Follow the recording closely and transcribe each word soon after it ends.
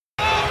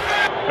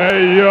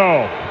Hey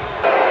yo.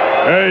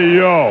 Hey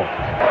yo.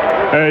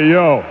 Hey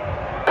yo.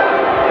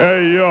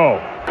 Hey yo.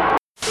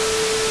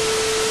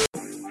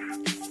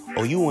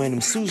 Oh, you wearing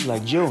them suits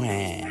like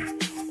Johan.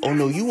 Oh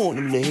no, you want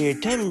them little hair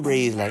tubbing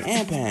braids like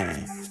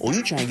Ampan. Oh,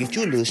 you trying to get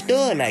you a little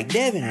stud like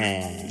Devin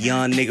had.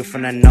 Young nigga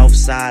from the north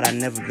side, I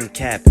never been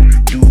capping.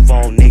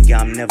 Duval nigga,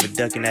 I'm never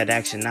ducking that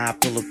action. I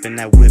pull up in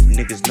that whip,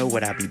 niggas know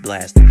what I be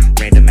blasting.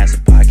 Random ass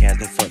podcast,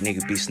 no fuck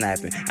nigga be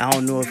snapping. I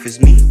don't know if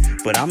it's me,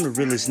 but I'm the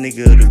realest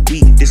nigga of the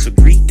week.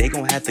 Disagree, they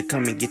gon' have to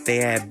come and get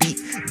their ass beat.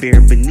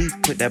 Bare beneath,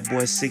 put that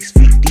boy 6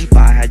 feet deep.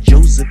 I had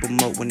Joe zip him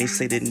up when they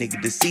say that nigga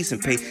deceased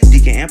and pay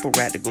Deacon Ample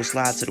Rat to go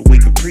slide to the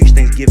wake and preach.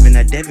 Thanksgiving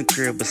at Devin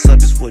crib, but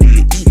sub is what he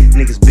eat.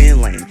 Niggas been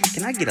lame.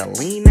 Can I get a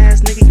lean ass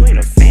nigga? You ain't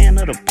a fan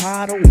of the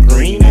pod, oh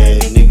green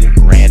ass nigga.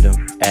 Random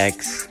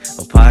X,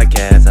 a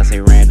podcast. I say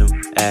random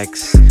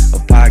X, a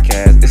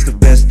podcast. It's the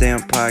best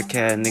damn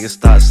podcast. Niggas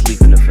start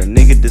sleeping. If a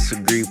nigga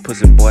disagree,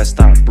 pussy boy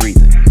stop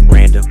breathing.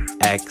 Random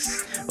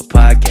X, a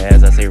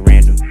podcast. I say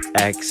random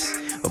X,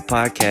 a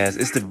podcast.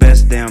 It's the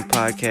best damn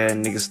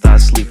podcast. Niggas start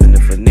sleeping.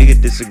 If a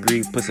nigga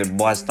disagree, pussy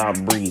boy stop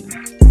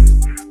breathing.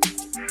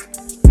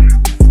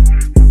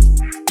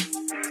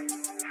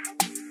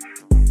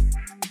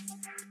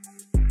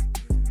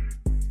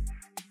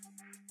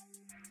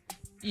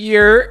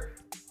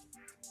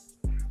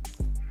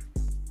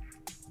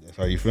 That's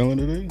how you feeling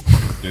today?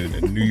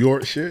 The New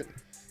York shit?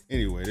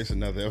 Anyway, this is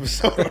another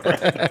episode of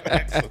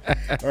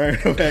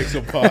Random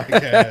Axel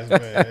Podcast,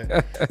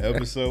 man.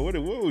 Episode, what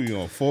were we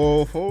on,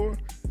 404?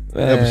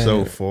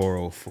 Episode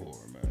 404,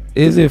 man.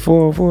 Is it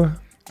 404?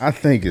 I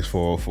think it's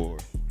 404.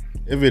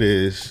 If it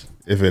is,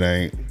 if it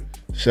ain't,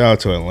 shout out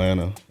to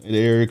Atlanta. In the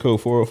area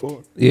code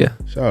 404? Yeah.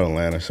 Shout out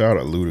Atlanta. Shout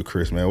out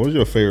Ludacris, man. What was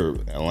your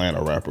favorite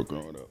Atlanta rapper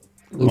growing up?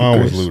 Ludacris.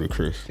 Mine was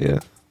Ludacris. Yeah.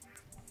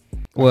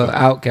 Well,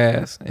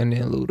 Outkast and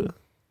then Luda.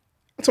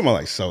 I'm talking about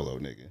like solo,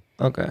 nigga.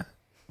 Okay.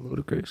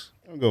 Ludacris.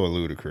 I'm going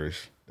with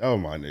Ludacris. That was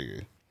my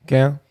nigga.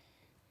 Cam?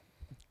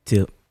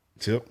 Tip.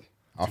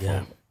 I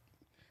Yeah.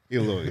 He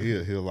a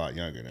lot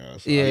younger now.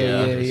 So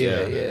Yeah.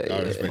 I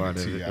respect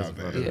the T.I.,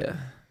 man. Yeah.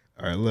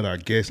 All right, let our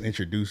guest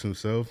introduce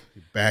himself.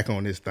 Back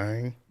on this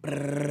thing.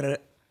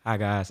 Hi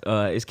guys,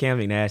 it's Kam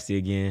McNasty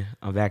again.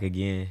 I'm back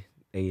again.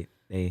 They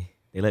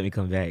let me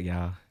come back,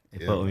 y'all.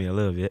 They fuck with me a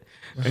little bit.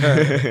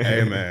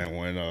 Hey man,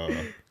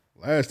 when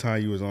last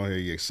time you was on here,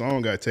 your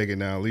song got taken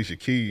down, Alicia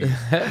Keys.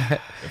 The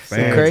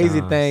crazy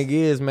thing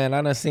is, man,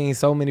 I done seen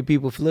so many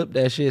people flip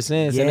that shit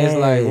since, and it's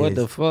like, what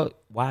the fuck?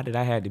 Why did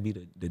I have to be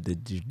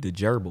the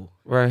gerbil?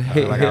 Right.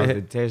 Like I was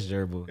the test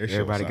gerbil.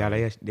 Everybody got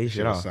they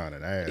shit off.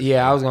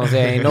 Yeah, I was gonna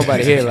say ain't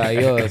nobody here like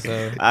yours,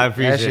 so I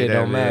appreciate that shit that,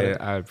 don't man. matter.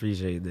 I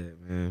appreciate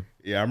that, man.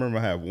 Yeah, I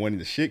remember when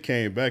the shit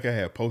came back, I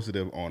had posted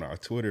it on our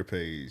Twitter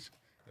page.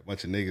 A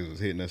bunch of niggas was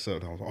hitting us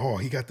up. I was like, oh,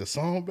 he got the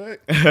song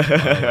back? I was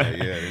like,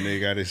 yeah, the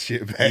nigga got his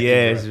shit back.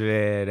 Yes, bro.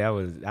 man.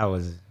 That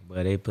was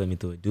but they put me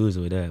through a doozy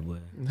with that,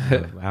 but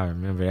I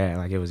remember that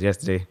like it was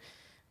yesterday.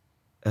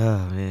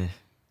 Oh man.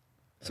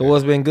 So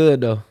what's been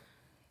good though?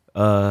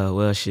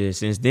 Well, shit.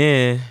 Since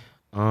then,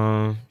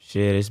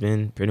 shit, it's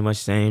been pretty much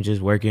the same.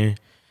 Just working,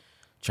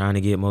 trying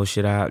to get more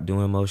shit out,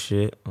 doing more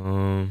shit.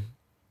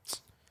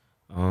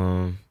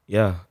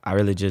 Yeah, I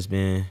really just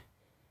been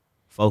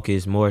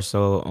focused more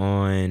so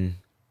on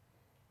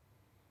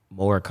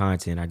more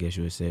content, I guess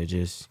you would say.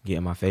 Just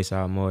getting my face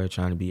out more,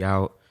 trying to be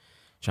out,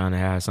 trying to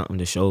have something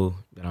to show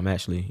that I'm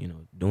actually,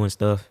 doing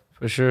stuff.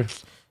 For sure.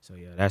 So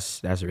yeah,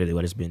 that's really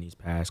what it's been these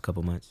past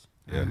couple months.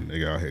 Yeah,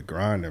 nigga out here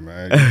grinding,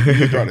 man. You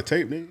just dropped the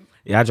tape, nigga?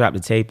 Yeah, I dropped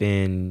the tape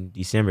in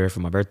December for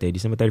my birthday,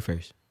 December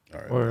 31st. All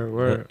right.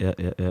 Word.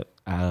 Yeah.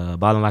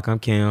 Ballin' Like I'm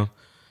Kam.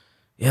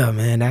 Yeah,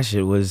 man, that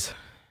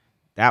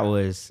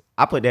was,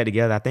 I put that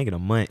together, I think in a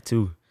month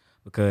too,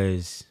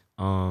 because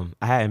I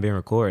hadn't been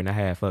recording. I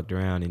had fucked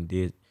around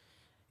and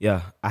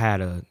I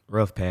had a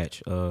rough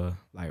patch,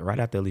 like right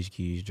after Alicia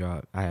Keys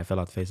dropped. I had fell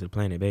off the face of the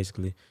planet,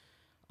 basically.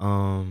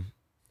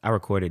 I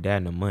recorded that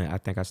in a month. I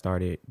think I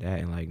started that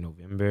in like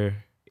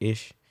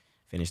November-ish.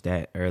 Finished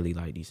that early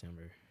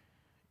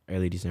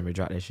December,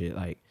 dropped that shit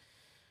like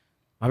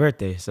my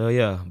birthday. So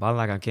yeah, Ballin'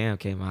 Like I'm Kam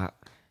came out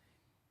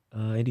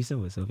in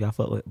December. So if y'all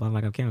fuck with Ballin'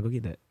 Like I'm Kam, go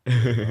get that.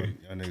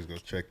 Y'all niggas go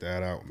check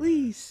that out, man.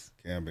 Please.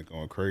 Kam been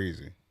going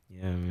crazy.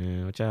 Yeah,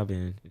 man. What y'all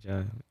been?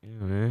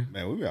 Man.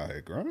 Man, we out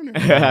here grinding.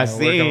 I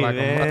seen, like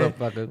man. a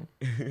motherfucker.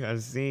 I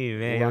seen,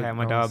 man. Y'all had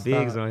my dog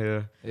Biggs on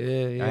here.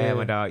 Yeah. I had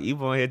my dog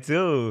Evo on here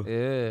too.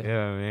 Yeah.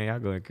 Yeah, man. Y'all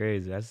going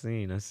crazy. I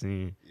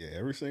seen. Yeah,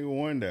 every single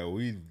one that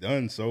we've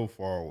done so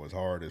far was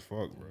hard as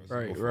fuck, bro.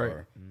 Right.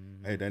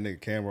 Hey, that nigga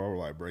Camera, I was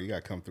like, bro, you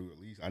gotta come through at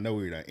least. I know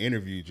we done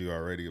interviewed you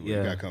already, but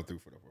you gotta come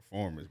through for the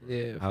performance, bro.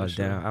 Yeah, I was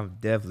down. I was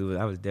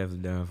definitely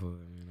down for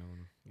it.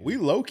 We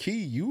low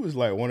key, you was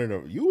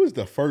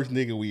the first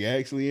nigga we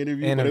actually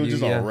interviewed, but it was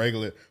just on a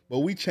regular. But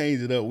we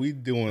changed it up. We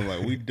doing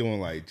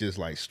just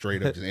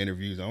straight up just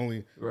interviews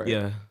only. Right.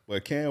 Yeah.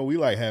 But Kam, we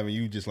like having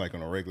you just like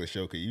on a regular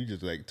show, cause you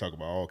just like talk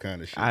about all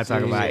kind of shit. I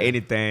talk about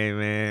anything,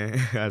 man.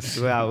 I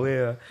swear I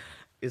will.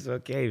 It's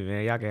okay,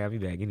 man. Y'all can have me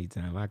back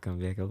anytime. I come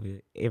back over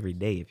here every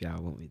day if y'all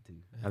want me to.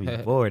 I'll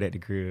be bored at the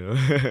crib.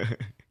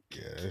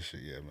 Yeah, that shit,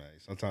 yeah, man.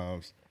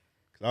 Sometimes,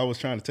 cause I was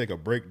trying to take a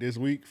break this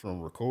week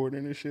from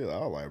recording and shit. I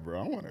was like,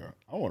 bro,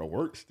 I wanna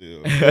work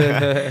still.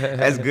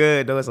 That's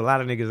good though. It's a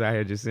lot of niggas out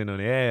here just sitting on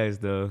their ass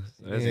though.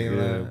 So that's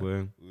good,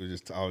 boy.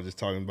 I was just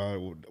talking about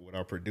it with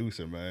our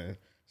producer, man.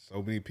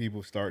 So many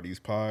people start these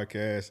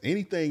podcasts,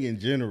 anything in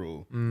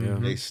general.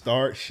 Mm-hmm. They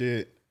start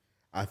shit.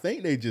 I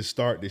think they just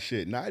start the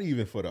shit, not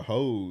even for the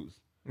hoes.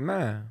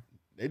 Nah.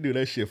 They do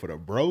that shit for the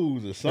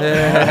bros or something.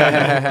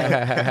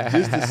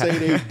 Just to say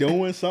they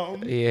doing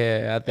something.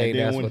 Yeah, I think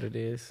that's what it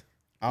is.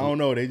 I don't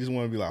know. They just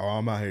want to be like, oh,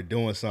 I'm out here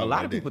doing something. A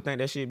lot of people think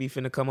that shit be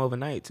finna come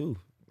overnight too.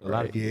 A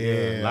lot of people,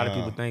 a lot of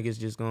people think it's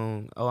just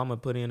going. Oh, I'm gonna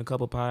put in a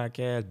couple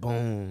podcasts,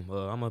 boom.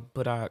 I'm gonna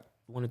put out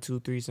 1 or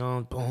 2, 3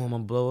 songs, boom. I'm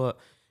gonna blow up.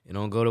 It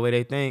don't go the way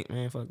they think.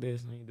 Man, fuck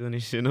this. I ain't doing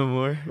this shit no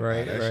more.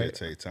 Right, that shit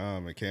take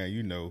time. And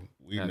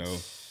we know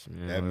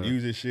that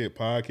music shit,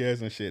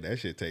 podcast and shit. That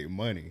shit take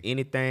money.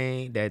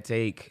 Anything that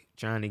take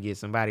trying to get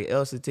somebody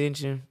else's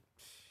attention,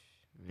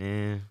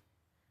 man,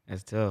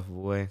 that's tough,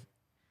 boy.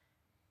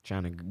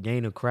 Trying to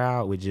gain a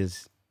crowd with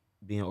just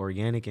being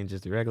organic and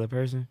just a regular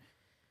person,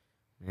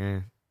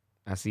 man.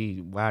 I see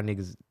why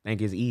niggas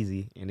think it's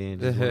easy and then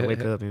just wanna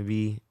wake up and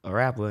be a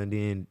rapper and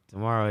then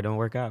tomorrow it don't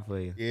work out for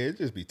you. Yeah, it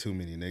just be too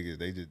many niggas.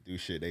 They just do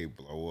shit. They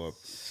blow up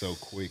so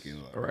quick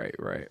and like,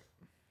 right.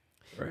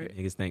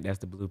 Niggas think that's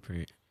the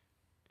blueprint.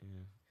 Yeah.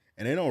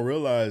 And they don't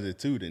realize it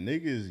too. The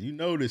niggas, you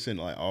notice in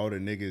like all the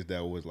niggas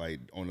that was like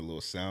on the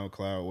little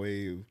SoundCloud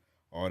wave,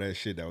 all that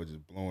shit that was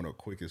just blowing up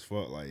quick as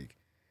fuck. Like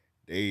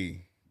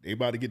they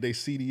about to get their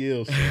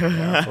CDL.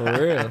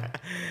 For real.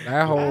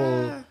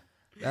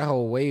 That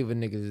whole wave of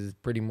niggas is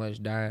pretty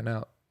much dying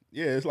out.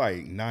 Yeah, it's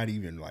like not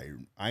even like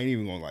I ain't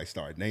even gonna like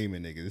start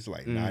naming niggas. It's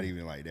like not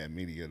even like that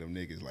many of them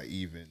niggas like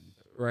even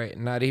right.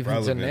 Not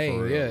even to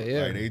name.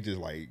 Yeah. Like they just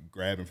like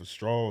grabbing for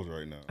straws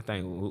right now. I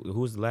think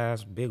who's the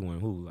last big one?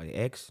 Who like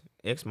X?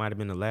 X might have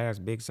been the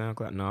last big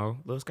SoundCloud. No,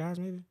 Lil Skies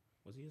maybe.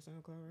 Was he a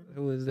SoundCloud rapper?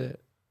 Who is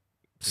that?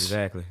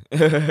 Exactly.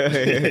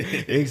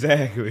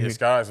 Exactly. Yeah,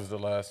 Skies was the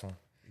last one.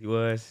 He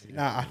was.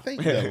 Nah, I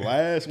think the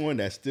last one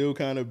that's still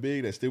kind of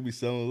big, that still be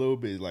selling a little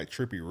bit, is like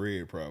Trippie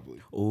Redd probably.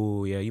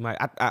 Oh yeah, you might.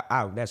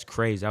 That's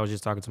crazy. I was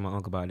just talking to my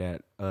uncle about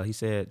that. He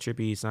said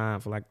Trippie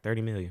signed for like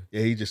 $30 million.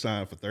 Yeah, he just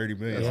signed for $30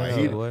 million. Yeah,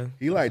 like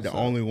he like the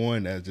only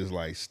one that's just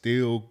like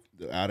still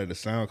out of the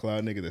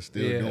SoundCloud nigga that's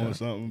still doing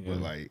something.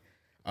 But like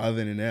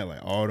other than that,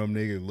 like all them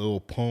niggas, Lil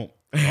Pump,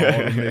 all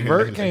them niggas.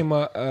 Vert came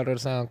out of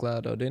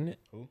SoundCloud though, didn't it?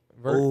 Who?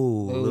 Vert.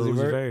 Lil Uzi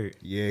Vert.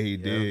 Yeah, he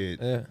did.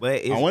 Yeah.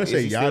 But I want to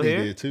say Yachty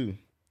did too.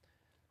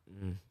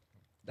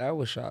 That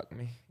would shock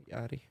me,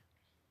 Yachty.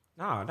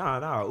 No.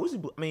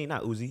 Uzi,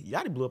 not Uzi.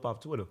 Yachty blew up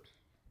off Twitter.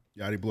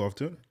 Yachty blew off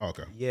Twitter?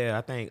 Okay. Yeah,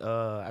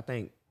 I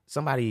think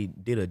somebody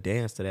did a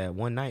dance to that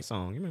One Night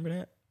song. You remember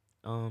that?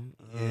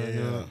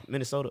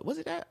 Minnesota. Was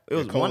it that? It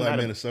was one night.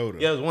 Minnesota.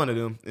 Yeah, it was one of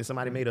them. And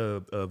somebody made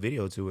a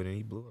video to it, and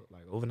he blew up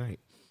like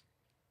overnight.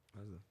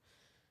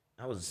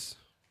 I was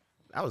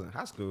in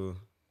high school.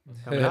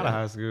 Coming out of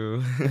high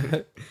school.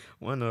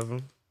 One of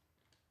them.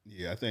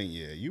 Yeah, I think,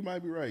 you might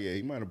be right. Yeah,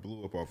 he might have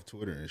blew up off of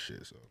Twitter and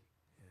shit, so.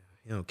 Yeah,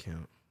 he don't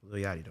count.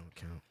 Lil Yachty don't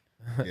count.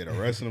 Yeah, the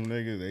rest of them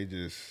niggas, they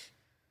just.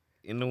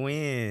 In the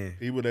wind.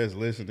 People that's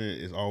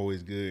listening, it's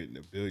always good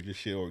to build your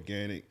shit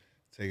organic.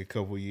 Take a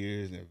couple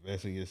years,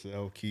 invest in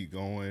yourself, keep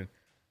going.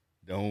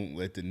 Don't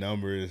let the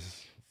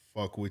numbers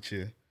fuck with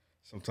you.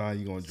 Sometimes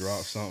you're going to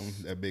drop something,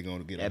 that big going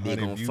to get 100 views. That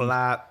big going to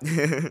flop.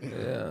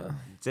 Yeah.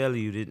 I'm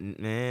telling you,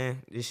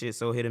 man, this shit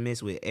so hit or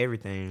miss with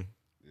everything.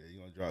 Yeah,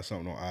 you're going to drop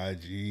something on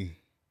IG.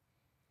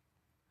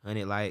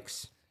 100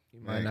 likes. You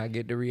might not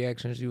get the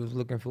reactions you was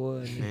looking for.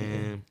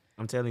 Man,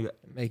 I'm telling you.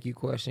 Make you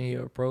question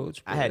your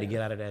approach. I had to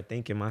get out of that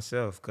thinking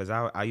myself because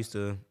I used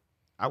to,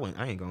 I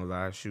ain't going to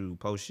lie,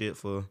 post shit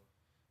for,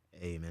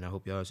 hey, man, I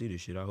hope y'all see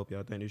this shit. I hope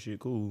y'all think this shit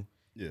cool.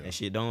 Yeah. That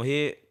shit don't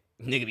hit.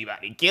 Nigga be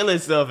about to kill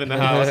himself in the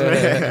house,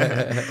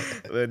 man.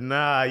 But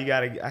nah,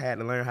 I had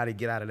to learn how to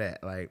get out of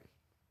that. Like,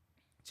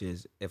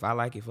 just, if I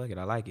like it, fuck it,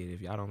 I like it.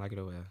 If y'all don't like it,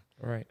 oh well.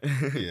 Right.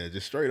 Yeah,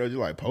 just straight up, just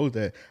like post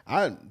that.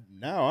 I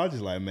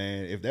just like,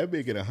 man, if that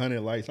bitch get 100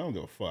 likes, I don't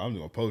give a fuck. I'm just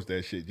gonna post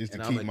that shit just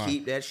to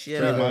keep that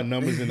shit up. My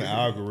numbers in the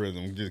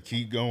algorithm. Just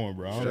keep going,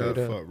 bro. I don't give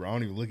a fuck, bro. I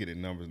don't even look at the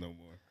numbers no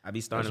more. I be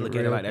starting to look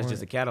at it like that's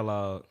just a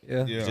catalog.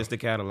 Yeah. It's just a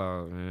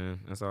catalog, man.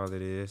 That's all it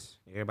is.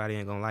 Everybody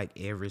ain't gonna like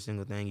every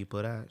single thing you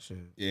put out. Shit.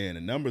 Yeah, and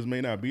the numbers may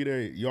not be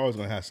there. You always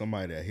gonna have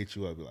somebody that hit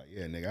you up, be like,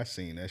 yeah, nigga, I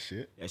seen that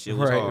shit. That shit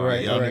was hard.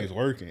 Right, y'all niggas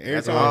working.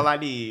 That's all I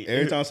need.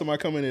 Every time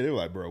somebody come in there, they're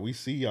like, bro, we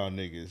see y'all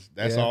niggas.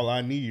 That's all I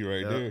need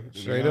right there.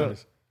 Straight up.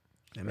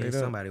 That means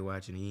somebody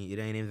watching. It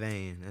ain't in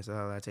vain. That's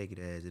all I take it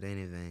as. It ain't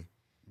in vain.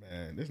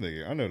 Man, this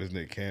nigga, I know this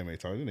nigga Kam ain't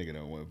talking. This nigga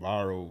done went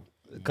viral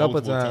A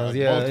couple times,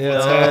 yeah.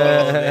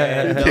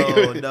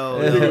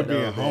 Nigga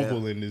being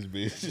humble in this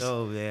bitch.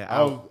 No, man.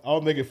 I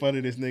was making fun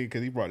of this nigga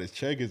because he brought his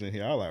checkers in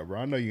here. I was like, bro,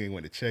 I know you ain't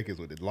went to checkers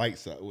with the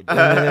lights out, with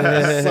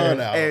the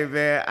sun out. Hey,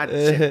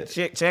 man,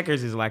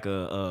 checkers is like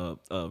a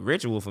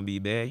ritual for me,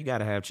 man. You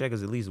gotta have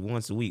checkers at least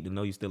once a week to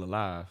know you're still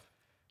alive.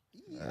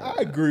 I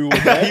agree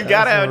with that. You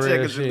gotta have real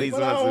checkers shit. at least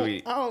But once a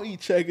week. I don't eat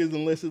checkers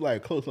unless it's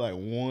like close to like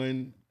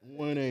 1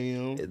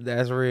 a.m.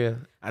 That's real.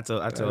 I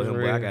told him,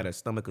 boy, I got a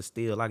stomach of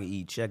steel. I can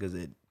eat checkers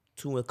at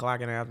 2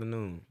 o'clock in the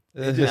afternoon.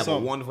 It's Have just a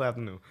something, wonderful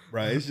afternoon.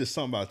 right? It's just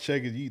something about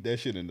checkers. You eat that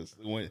shit in the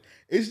when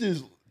it's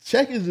just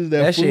checkers is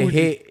that That shit food.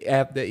 hit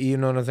after, you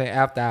know what I'm saying,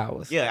 after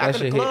hours. Yeah, that after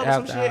the shit club hit or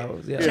some after shit.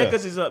 hours. Yeah.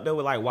 Checkers is up there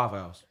with like Waffle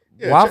House.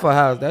 Yeah, Waffle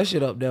House, that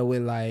shit up there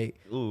with like,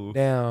 Ooh.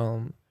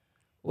 damn,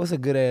 what's a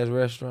good ass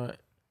restaurant?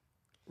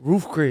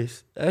 Roof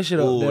Chris. That shit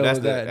up Ooh, there that's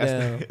with the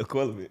goddamn.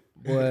 equivalent.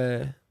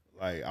 Boy,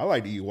 Like I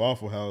like to eat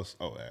Waffle House.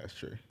 Oh, that's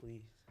true.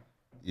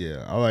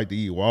 Yeah, I like to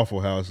eat Waffle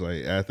House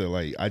like after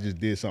like I just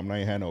did something I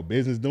ain't had no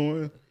business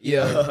doing.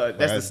 yeah.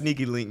 That's the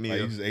sneaky link Like you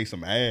meal. just ate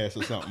some ass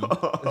or something.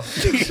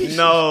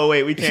 No,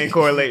 wait, we can't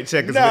correlate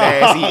checkers with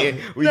ass eating.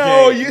 We no,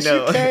 can't, yes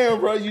no. you can,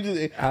 bro. You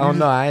just I don't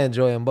know. I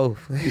enjoy them both.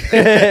 He's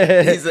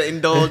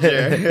an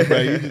indulger. Bro,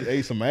 you just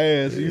ate some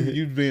ass.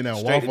 You be in that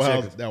Straight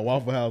to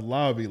Waffle House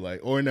lobby, like,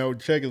 or in that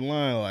checkers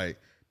line, like,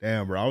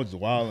 damn, bro, I was just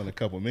wilding a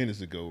couple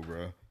minutes ago,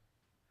 bro.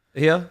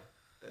 Yeah.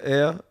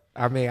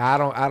 I mean, I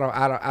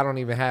don't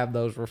even have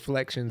those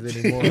reflections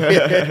anymore.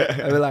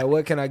 I be like,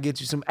 what can I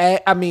get you? Some,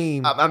 I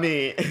mean,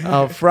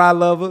 fry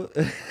lover.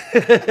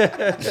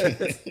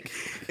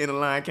 In the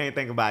line, can't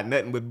think about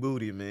nothing but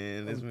booty,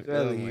 man.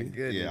 Oh my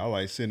goodness. Yeah, I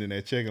like sitting in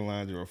that check-in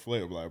line to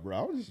reflect, like, bro,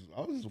 I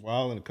was just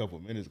wilding a couple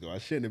minutes ago. I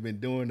shouldn't have been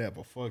doing that,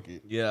 but fuck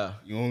it. Yeah.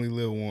 You only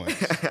live once.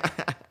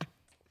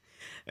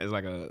 It's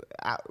like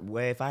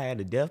well, if I had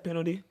the death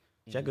penalty,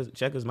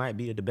 checkers might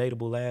be a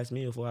debatable last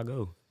meal before I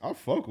go. I'll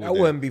fuck with That that.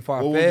 wouldn't be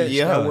far What would fetched.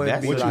 Yeah, That wouldn't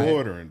that's be What like, you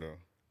ordering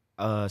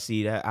though?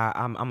 See that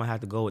I'm gonna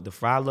have to go with the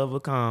fry lover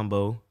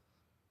combo,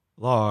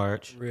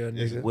 large, real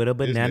nigga. with a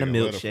banana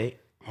nigga milkshake.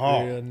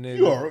 Oh, Real nigga.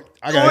 you are.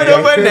 I With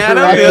a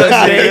banana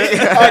milkshake.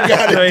 I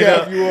gotta Straight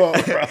cap up. you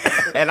up, bro.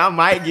 And I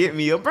might get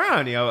me a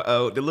brownie,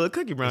 the little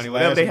cookie brownie, It's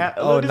whatever last they one. have. A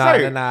Oh, little nah,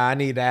 dessert. I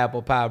need the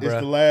apple pie, bro.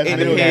 It's the last I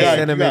meal. need You that gotta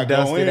cinnamon go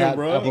dusted in, apple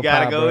bro. You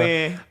gotta pie, go bruh.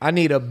 in. I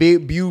need a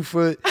big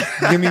Buford.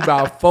 Give me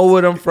about 4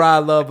 of them fry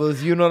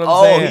lovers. You know what I'm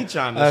Oh, saying? he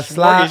trying A to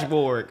slide-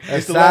 smorgasbord. A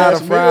It's the side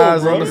last of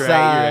fries meal, on the bro. Right,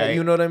 side. right.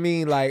 You know what I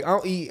mean? Like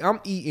I'm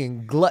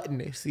eating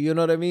gluttonous. You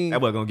know what I mean? That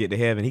boy gonna get to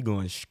heaven. He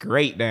going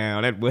straight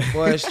down. That boy.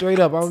 Boy, straight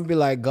up, I'm gonna be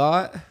like,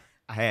 God,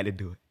 I had to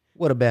do it.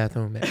 what a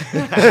bathroom at?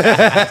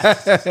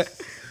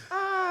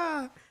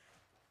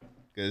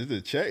 Cause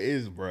the check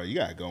is, bro. You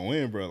gotta go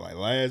in, bro. Like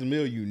last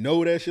meal, you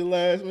know that shit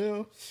last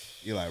meal.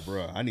 You're like,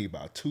 bro, I need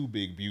about 2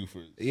 big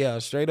Bufords. Yeah,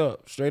 straight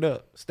up.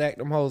 Stack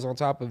them hoes on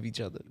top of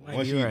each other.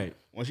 Once you're you right.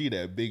 once you get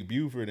that big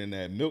Buford and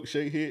that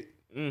milkshake hit,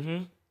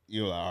 Mm-hmm.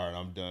 you're like, all right,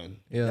 I'm done.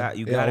 Yeah,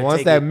 You yeah. gotta Once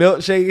take that it.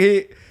 milkshake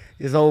hit,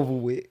 it's over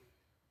with.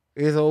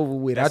 It's over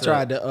with. That's I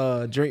tried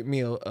to drink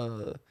me a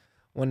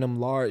one of them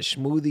large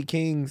smoothie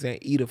kings and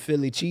eat a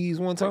Philly cheese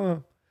one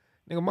time.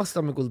 Nigga, my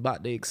stomach was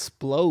about to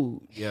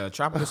explode. Yeah,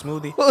 tropical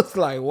smoothie. I was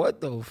like,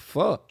 what the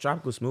fuck?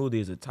 Tropical smoothie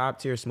is a top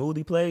tier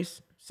smoothie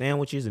place.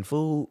 Sandwiches and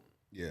food,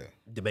 Yeah.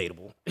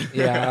 debatable.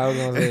 Yeah, I was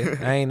gonna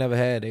say I ain't never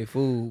had their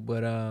food,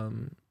 but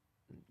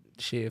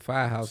shit,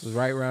 Firehouse was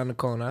right around the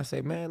corner. I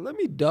say, man, let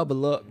me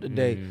double up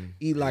today,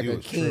 eat like You a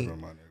was king. tripping,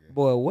 my nigga.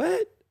 Boy,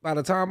 what? By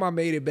the time I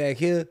made it back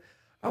here,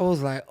 I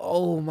was like,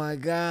 oh my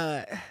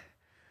God.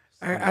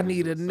 I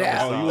need a nap.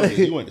 Oh,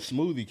 you went to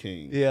Smoothie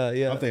King. Yeah.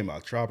 I'm thinking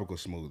about tropical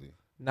smoothie.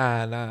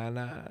 Nah. I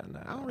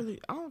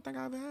don't think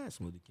I ever had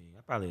Smoothie King.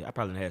 I probably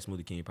had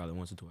Smoothie King probably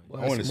once or twice.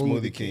 Well, I went to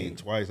Smoothie Smoothie King King.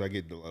 twice. I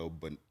get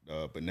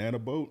the banana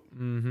boat.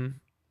 Mm-hmm.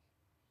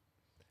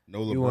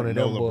 No You one LeBron, of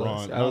no them boys.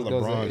 LeBron, I no was gonna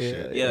LeBron say,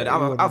 shit. Yeah, you I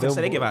one was of gonna them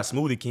say they give boys. out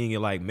Smoothie King at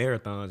like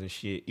marathons and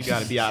shit. You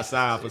gotta be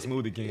outside for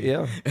Smoothie King.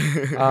 Yeah.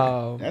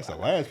 That's the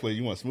last place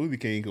you want Smoothie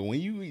King. Cause when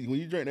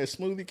you drink that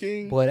Smoothie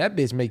King, Boy, that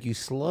bitch make you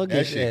sluggish.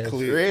 that shit as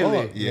clear.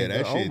 fuck, Yeah, nigga.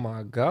 that shit. Oh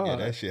my God. Yeah,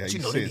 that shit. How But you,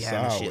 you know they sit be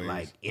having sideways. shit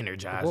like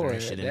Energizer Boy,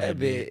 and shit in that that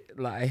bit. bit,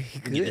 like,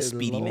 Get the good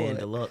Speedy Man Lord.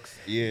 Deluxe.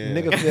 Yeah,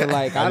 Nigga feel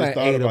like I just done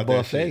thought ate a about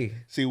that shit.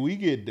 buffet. See,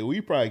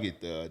 we probably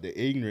get the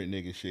ignorant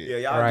nigga shit. Yeah,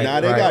 y'all Right,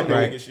 Nah, they right, got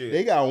right.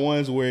 they got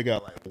ones where it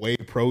got like whey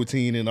protein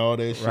and all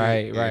that shit.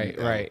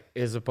 Right.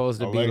 It's supposed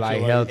to be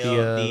like Electrolyte.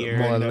 healthier, Healthier.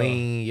 more No.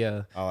 lean.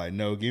 Yeah. I'm like,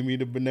 no, give me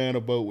the banana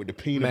boat with the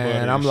peanut butter.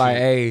 Man, and I'm like,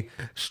 shit. hey,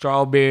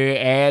 strawberry,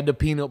 add the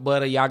peanut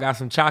butter. Y'all got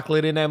some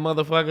chocolate in that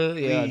motherfucker?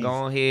 Yeah, Please.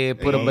 go ahead,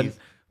 They put gonna use-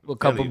 a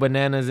couple you.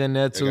 bananas in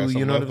there They too. got some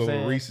You know what I'm leftover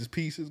saying? Reese's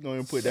Pieces. Go ahead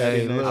and put that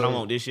Hey, in there. look. I don't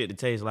want this shit to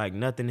taste like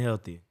nothing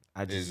healthy.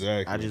 I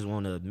Exactly. just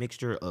want a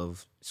mixture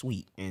of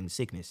sweet and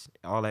sickness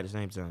all at the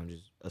same time.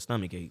 Just a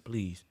stomach ache,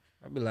 please.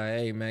 I'd be like,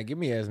 hey man, give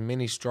me as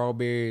many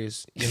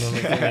strawberries, you know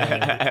what I'm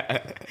saying?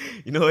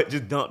 You know what?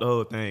 Just dump the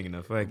whole thing in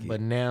the fucking.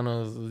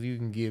 Bananas as you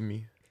can give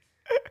me.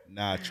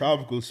 Nah,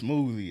 tropical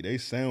smoothie. They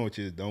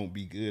sandwiches don't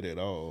be good at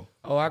all,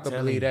 Oh, I can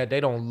Telling believe you. that. They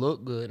don't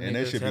look good, and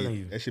nigga. that telling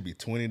you. should be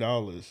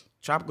 $20.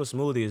 Tropical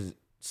smoothie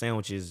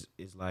sandwiches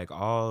is like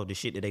all the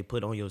shit that they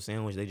put on your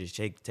sandwich, they just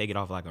take it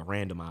off like a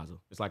randomizer.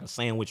 It's like a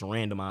sandwich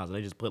randomizer.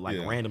 They just put like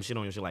random shit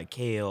on your shit like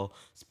kale,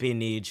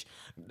 spinach,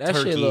 that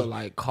turkey. shit look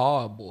like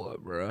cardboard,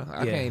 bro.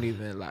 I can't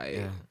even like.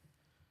 Yeah.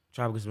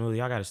 Tropical smoothie,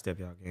 y'all gotta step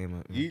y'all game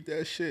up. Man. You eat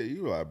that shit,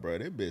 you like, bro,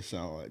 that bitch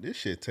sound like this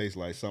shit tastes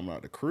like something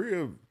out the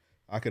crib.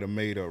 I could have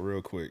made up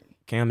real quick.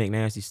 Kam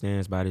McNasty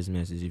stands by this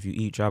message. If you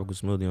eat tropical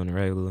smoothie on the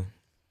regular,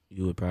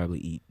 you would probably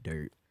eat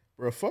dirt.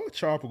 Bro, fuck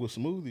tropical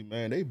smoothie,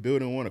 man. They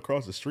building one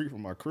across the street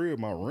from my crib.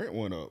 My rent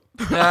went up.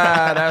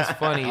 Nah, that's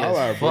funny as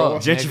like, fuck. bro,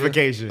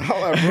 gentrification. I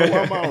like,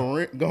 bro, why my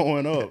rent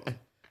going up?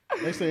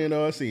 Next thing you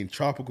know, I seen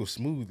tropical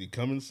smoothie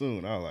coming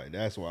soon. I like,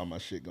 that's why my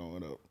shit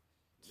going up.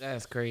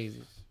 That's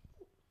crazy.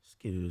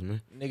 Excuse me.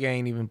 Nigga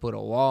ain't even put a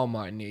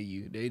Walmart near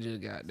you. They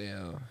just got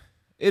down.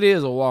 It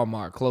is a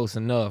Walmart close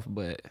enough,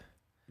 but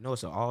You know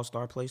it's an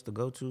all-star place to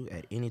go to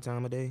at any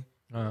time of day?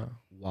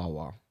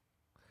 Wawa.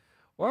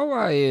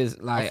 Wawa is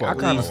like I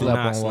kind of slept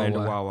on slander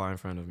Wawa. Wawa in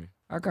front of me.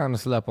 I kind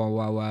of slept on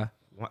Wawa.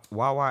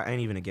 Wawa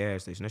ain't even a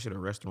gas station. That shit a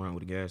restaurant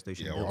with a gas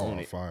station. Yeah, built Wawa on on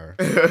it. fire.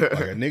 Like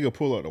a nigga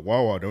pull up the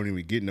Wawa, don't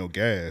even get no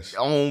gas.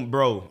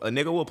 Bro, a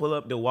nigga will pull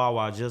up the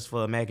Wawa just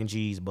for a mac and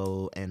cheese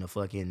bowl and a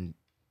fucking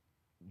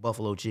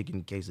buffalo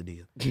chicken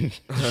quesadilla.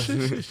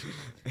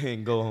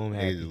 And go home They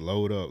happy. just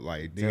load up.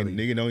 Like,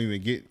 nigga don't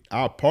even get,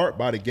 I'll park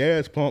by the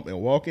gas pump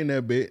and walk in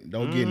that bit.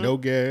 Don't get no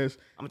gas.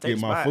 I'ma take Get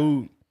a my spot.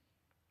 food.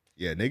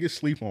 Yeah, niggas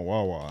sleep on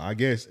Wawa. I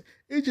guess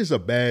it's just a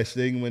bad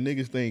stigma when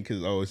niggas think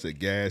because, it's a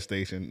gas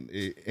station.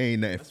 It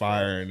ain't nothing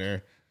fire in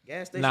there.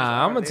 Gas stations Nah,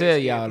 are I'm gonna a tell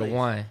very y'all scary the place.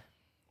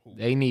 one.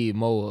 They need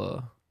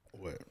more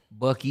What?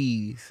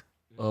 Buc-ee's.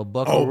 Oh,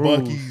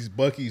 Buckaroos.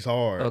 Bucky's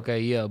hard.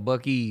 Okay, yeah,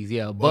 Buc-ee's.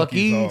 Yeah,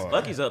 Buc-ee's Buc-ee's. hard.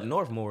 Bucky's up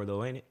north more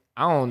though, ain't it?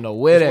 I don't know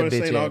where Which that one is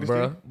bitch St. at,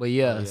 bro. Augustine? But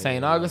yeah, yeah,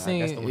 St. yeah, Augustine,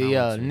 that's the one I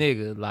yeah, went to.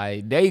 nigga,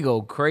 like they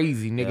go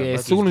crazy, nigga. Yeah,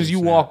 as soon Buc-ee's as you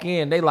do walk snap.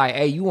 in, they like,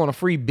 hey, you want a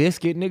free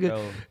biscuit, nigga?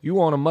 Yo. You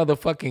want a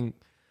motherfucking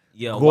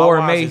Yeah,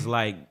 Gourmet. Wawa's is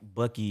like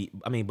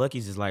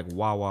Bucky's is like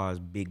Wawa's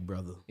big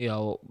brother.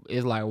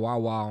 it's like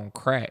Wawa on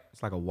crack.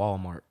 It's like a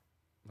Walmart.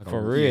 Like For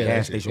a real.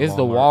 gas station It's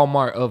the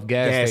Walmart of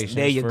gas stations.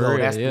 There you for go. real,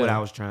 That's yeah. what I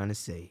was trying to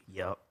say.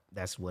 Yep.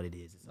 That's what it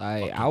is. It's a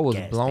Like fucking I was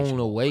gas blown station.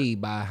 away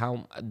by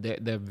how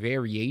the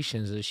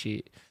variations of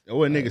shit.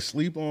 What niggas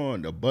sleep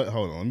on the butt?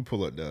 Hold on, let me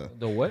pull up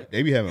The what?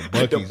 They be having The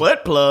Bucky's.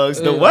 butt plugs.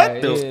 The Yeah, what?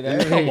 like, The, yeah,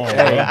 that- Come on,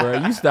 hey,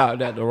 bro. You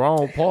stopped at the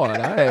wrong part.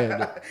 I had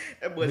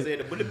that boy said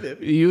the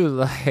bullet. you was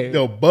like,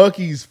 The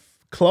Bucky's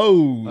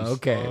clothes.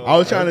 Okay. I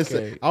was trying to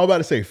Okay. say, I was about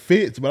to say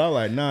fits, but I was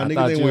like, nah, I niggas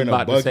thought ain't you was wearing no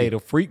about to say Bucky. the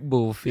freak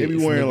bull fit. They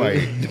be wearing like,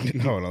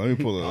 hold on, let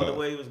me pull it All the up.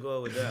 way he was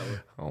going with that one.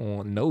 I don't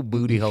want no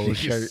booty hole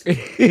shirt.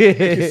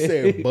 It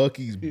said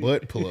Bucky's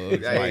butt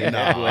plugs. Like, That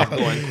nah. boy's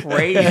going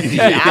crazy.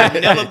 I've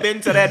never been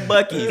to that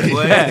Bucky's,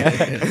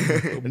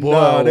 boy.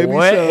 Nah, they be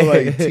what? selling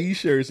like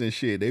t-shirts and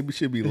shit. They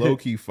should be low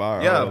key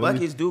fire. Yeah, Hold on, let me-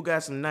 Bucky's do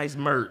got some nice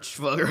merch.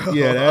 Fuck.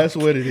 Yeah, that's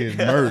what it is.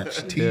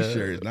 Merch,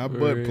 t-shirts, not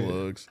butt real.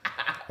 plugs.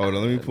 Hold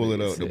on, let me pull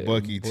it up. The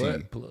Bucky tee.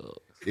 Butt plug.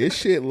 This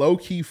shit low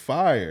key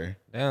fire.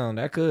 Damn,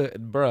 that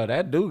could, bro.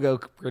 That do go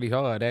pretty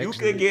hard. Actually.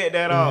 You could get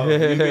that off. You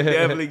could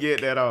definitely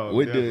get that off.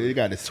 With the, it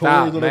got the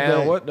Stop, tours on the man.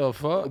 back. What the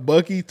fuck?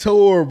 Bucky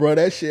tour, bro.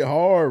 That shit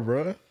hard,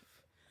 bro.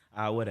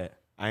 I wear that.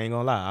 I ain't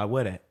gonna lie. I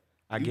wear that.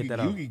 I get that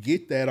You off. can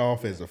get that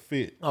off as a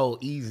fit. Oh,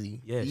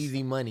 easy. Yes.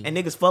 Easy money. And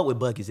niggas fuck with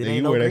Bucky's. It Then ain't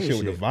you no wear that green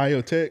shit with the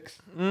Viotex.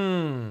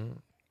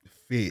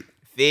 Fit.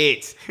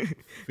 Fit.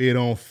 Fit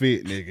on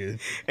fit, nigga.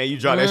 And you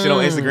drop that shit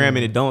on Instagram and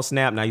it don't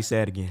snap. Now you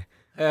sad again.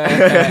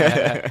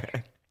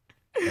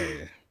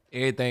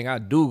 Everything I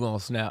do gonna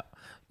snap.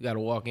 You gotta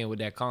walk in with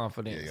that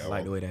confidence. Yeah, I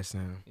like the way that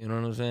sound. You know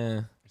what I'm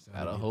saying?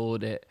 Gotta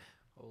hold that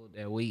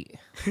weight.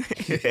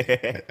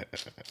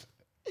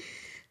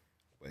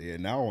 But yeah,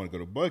 now I want to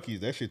go to Bucky's.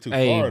 That shit too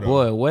Hey, far though.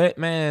 boy, what,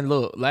 man?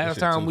 Look, last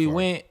shit time too we far.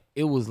 went,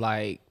 it was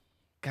like,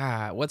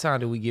 God, what time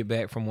did we get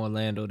back from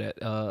Orlando?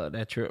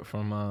 That trip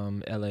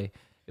from LA.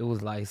 It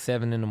was like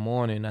 7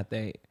 a.m, I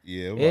think.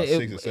 Yeah, it was about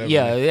 6 or 7.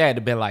 Yeah, it had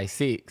to be like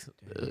 6.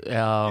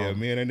 Yeah,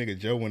 me and that nigga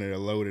Joe went in there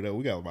loaded up.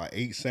 We got about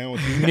 8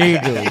 sandwiches.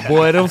 Nigga,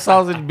 boy, them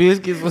sausage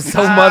biscuits was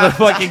so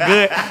motherfucking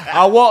good.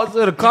 I walked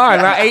to the car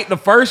and I ate the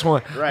first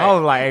one. Right. I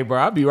was like, hey, bro,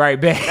 I'll be right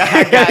back.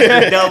 I got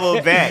to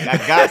double back.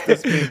 I got to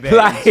spin back.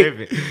 Like, You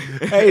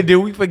tripping. hey, did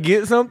we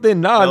forget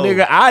something? Nah, No.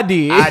 nigga, I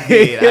did. I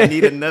did. I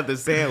need another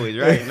sandwich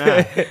right now.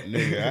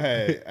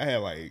 Nigga,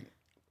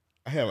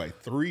 I had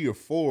like 3 or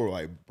 4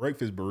 like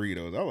breakfast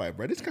burritos. I was like,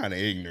 bro, this kind of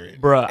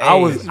ignorant. Bruh,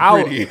 this is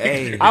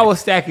pretty- I was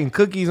stacking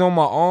cookies on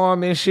my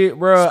arm and shit,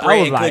 bruh. I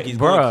Spreading was like, cookies,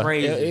 going bruh,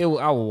 crazy. I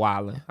was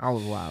wilding. I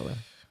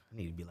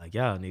need to be like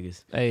y'all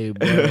niggas. Hey,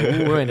 bro,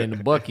 we went in the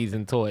Buc-ee's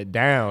and tore it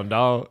down,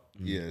 dog.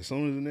 Yeah, as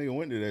soon as the nigga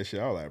went to that shit,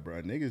 I was like,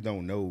 bro, niggas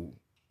don't know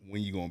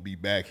when you gonna be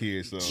back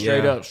here. So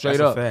Straight Yeah, up, straight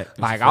that's a up. fact. That's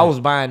a Like fact. I was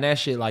buying that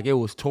shit like it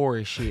was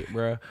tourist shit,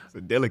 bruh. It's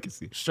a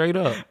delicacy. Straight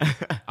up.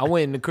 I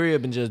went in the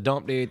crib and just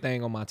dumped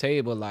everything on my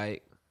table.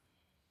 Like,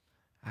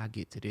 I'll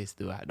get to this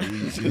throughout the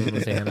week. You know what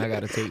I'm saying? I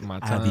gotta take my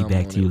time. I'll be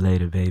back on to you it.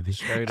 later, baby.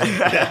 Straight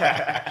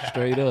up.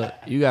 Straight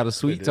up. You gotta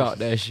sweet talk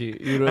that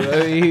shit. You know what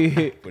I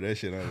mean? put that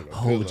shit under the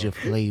Hold pillow. your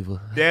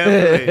flavor.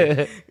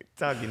 Definitely.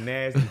 talking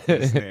nasty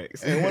food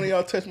snacks. Hey, one of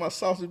y'all touch my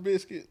sausage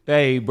biscuit?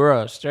 Hey,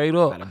 bro, straight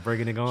up. Gotta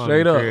bring it on.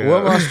 Straight up.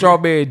 Where my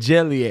strawberry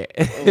jelly at?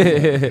 Oh my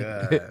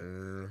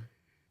God.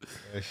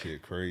 That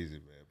shit crazy,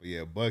 man. But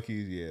yeah,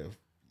 Buc-ee's, yeah.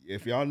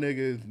 If y'all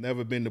niggas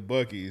never been to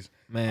Buc-ee's,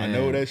 Man, I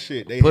know that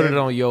shit. They put it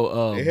on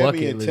your they have me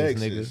bucket in list,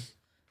 Texas. nigga.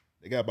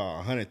 They got about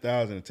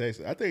 100,000 in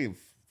Texas. I think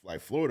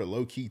like Florida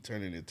low key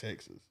turning in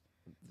Texas.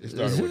 It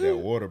started with that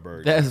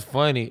Whataburger. That's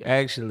funny,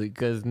 actually,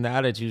 because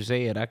now that you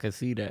say it, I can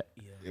see that.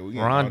 Yeah, we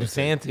Ron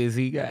DeSantis,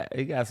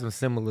 he got some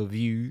similar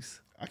views.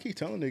 I keep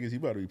telling niggas he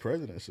about to be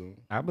president soon.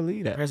 I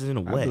believe that. President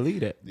of what? I believe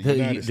that. The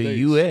United The States.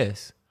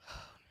 U.S.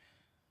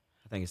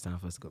 I think it's time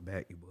for us to go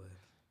back, you boy.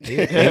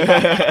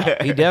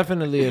 He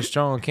definitely a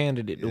strong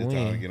candidate to It's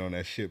time to win. get on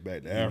that shit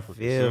back to Africa.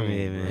 Feel soon,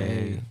 me, bro. man.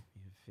 Hey.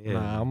 Feel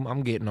Nah, me.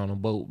 I'm getting on a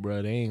boat, bro.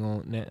 I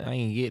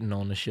ain't getting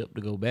on the ship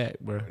to go back,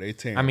 bro. They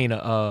tearing. I mean,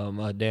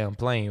 a damn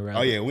plane, right?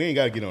 Oh yeah, we ain't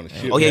gotta get on the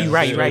ship. Oh yeah, now. you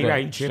right. You Straight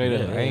tripping? Straight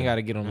up. Yeah, I ain't yeah. got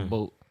to get on the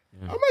boat.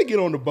 I might get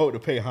on the boat to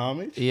pay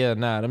homage. Yeah,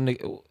 nah, them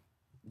niggas.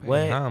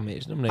 What?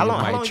 Homage. Them niggas How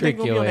long might you trick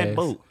think you your gonna be on ass. that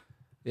boat?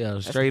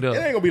 Yeah, straight It up.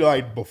 ain't gonna be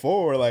like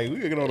before. Like we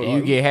get on the.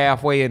 You get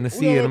halfway in the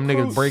sea on and them a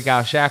niggas cruise. break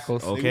out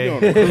shackles. Okay. We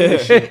on a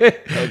cruise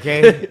ship.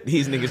 Okay,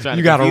 these niggas trying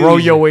You to gotta confuse roll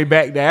you. your way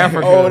back to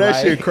Africa. Oh, that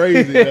like, shit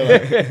crazy.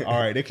 They're like, all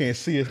right, they can't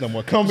see us no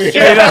more. Come here.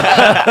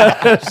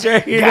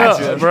 Straight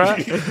Gotcha. up, bro.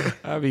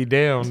 I be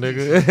damn,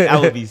 nigga. That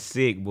would be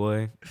sick,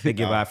 boy. They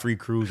give out free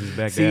cruises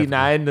back See, there.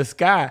 now in the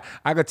sky,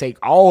 I could take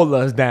all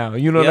us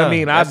down. You know what I Yeah,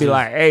 mean? I'd that's be just-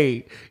 like,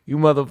 hey, you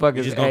motherfuckers.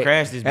 You just gonna hey.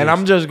 crash this And bitch.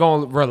 I'm just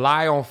gonna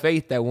rely on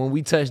faith that when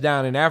we touch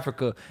down in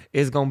Africa,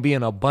 it's gonna be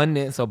an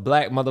abundance of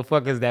black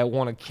motherfuckers that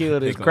want to kill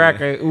this gonna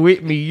cracker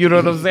with me. You know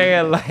what I'm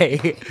saying?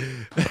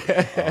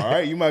 Like, All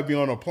right, you might be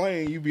on a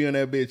plane. You be in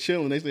that bed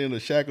chilling. They say the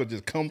shackle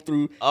just come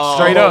through.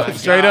 straight up,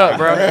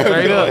 bro.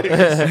 Straight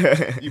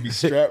up. You be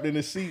strapped in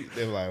the seat.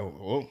 They're like,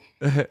 oh,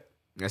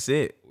 That's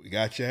it. we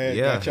got your ass.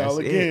 Yeah, Got y'all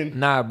that's it. again.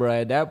 Nah, bro.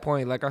 At that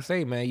point, like I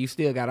say, man, you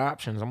still got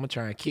options. I'm gonna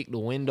try and kick the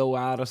window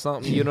out or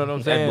something. You know what I'm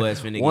That saying?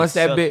 boy's finna get Once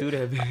that sucked bit, through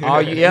that bitch.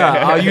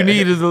 all you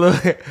need is a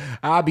little.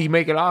 I'll be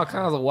making all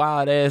kinds of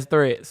wild ass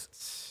threats.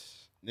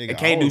 Nigga, They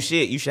can't I do was-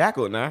 shit. You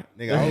shackled now.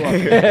 Nigga, I was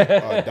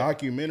watching a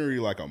documentary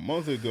like a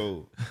month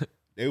ago.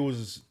 It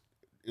was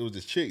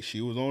this chick. She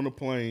was on the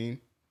plane,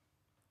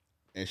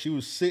 and she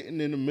was sitting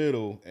in the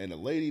middle, and the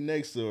lady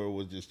next to her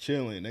was just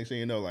chilling. Next thing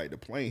you know, like the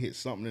plane hit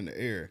something in the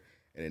air,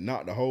 and it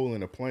knocked a hole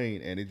in the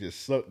plane, and it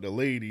just sucked the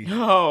lady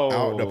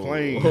out the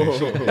plane.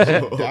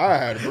 And she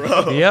died,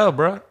 bro. Yeah,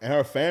 bro. And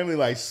her family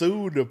like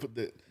sued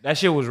the That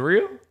shit was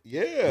real.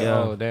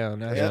 yeah. Oh damn,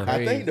 that's And I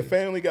crazy. think the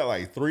family got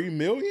like $3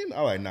 million.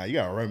 I'm like, nah, you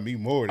gotta run me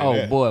more than Oh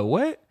that. boy,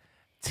 what?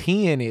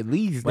 10 at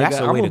least. Well, that's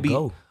nigga. a way I'm to gonna be.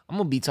 go. I'm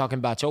gonna be talking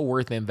about your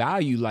worth and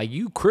value like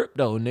you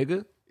crypto,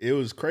 nigga. It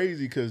was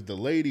crazy because the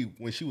lady,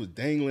 when she was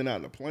dangling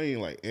out the plane,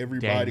 like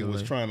everybody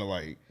was Dangling. trying to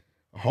like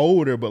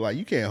hold her, but like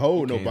you can't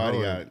hold can't nobody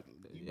hold out.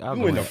 Y'all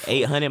You in going the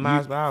 800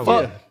 miles per hour.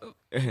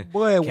 Fuck.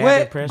 Boy, Cabin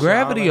what? pressure,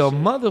 Gravity a all that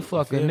shit.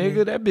 motherfucker, You feel me?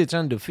 nigga. That bitch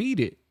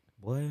undefeated.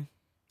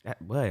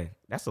 Boy,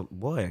 that's a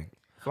boy.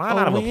 Flying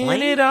out of a win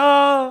plane. it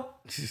all.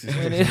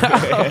 Win it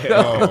all.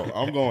 No,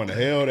 I'm going to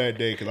hell that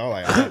day because I'm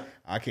like,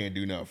 I can't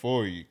do nothing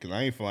for you because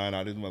I ain't flying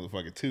out this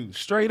motherfucker too.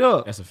 Straight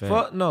up. That's a fact.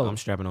 Fuck no. I'm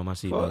strapping on my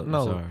Fuck seatbelt.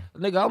 no. I'm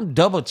sorry. Nigga, I'm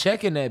double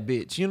checking that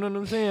bitch. You know what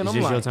I'm saying? It's I'm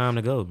just like, your time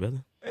to go,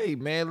 brother. hey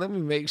man, let me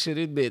make sure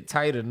this bit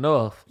tight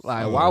enough.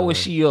 Like, why was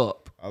she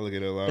up? I look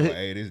at her like,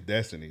 hey, this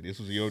destiny. This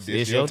was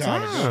It's your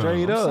time. to go.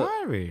 Straight I'm up.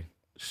 sorry.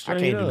 Straight I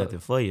can't up. do nothing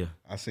for you.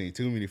 I seen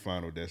too many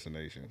Final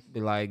Destinations. Be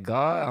like,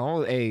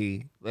 God,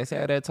 hey, let's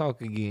have that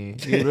talk again.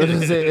 You know what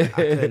I'm saying? I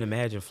couldn't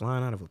imagine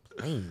flying out of a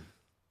plane.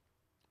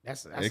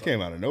 That's It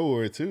came out of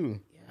nowhere too.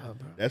 yeah, bro.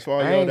 That's why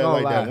I y'all ain't that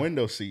gonna like that lie.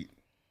 window seat.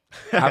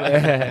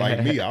 I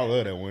Like me, I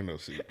love that window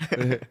seat.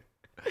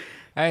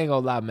 ain't gonna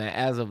lie, man.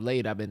 As of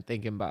late, I've been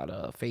thinking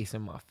about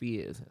facing my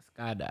fears and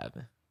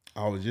skydiving.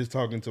 I was just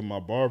talking to my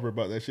barber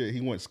about that shit.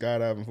 He went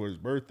skydiving for his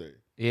birthday.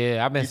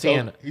 Yeah, I've been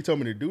seeing. He told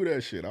me to do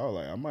that shit. I was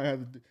like, I might have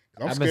to do.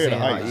 I'm I've been scared of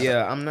saying, heights.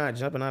 Yeah, I'm not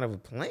jumping out of a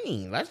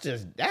plane.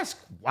 That's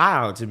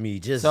wild to me.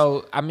 Just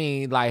So I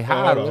mean, like,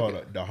 how? Hold on,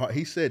 hold on.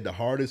 He said the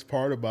hardest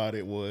part about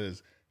it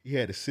was he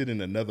had to sit in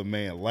another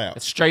man's lap.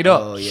 Straight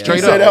up, Oh, yeah. straight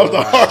He up, said that was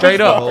the hardest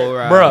straight up, part. Whole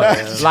ride, bro.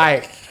 yeah.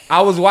 Like,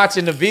 I was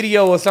watching the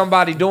video of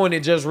somebody doing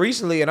it just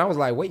recently, and I was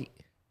like, wait,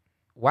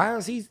 why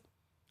is he?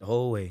 the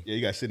whole way. Yeah,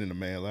 you got to sit in the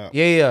man's lap.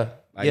 Yeah,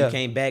 Like yeah, you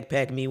can't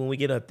backpack me when we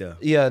get up there.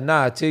 yeah.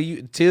 Nah, till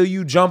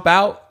you jump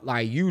out,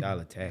 like All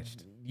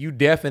attached. you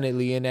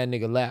definitely in that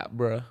nigga lap,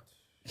 bro.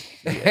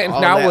 And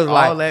all I that- was all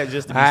like, that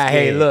just to be hey,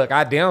 scared. look,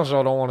 I damn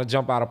sure don't want to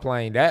jump out of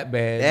plane that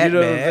bad. That you know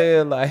what I'm bad.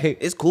 saying? Like,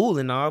 It's cool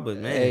and all, but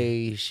man,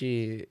 hey,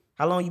 shit.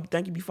 how long you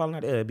think you be falling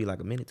out there? It'd be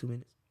like a minute, 2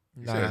 minutes.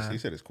 He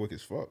said it's quick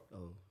as fuck.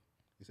 Oh.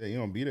 He said you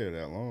don't be there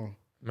that long.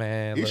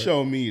 Man, He look.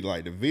 showed me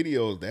like the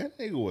videos. That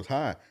nigga was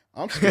high.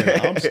 I'm scared.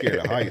 I'm scared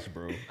of heights,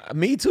 bro.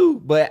 Me too,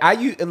 but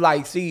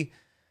see,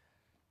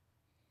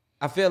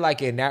 I feel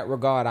like in that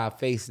regard, I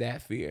face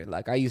that fear.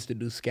 Like I used to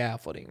do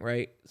scaffolding,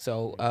 right?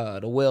 So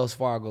the Wells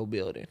Fargo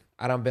building,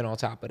 I done been on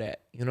top of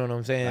that. You know what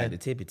I'm saying? Like the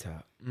tippy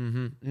top.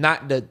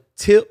 Not the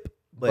tip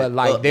But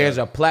like there's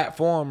a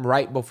platform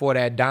right before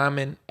that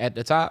diamond at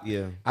the top.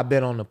 Yeah. I've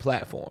been on the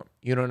platform.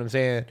 You know what I'm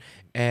saying?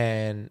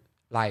 And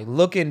like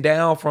looking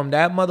down from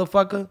that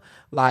motherfucker,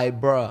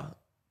 like, bruh,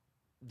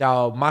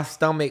 dog, my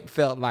stomach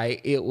felt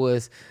like it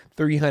was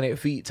 300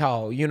 feet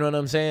tall. You know what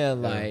I'm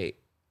saying? Like,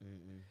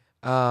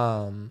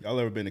 y'all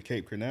ever been to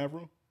Cape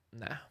Canaveral?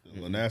 Nah.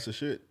 The NASA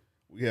shit?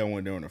 We had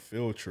one there on a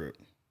field trip,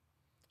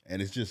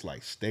 and it's just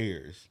like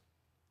stairs,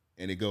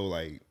 and it go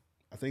like,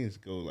 I think it's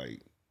go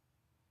like,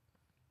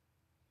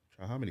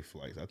 how many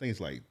flights? I think it's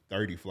like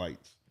 30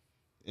 flights,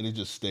 and it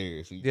just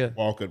stairs. And you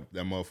walk up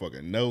that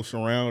motherfucker, no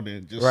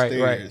surrounding, just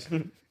stairs.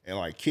 Right. And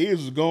like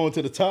kids was going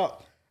to the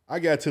top. I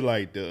got to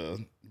like I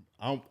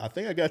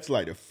think I got to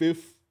like the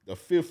fifth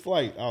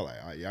flight. I was like,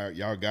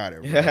 y'all got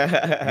it, bro.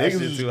 Niggas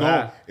was just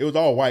going. It was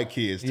all white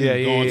kids too,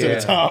 going to the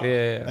top.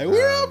 Yeah. Like,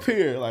 we're up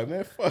here. Like,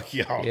 man, fuck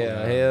y'all.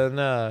 Yeah, hell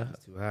nah.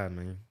 It's too high,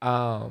 man.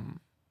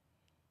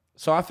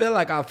 So I feel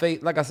like I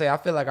faced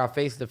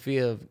the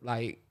fear of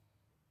like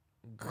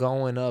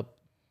going up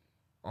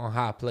on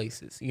high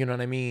places. You know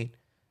what I mean?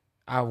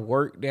 I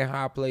worked in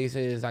high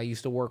places. I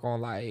used to work on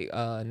like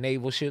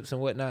naval ships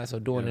and whatnot, so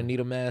doing the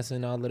needle mass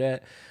and all of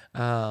that.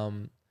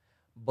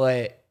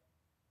 But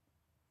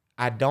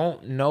I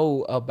don't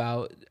know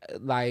about,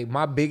 like,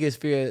 my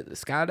biggest fear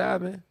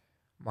skydiving,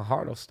 my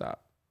heart will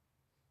stop.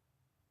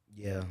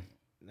 Yeah.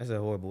 That's a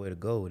horrible way to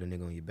go with a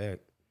nigga on your back.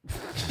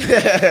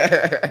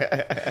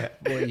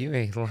 Boy, you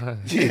ain't lying.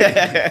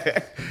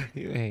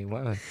 You ain't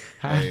lying.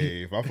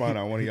 Hey, if I find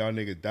out one of y'all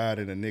niggas died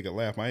in a nigga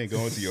lap, I ain't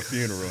going to your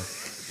funeral.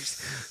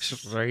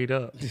 Straight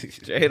up.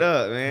 Straight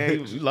up,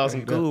 man. You lost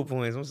some cool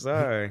points. I'm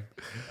sorry.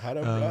 How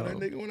that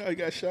nigga went out? He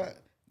got shot?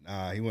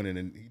 Nah, he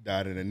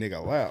died in a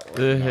nigga lap.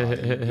 Right? Nah,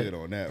 you good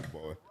on that,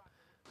 boy.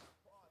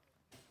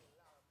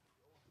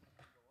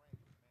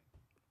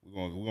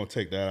 We're gonna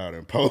take that out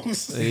in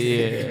post.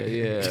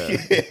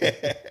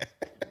 Yeah.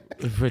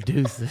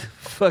 Producer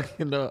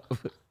fucking up.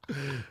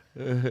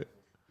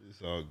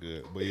 It's all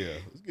good. But yeah,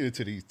 let's get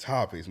into these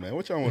topics, man.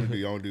 What y'all want to do?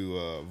 Y'all want to do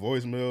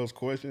voicemails,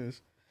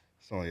 questions?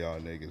 It's on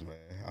y'all niggas, man.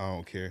 I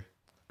don't care.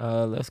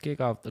 Let's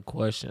kick off the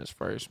questions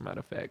first,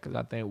 matter of fact, because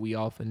I think we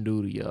often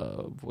do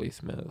the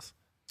voicemails.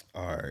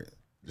 All right.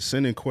 To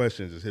send in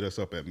questions, just hit us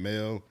up at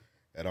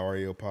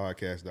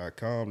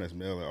mail@reopodcast.com. That's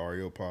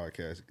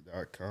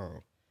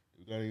mail@reopodcast.com.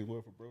 You got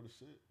anywhere for bro to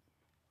sit?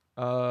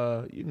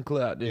 You can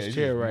clear out this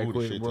chair right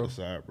quick, shit bro. To the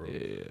side, bro.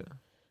 Yeah.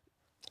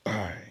 All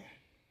right.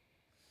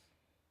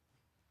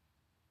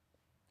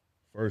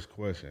 First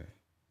question.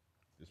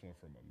 This one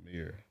from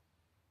Amir.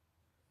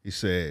 He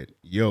said,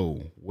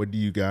 "Yo, what do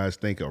you guys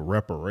think of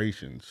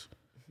reparations?"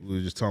 We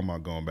were just talking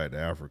about going back to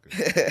Africa.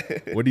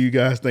 What do you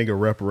guys think of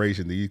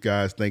reparations? Do you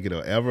guys think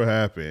it'll ever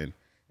happen?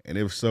 And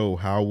if so,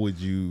 how would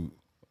you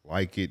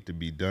like it to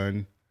be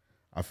done?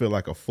 I feel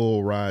like a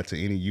full ride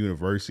to any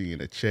university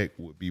and a check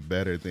would be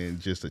better than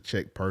just a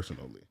check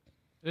personally.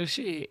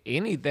 Shit,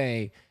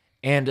 anything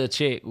and a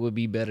check would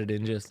be better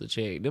than just a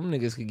check. Them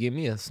niggas could give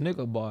me a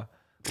Snicker bar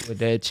with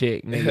that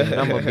check, nigga. And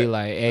I'm gonna be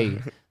like, hey,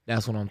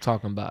 that's what I'm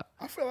talking about.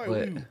 I feel like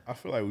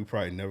we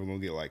probably never gonna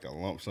get like a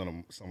lump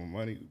sum of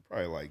money. We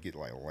probably like get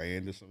like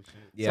land or some shit.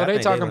 Yeah, so they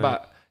talking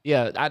about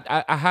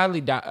I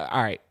highly doubt.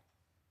 All right,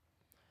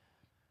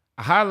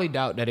 I highly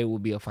doubt that it will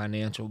be a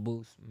financial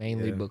boost,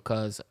 mainly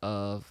because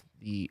of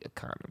the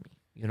economy.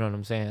 You know what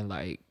I'm saying?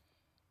 Like,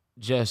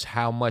 just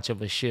how much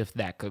of a shift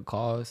that could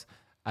cause.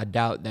 I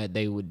doubt that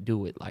they would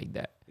do it like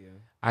that. Yeah.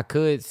 I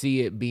could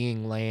see it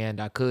being land.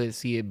 I could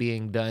see it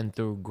being done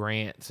through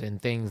grants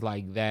and things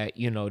like that,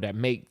 you know, that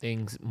make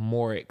things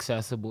more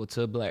accessible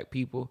to black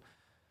people.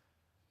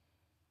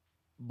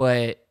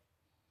 But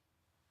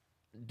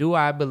do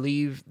I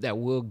believe that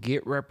we'll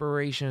get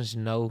reparations?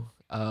 No.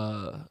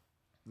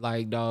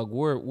 Like, dog,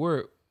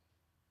 we're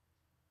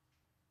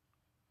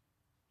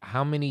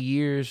how many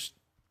years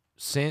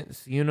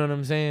since? You know what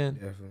I'm saying?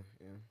 Definitely,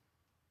 yeah.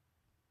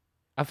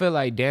 I feel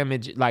like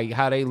damage, like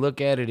how they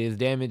look at it is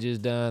damage is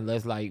done.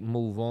 Let's like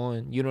move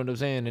on. You know what I'm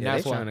saying? And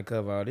that's they trying to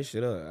cover all this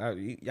shit up.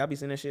 Y'all be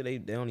seeing that shit. They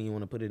don't even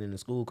want to put it in the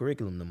school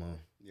curriculum no more.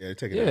 Yeah, they're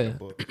taking it out of the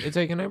book. They're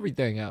taking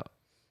everything out.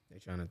 They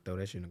trying to throw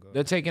that shit in the garbage.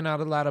 They're taking out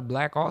a lot of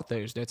black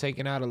authors. They're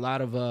taking out a lot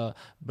of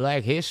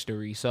black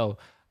history. So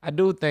I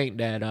do think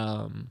that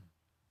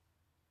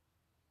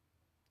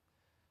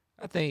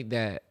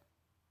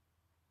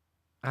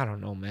I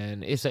don't know,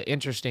 man. It's an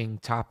interesting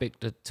topic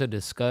to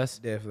discuss.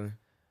 Definitely.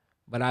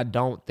 But I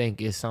don't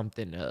think it's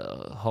something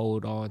to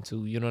hold on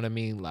to. You know what I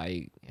mean?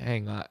 Like,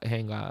 hang on,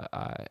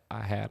 I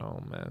had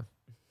on, man.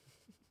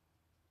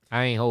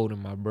 I ain't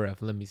holding my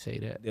breath. Let me say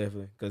that.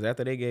 Definitely. Because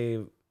after they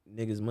gave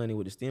niggas money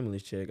with the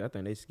stimulus check, I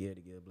think they scared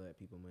to give black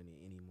people money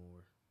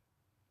anymore.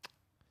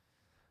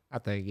 I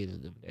think it's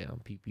them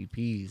damn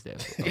PPPs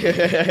that.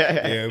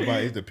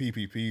 It's the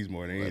PPPs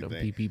more than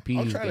anything. PPPs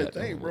I'm trying to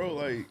think, bro.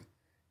 Like,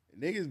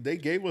 niggas, they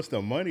gave us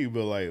the money,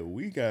 but like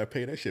we gotta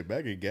pay that shit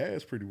back in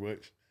gas, pretty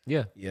much.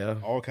 Yeah.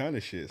 All kind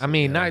of shit. So, I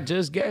mean, not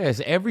just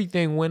gas.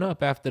 Everything went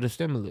up after the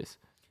stimulus.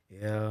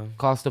 Yeah.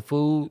 Cost of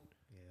food.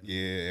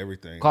 Yeah,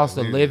 everything. Cost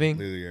of living.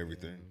 Literally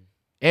everything.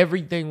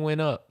 Everything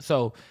went up.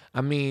 So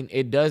I mean,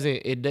 it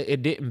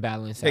didn't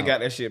balance They out. got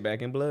that shit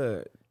back in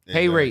blood.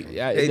 Pay rate,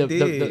 They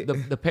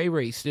the pay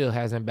rate still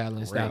hasn't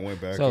balanced Rent out.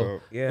 went back So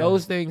up. Yeah.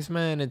 those things,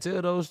 man,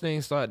 until those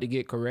things start to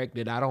get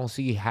corrected, I don't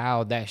see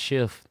how that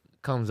shift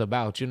comes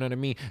about. You know what I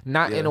mean?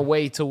 Not in a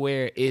way to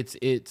where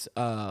it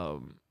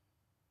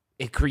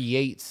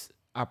creates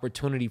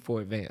opportunity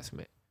for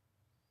advancement.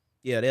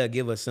 Yeah, they'll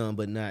give us some,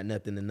 but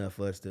nothing enough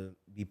for us to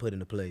be put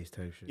into place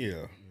type shit.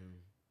 Yeah.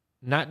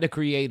 Not to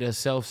create a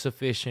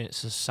self-sufficient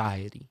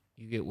society.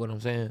 You get what I'm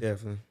saying?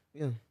 Definitely.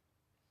 Yeah.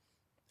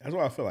 That's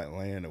why I feel like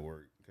land to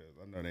work because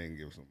I know they can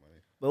give some money.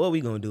 But what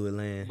we gonna do with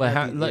land? But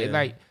how, Yeah.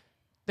 like,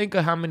 think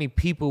of how many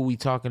people we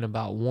talking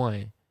about,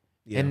 one,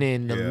 Yeah. and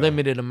then the Yeah.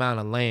 limited amount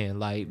of land.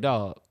 Like,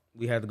 dog,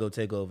 we have to go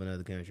take over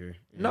another country.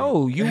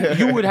 no,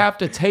 you would have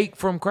to take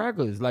from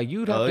crackers. Like,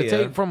 you'd have to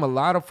take from a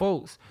lot of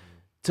folks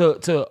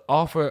to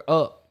offer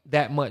up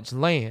that much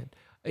land.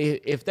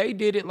 If they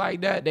did it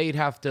like that, they'd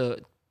have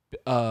to.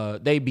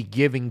 They be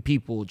giving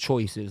people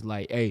choices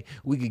like, hey,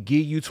 we could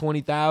give you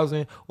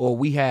 20,000, or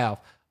we have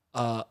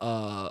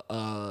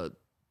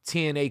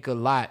 10-acre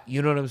lot.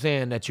 You know what I'm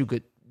saying? That you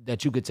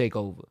could take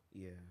over.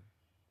 Yeah.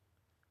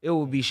 It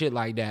would be shit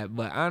like that.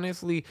 But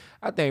honestly,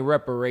 I think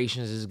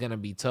reparations is gonna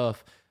be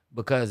tough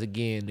because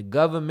again, the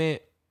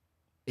government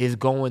is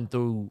going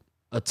through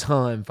a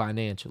ton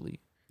financially.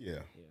 Yeah.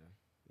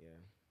 Yeah.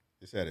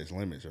 It's at its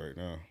limits right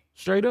now.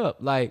 Straight up,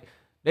 like.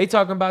 They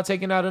talking about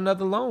taking out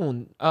another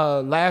loan.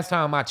 Last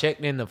time I checked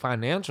in the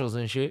financials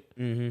and shit.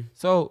 Mm-hmm.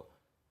 So,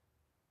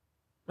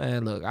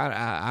 man, look,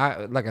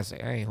 I like I say,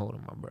 I ain't holding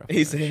my breath.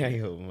 He said, "I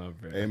ain't holding my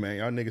breath." Hey man,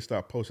 y'all niggas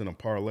stop posting them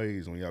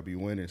parlays when y'all be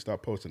winning.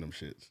 Stop posting them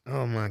shits.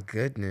 Oh my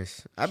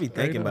goodness, I be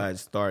thinking about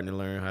starting to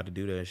learn how to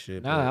do that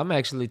shit. Nah, I'm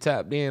actually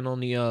tapped in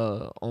on the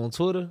on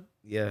Twitter.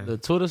 Yeah. The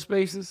Twitter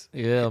Spaces.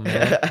 Yeah,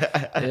 man.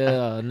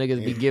 Yeah,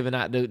 niggas be giving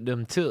out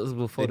them tips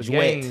before the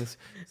duet. games.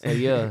 So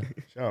yeah,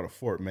 Shout out to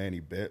Fort Manny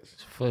Betts.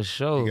 for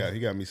sure. He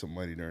got me some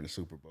money during the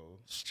Super Bowl.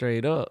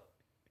 Straight up.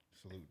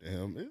 Salute to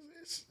him.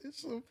 It's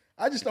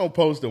I just don't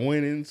post the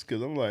winnings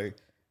because I'm like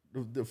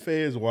the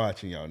feds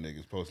watching y'all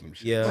niggas posting them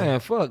shit. Yeah. Man,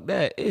 fuck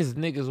that. It's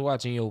niggas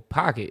watching your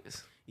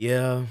pockets.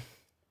 Yeah.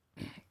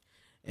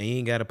 And you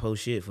ain't gotta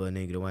post shit for a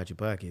nigga to watch your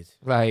pockets.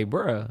 Like,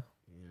 bruh.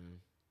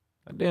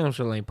 I damn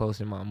sure ain't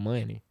posting my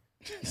money.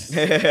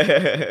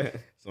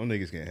 Some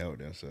niggas can't help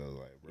themselves.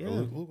 Like, bro, Yeah.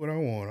 look what I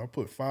want. I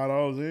put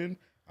 $5 in.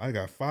 I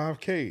got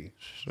 $5K.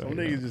 Some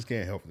niggas just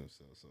can't help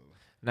themselves. So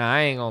Nah,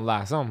 I ain't gonna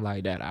lie. Something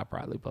like that, I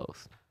probably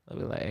post. I'll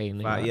be like, hey,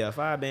 nigga.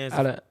 5 bands.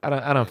 I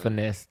done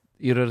finessed.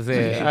 You know what I'm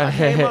saying? I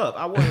came up.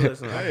 I want to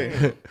listen.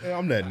 hey,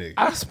 I'm that nigga.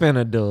 I spent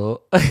a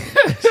dub.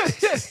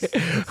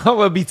 I'm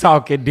gonna be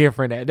talking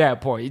different at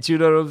that point. You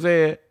know what I'm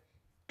saying?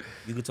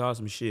 You could talk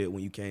some shit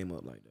when you came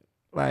up like that.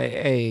 Like,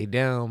 hey,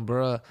 damn,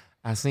 bruh.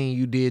 I seen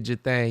you did your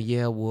thing.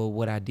 Yeah, well,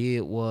 what I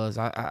did was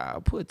I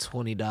put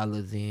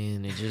 $20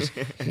 in and just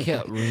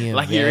kept reinvesting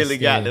Like you really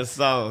got the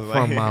sauce.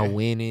 Like. from my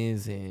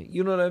winnings, and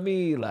you know what I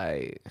mean?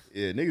 Like,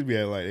 Yeah, niggas be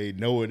like they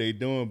know what they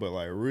doing, but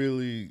like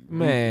really,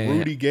 Man.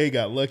 Rudy Gay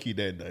got lucky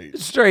that night.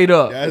 straight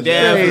up. That's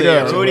Definitely. Straight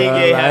up, Rudy bruh.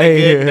 Gay had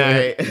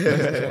a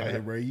good night.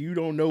 Like, bro, you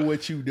don't know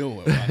what you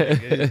doing. My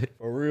nigga.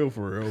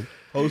 For real.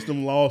 Post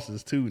them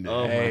losses too, nigga.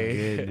 Oh my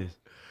Hey. goodness.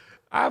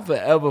 I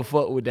forever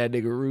fuck with that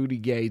nigga Rudy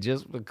Gay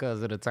just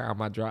because of the time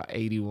I dropped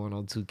 81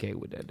 on 2K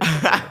with that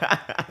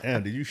nigga.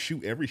 Damn, did you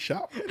shoot every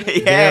shot?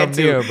 He Damn had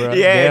to. near, bro.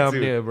 He had Damn to.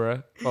 near,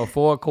 bro. For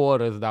 4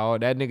 quarters,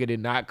 dog. That nigga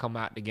did not come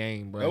out the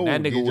game, bro. No,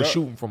 That nigga did was y'all-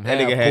 shooting from That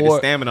half nigga had the court.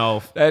 stamina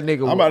off. That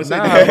nigga I'm about to say,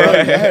 nah, I bro.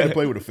 had to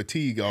play with a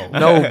fatigue on.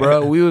 No,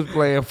 bro. We was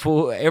playing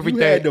full everything.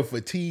 You had the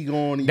fatigue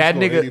on. You That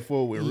scored nigga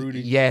 84 with Rudy.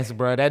 Yes,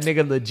 bro. That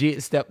nigga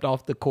legit stepped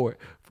off the court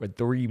for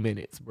 3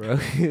 minutes, bro.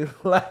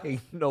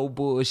 Like, no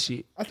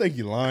bullshit. I think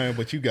you're lying,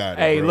 but you got it.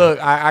 Hey, bro. look,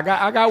 I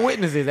got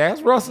witnesses.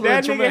 Ask Russell That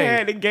and nigga Tremaine.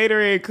 had the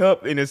Gatorade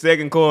cup in the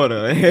second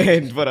quarter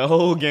for the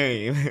whole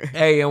game.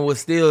 Hey, and was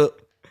still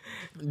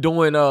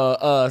doing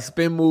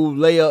spin move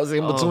layups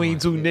in Oh between my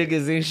two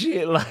niggas and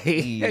shit.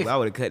 Like, I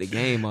would have cut the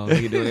game off.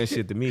 You doing that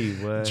shit to me,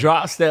 boy.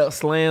 drop step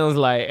slams.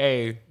 Like,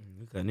 hey,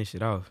 You cutting this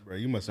shit off. Bro,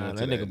 you must have nah,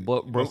 went that to nigga that.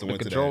 broke you must the have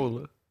went to that-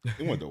 controller.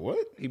 You went to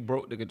what? He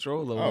broke the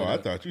controller. Oh, with I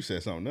it. thought you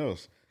said something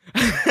else.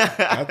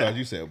 I thought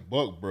you said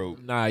Buck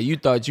broke. Nah, you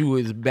thought you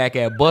was back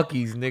at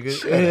Bucky's, nigga.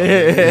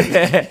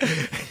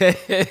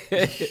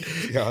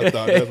 Yeah, I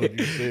thought that's what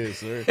you said,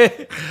 sir.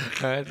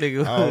 That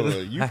nigga I don't know.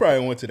 You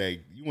probably went to that.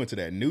 You went to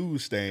that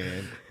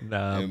newsstand.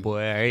 Nah, and boy,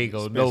 I ain't go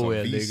spent some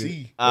nowhere,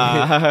 VC.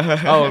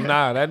 nigga. Oh,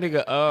 nah, that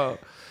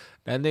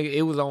nigga,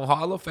 it was on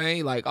Hall of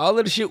Fame. Like, all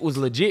of the shit was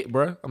legit,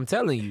 bro. I'm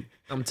telling you,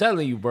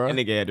 bro. That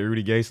nigga had the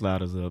Rudy Gay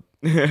sliders up.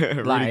 Rudy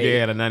Gay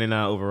had a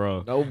 99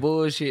 overall. No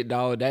bullshit,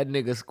 dog. That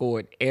nigga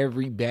scored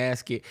every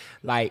basket.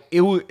 Like,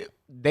 it was.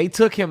 They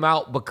took him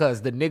out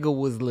because the nigga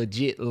was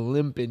legit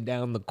limping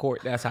down the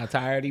court. That's how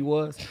tired he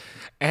was.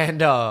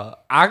 And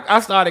I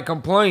started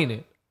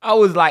complaining. I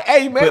was like,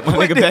 hey, man, Put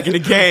my nigga back in the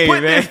game,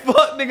 put man. this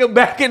fuck nigga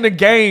back in the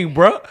game,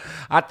 bro.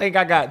 I think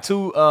I got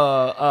two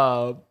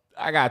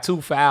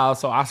fouls,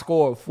 so I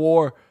scored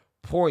 4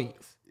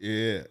 points.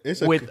 Yeah,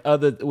 it's with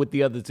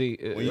the other team.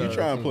 When you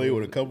try and play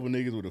with a couple of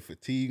niggas with a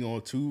fatigue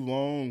on too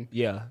long,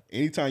 yeah.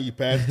 Anytime you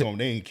pass it to them,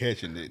 they ain't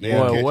catching it. They Boy,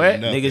 ain't catching what?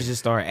 nothing. Niggas just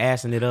start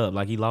assing it up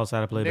like he lost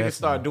how to play Niggas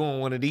basketball. start doing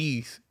one of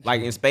these.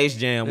 Like in Space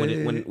Jam when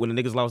the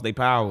niggas lost their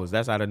powers.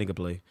 That's how the nigga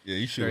play. Yeah,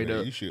 you Straight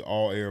up. should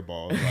all air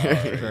balls. Like, all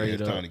right, Straight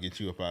it's up. time to get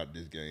you up out of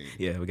this game.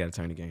 Yeah, we got to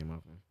turn the game off.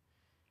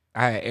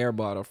 I had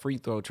airballed a free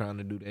throw trying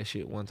to do that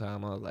shit one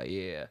time. I was like,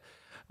 yeah,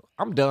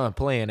 I'm done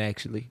playing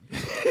actually.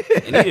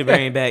 And need to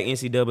bring back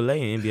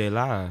NCAA and NBA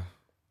Live.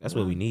 That's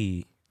what we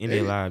need.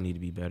 NBA Live need to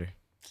be better.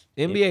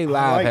 NBA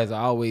Live has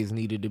always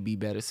needed to be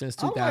better since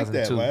I like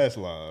 2002. that last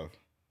live.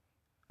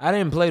 I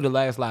didn't play the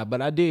last live,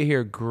 but I did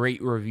hear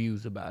great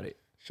reviews about it.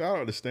 Shout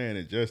out to Stan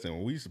and Justin.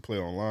 When we used to play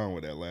online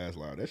with that last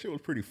live, that shit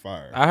was pretty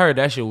fire. I heard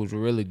that shit was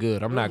really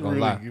good. I'm not gonna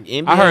really lie. good.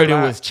 NBA I heard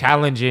Live, it was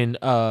challenging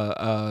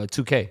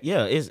 2K.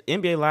 Yeah,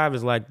 NBA Live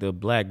is like the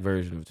black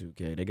version of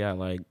 2K. They got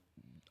like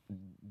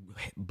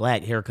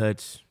black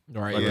haircuts.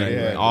 Right. Fucking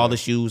yeah, all yeah. the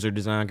shoes are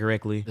designed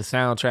correctly. The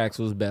soundtracks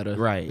was better.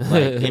 Right.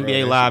 Like,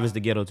 NBA Bro, Live is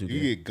the ghetto 2K. You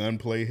get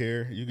gunplay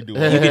here. You can do. You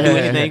can do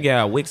anything. You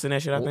got wicks and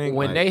that shit, I think.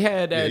 When Like, they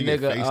had that you get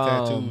nigga face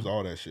tattoos,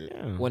 all that shit.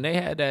 yeah. when they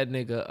had that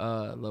nigga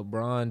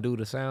LeBron do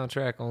the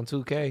soundtrack on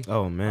 2K,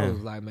 Oh I was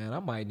man. like, man, I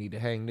might need to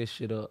hang this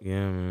shit up.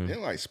 Yeah, man.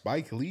 Then like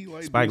Spike Lee,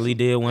 like Spike Lee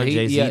did one. He,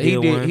 Jay-Z yeah, did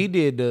one. He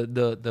did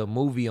the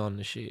movie on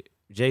the shit.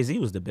 Jay-Z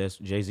was the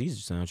best.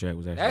 Jay-Z's soundtrack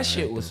was actually That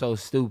shit was so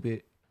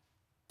stupid.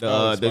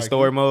 the Spike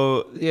story Lee?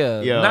 mode.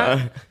 Yeah,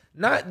 Yeah.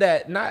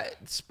 not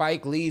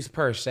Spike Lee's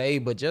per se,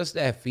 but just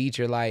that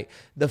feature, like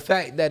the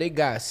fact that it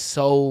got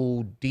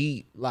so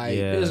deep. Like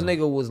Yeah. this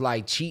nigga was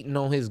like cheating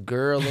on his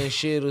girl and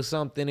shit or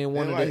something in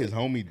one Then of like the. his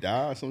homie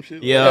died, some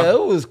shit. Yeah. Yeah,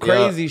 it was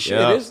crazy Yeah, shit.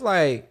 yeah. It's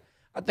like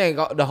I think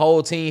the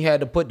whole team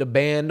had to put the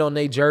band on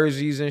their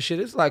jerseys and shit.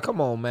 It's like,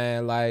 come on,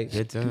 man, like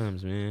Good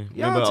times, man.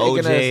 Y'all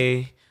Remember taking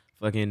OJ?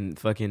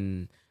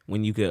 Fucking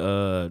when you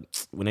could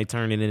when they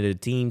turned it into the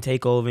team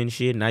takeover and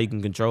shit. Now you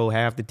can control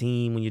half the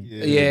team when you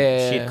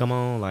Yeah. shit come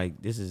on. Like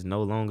this is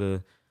no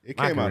longer. It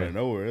my came out career. of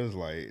nowhere. It was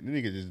like the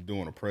nigga just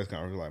doing a press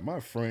conference. Like my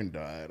friend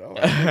died. I'm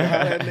like,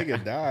 how that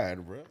nigga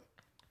died, bro?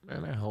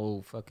 Man, that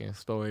whole fucking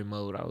story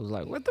mode, I was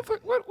like, what the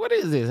fuck? What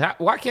is this?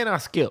 Why can't I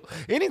skip?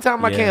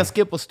 Anytime I Yeah. can't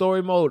skip a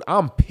story mode,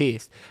 I'm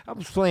pissed. I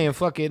was playing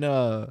fucking,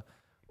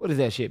 what is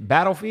that shit?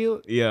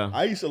 Battlefield? Yeah.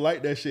 I used to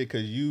like that shit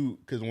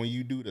because when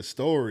you do the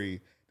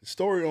story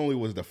only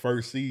was the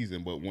first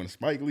season, but when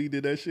Spike Lee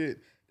did that shit,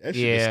 the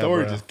Yeah,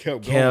 story bro. just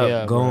kept Kept going.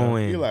 Yeah, bro.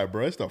 going. You're like,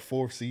 bro, it's the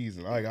fourth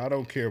season. Like, I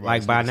don't care about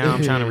Like this by nigga. now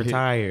I'm trying to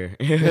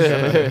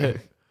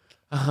retire.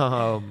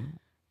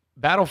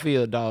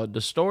 Battlefield, dog.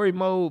 The story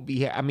mode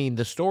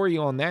the story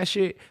on that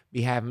shit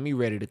be having me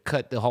ready to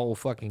cut the whole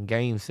fucking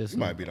game You system.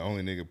 might be the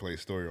only nigga play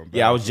story on.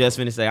 Yeah, I was Battlefield. just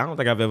finna say I don't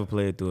think I've ever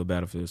played through a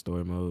Battlefield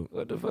story mode.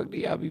 What the fuck do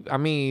y'all be? I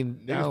mean,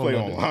 I Niggas don't play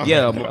know. online.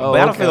 Yeah, Oh,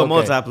 Battlefield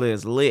okay. multiplayer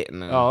is lit.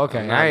 Now. Oh, okay.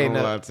 I'm not I ain't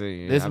gonna know. lie to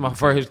you. This is my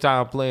first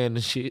time playing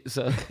the shit,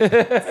 so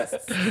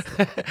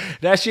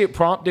that shit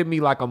prompted me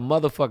like a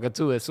motherfucker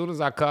too. As soon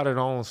as I caught it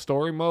on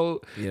story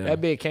mode, Yeah.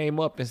 that bit came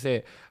up and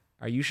said,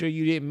 "Are you sure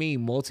you didn't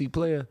mean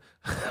multiplayer?"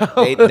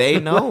 They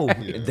know.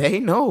 They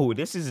know.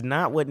 This is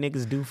not what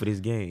niggas do for this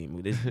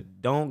game.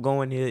 Don't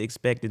go in here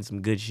expecting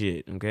some good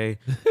shit, okay?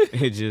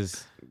 It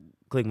just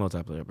click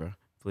multiplayer, bro.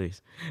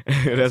 Please.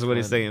 That's what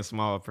it's saying,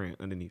 small print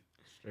underneath.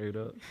 Straight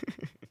up.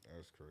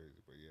 That's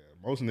crazy, but yeah,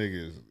 most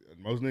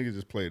niggas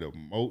just play the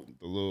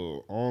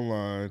little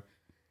online.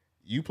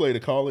 You play the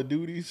Call of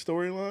Duty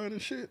storyline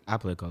and shit. I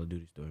play Call of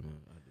Duty story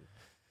mode. I do.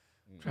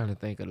 Trying to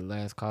think of the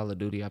last Call of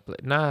Duty I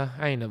played. Nah,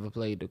 I ain't never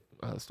played the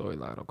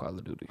storyline on Call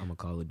of Duty. I'm a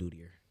Call of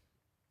Dutyer.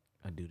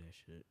 I do that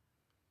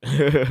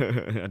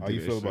shit. How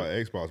you feel about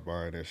Xbox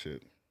buying that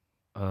shit?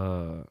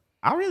 I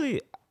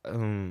really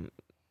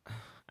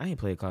I ain't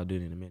played Call of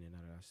Duty in a minute now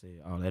that I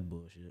said all that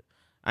bullshit.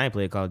 I ain't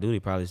played Call of Duty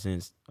probably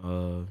since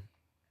Call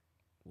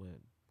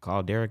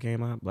of Duty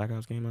came out, Black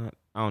Ops came out.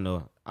 I don't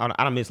know. I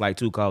done missed like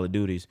 2 Call of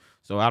Duties,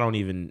 so I don't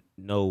even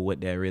know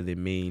what that really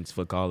means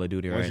for Call of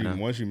Duty right now.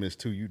 Once you miss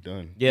 2, you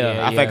done.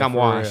 Yeah, I think I'm for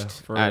real,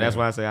 washed. for That's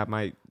real. why I say I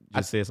might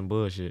just say some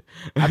bullshit.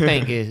 I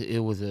think it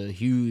was a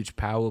huge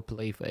power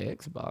play for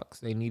Xbox.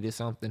 They needed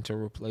something to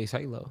replace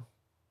Halo.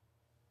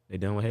 They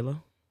done with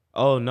Halo?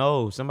 Oh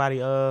no, somebody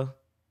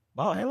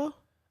bought Halo?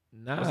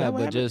 Nah, Is that what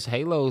but happened? just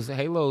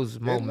Halo's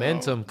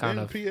momentum kind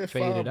of PS5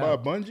 faded by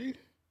out.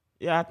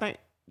 Yeah, I think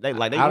they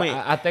went.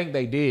 I think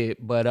they did,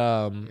 but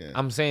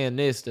I'm saying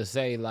this to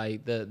say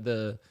like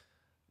the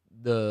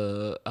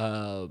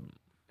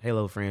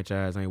Halo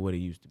franchise ain't what it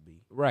used to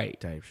be. right.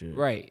 Type shit.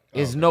 Right.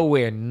 It's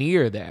nowhere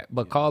near that.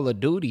 But Call of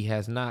Duty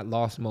has not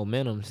lost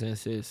momentum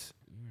since it's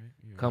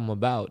come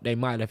about. They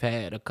might have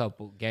had a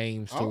couple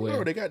games I to don't where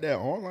know. They got that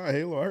online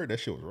Halo. I heard that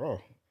shit was raw.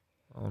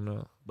 I don't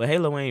know. But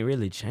Halo ain't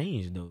really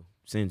changed though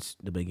since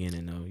the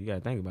beginning though. You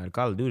gotta think about it.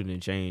 Call of Duty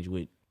didn't change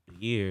with the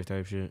years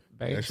type shit.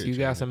 Banks, shit you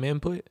got changed. some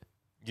input?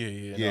 Yeah.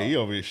 Yeah, he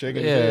over here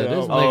shaking Yeah, his head.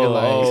 this I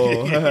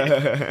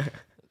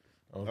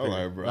was nigga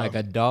like, bro. Like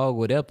a dog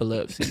with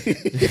epilepsy.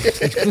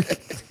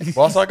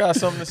 Boss, I got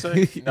something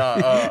to say.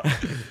 Nah,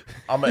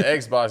 I'm an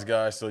Xbox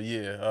guy, so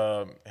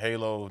yeah.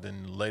 Halo, the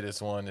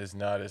latest one, is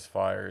not as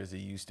fire as it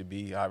used to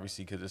be,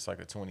 obviously, because it's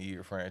like a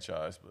 20-year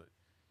franchise. But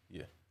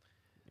yeah.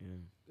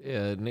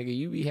 Yeah, nigga,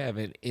 you be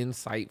having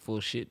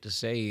insightful shit to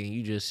say, and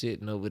you just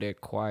sitting over there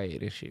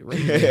quiet and shit. Right?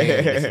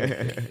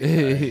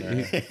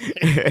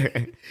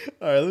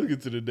 All right, let's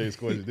get to the next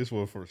question. This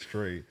one for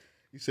Stray.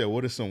 You said,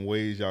 what are some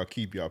ways y'all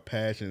keep your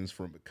passions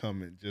from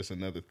becoming just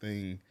another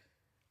thing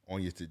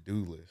on your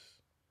to-do list?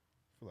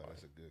 I feel like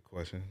that's a good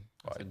question.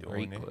 That's a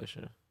great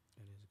question.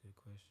 That is a good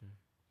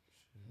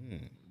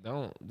question.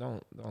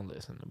 Don't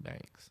listen to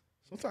Banks.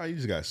 Sometimes you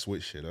just gotta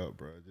switch shit up,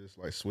 bro. Just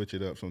like switch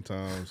it up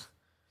sometimes.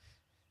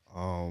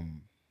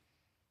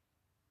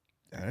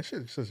 That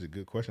shit is such a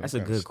good question. That's a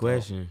good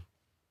question.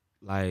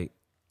 Like,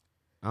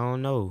 I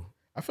don't know.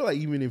 I feel like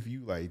even if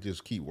you like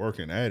just keep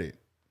working at it.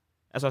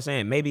 That's what I'm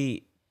saying.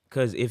 Maybe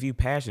because if you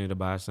passionate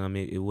about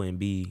something, it wouldn't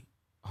be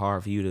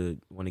hard for you to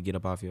want to get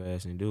up off your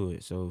ass and do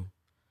it. So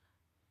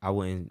I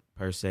wouldn't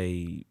per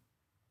se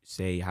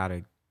say how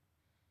to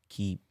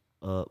keep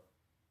up.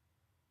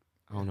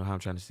 I don't know how I'm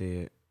trying to say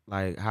it.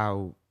 Like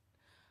how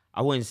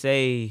I wouldn't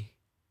say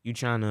you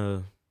trying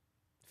to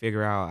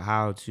figure out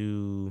how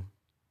to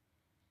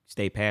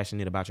stay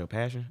passionate about your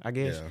passion, I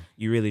guess. Yeah.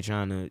 You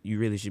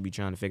really should be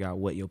trying to figure out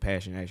what your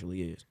passion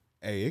actually is.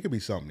 Hey, it could be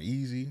something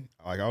easy.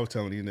 Like I was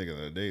telling these niggas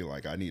the other day,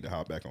 like I need to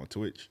hop back on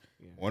Twitch.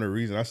 Yeah. One of the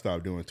reasons I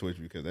stopped doing Twitch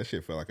because that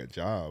shit felt like a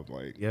job.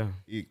 Like, yeah.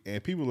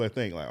 And people that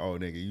think like, oh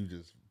nigga, you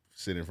just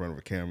sit in front of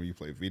a camera, you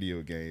play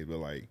video games, but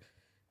like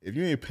if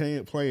you ain't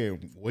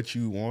playing what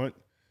you want,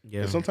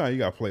 yeah. Sometimes you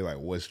gotta play like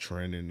what's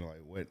trending,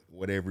 like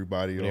what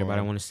everybody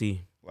want to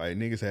see. Like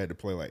niggas had to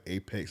play like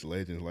Apex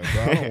Legends. Like,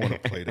 bro, I don't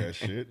want to play that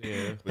shit.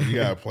 Yeah. But you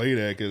gotta play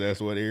that because that's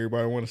what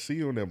everybody want to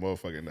see on that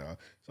motherfucker now.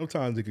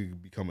 Sometimes it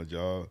could become a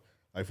job.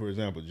 Like for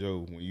example,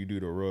 Joe, when you do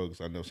the rugs,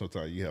 I know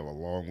sometimes you have a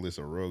long list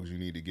of rugs you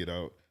need to get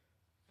out.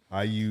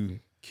 How you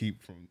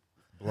keep from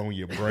blowing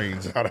your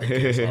brains out? I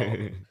guess.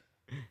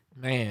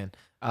 Man,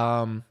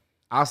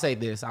 I'll say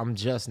this: I'm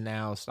just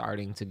now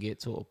starting to get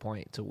to a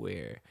point to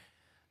where,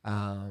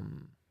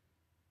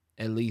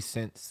 at least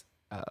since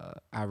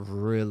I've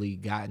really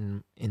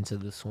gotten into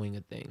the swing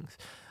of things,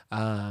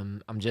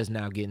 I'm just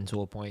now getting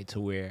to a point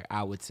to where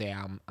I would say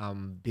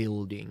I'm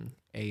building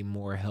a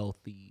more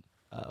healthy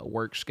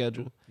work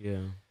schedule.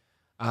 Yeah.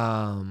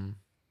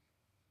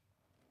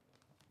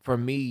 For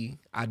me,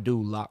 I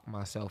do lock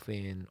myself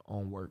in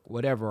on work,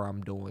 whatever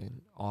I'm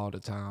doing all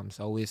the time.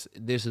 So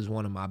this is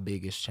one of my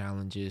biggest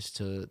challenges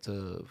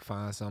to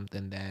find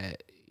something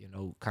that, you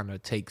know, kind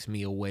of takes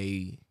me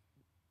away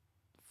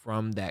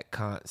from that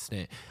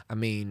constant. I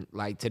mean,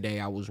 like today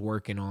I was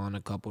working on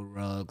a couple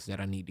rugs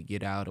that I need to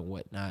get out and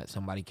whatnot.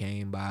 Somebody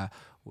came by,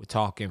 we're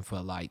talking for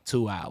like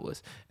 2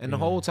 hours. And the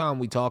whole time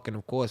we talking,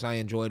 of course, I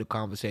enjoy the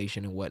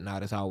conversation and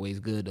whatnot. It's always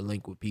good to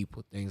link with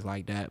people, things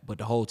like that. But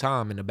the whole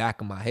time in the back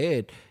of my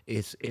head,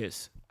 it's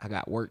I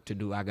got work to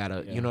do. I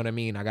gotta, you know what I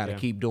mean? I gotta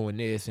keep doing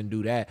this and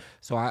do that.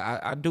 So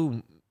I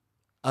do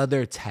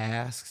other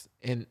tasks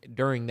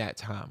during that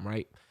time,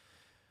 right?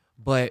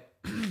 But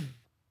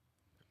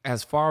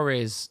as far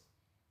as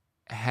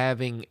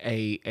having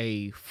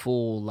a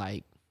full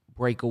like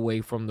break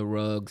away from the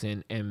rugs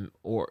and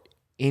or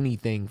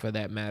anything for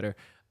that matter,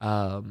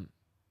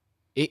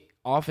 it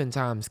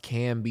oftentimes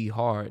can be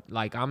hard.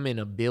 Like I'm in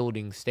a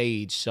building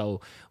stage,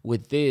 so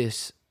with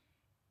this,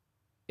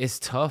 it's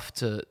tough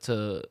to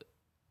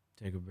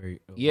take a break.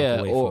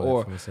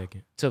 Or for a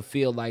second. To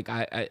feel like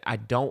I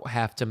don't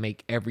have to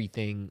make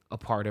everything a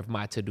part of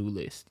my to-do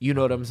list. You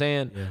know what I'm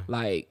saying? Yeah.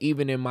 Like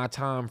even in my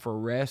time for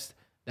rest,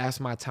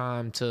 that's my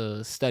time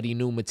to study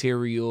new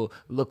material,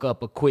 look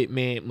up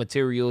equipment,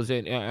 materials,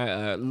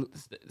 and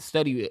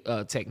study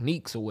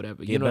techniques or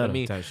whatever. You know what I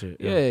mean? Type shit,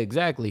 yeah,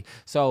 exactly.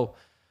 So,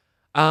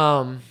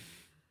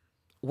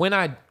 when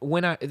I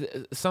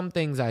some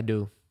things I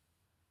do,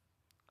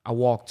 I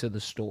walk to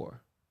the store.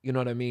 You know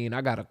what I mean?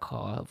 I got a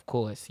car, of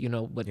course, you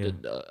know, but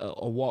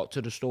a walk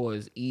to the store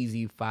is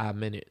easy 5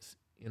 minutes,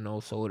 you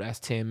know, so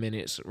that's 10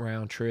 minutes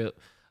round trip.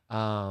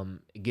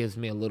 It gives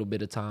me a little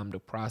bit of time to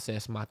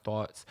process my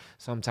thoughts.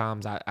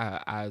 Sometimes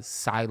I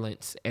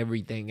silence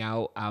everything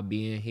out. I'll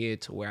be in here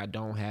to where I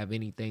don't have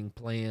anything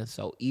planned.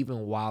 So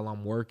even while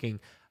I'm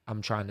working,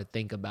 I'm trying to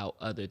think about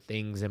other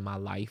things in my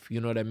life. You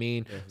know what I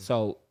mean? Mm-hmm.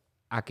 So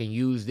I can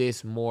use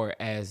this more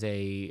as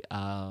a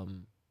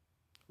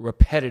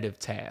repetitive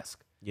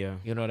task. Yeah.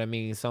 You know what I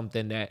mean?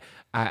 Something that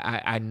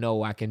I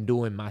know I can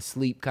do in my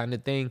sleep kind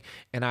of thing,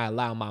 and I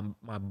allow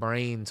my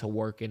brain to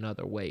work in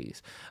other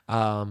ways.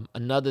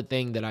 Another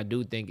thing that I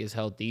do think is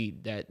healthy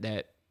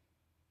that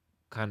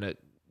kind of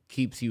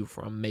keeps you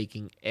from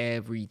making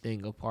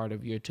everything a part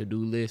of your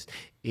to-do list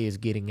is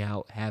getting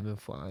out, having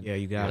fun. Yeah,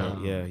 you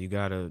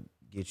gotta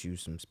get you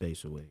some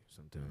space away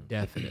sometimes.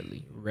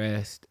 Definitely.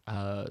 Rest.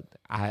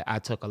 I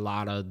took a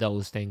lot of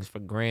those things for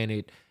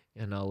granted.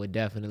 You know, it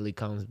definitely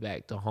comes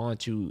back to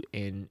haunt you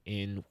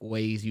in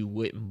ways you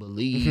wouldn't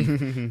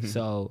believe.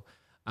 So,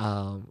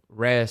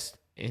 rest,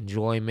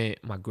 enjoyment.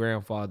 My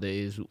grandfather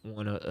is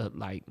one of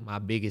like my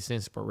biggest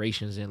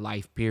inspirations in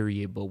life,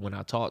 period. But when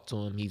I talk to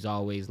him, he's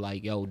always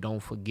like, yo, don't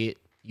forget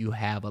you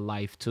have a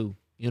life too.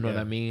 You know what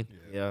I mean?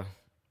 Yeah.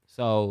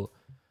 So,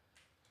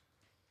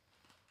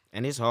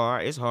 and it's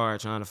hard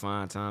trying to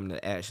find time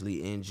to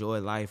actually enjoy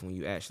life when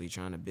you actually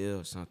trying to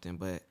build something.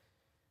 But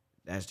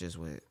that's just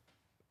what,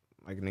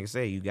 like a nigga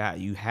say,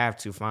 you have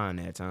to find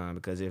that time,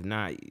 because if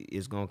not,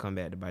 it's gonna come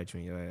back to bite you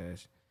in your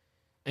ass.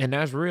 and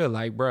that's real.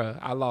 Like, bruh,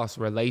 I lost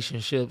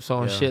relationships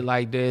on shit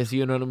like this.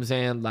 You know what I'm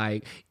saying?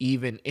 Like,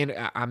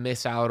 I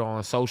miss out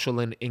on social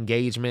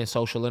engagement,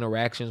 social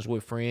interactions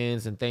with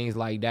friends and things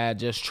like that,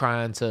 just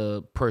trying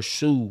to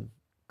pursue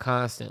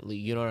constantly.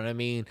 You know what I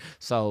mean?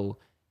 So,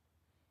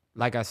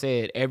 like I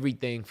said,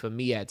 everything for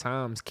me at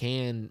times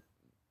can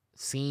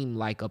seem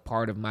like a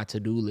part of my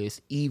to-do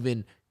list,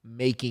 even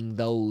making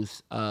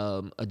those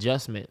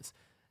adjustments.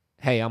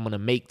 Hey, I'm gonna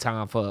make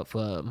time for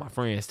my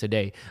friends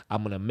today.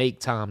 I'm gonna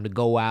make time to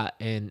go out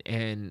and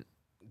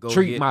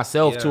treat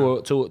myself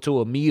to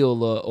a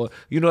meal or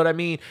you know what I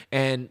mean.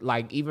 And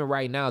like even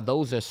right now,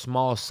 those are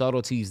small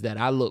subtleties that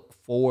I look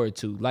forward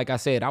to. Like I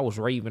said, I was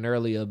raving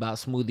earlier about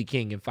Smoothie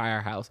King and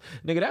Firehouse.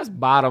 Nigga, that's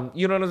bottom.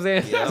 You know what I'm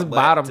saying? Yeah, that's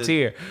bottom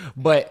tier.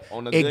 But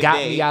it got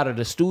day. me out of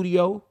the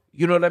studio.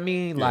 You know what I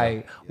mean?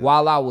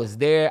 While I was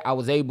there, I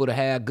was able to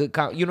have good,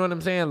 you know what I'm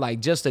saying? Like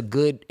just a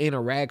good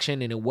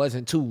interaction, and it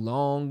wasn't too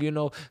long, you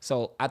know?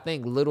 So I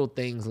think little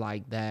things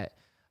like that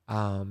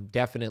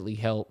definitely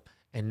help,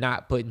 and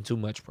not putting too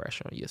much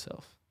pressure on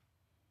yourself.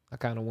 I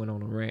kind of went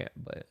on a rant,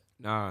 but.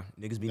 Nah,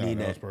 niggas be needing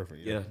that. That's perfect.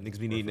 Yeah, niggas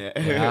be needing that.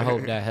 Yeah, I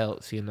hope that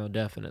helps, you know,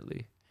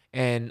 definitely.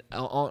 And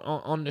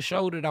on the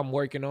show that I'm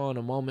working on,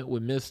 A Moment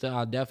with Mr.,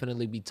 I'll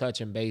definitely be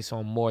touching base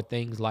on more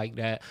things like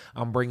that.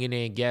 I'm bringing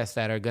in guests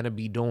that are going to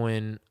be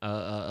doing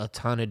a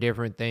ton of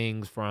different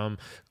things, from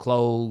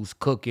clothes,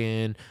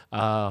 cooking,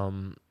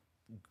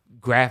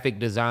 graphic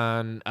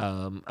design,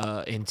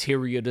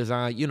 interior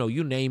design, you know,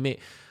 you name it.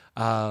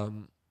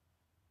 And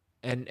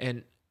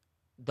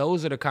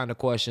those are the kind of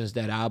questions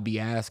that I'll be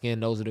asking.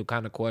 Those are the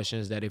kind of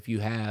questions that if you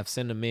have,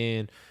 send them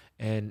in,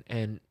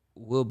 and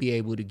we'll be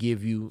able to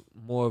give you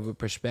more of a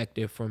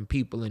perspective from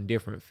people in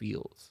different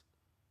fields.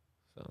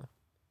 So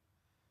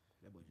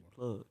That was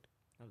plugged.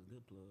 That was a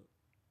good plug.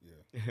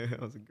 Yeah.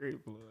 That was a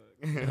great plug.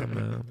 yeah,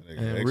 man. That nigga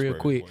And expert, real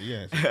quick, boy.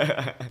 Yeah.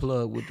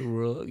 plug with the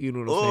rug. You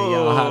know what I'm saying?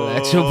 Y'all holla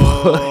at your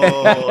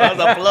boy. That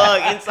was a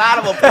plug inside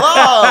of a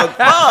plug.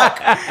 Fuck.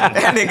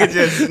 That nigga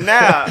just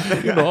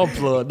snapped. You know I'm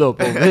plugged up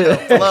over here.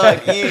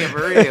 Plug in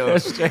for real.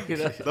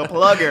 Straight up. The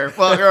plugger.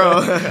 Fuck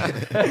Earl.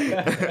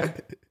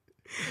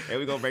 And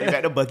we gonna bring it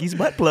back to Bucky's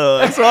butt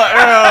plug. That's what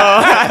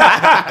Earl.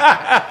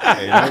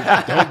 Hey,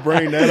 don't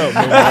bring that up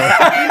no more.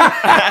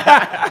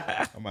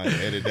 I might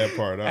edit that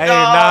part out. Hey,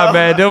 nah,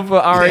 man. Them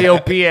for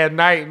REOP at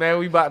night, man.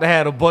 We about to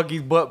have the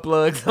Bucky's butt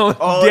plugs on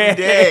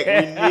deck.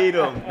 We need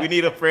them. We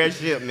need a fresh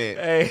shipment.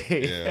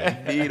 Hey.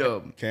 Yeah. Need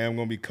them. Cam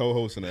gonna be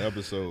co-hosting the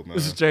episode, man.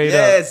 Straight up.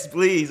 Yes,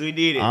 please. We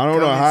need it. I don't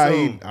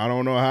Coming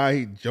know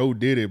soon. how Joe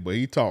did it, but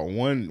he taught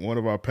one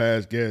of our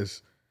past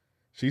guests.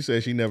 She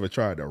said she never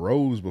tried the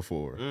rose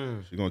before.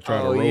 She's gonna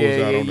try the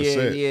rose out on the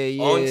set.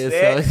 Yeah. On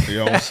set? So,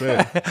 Yeah, on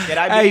set. Can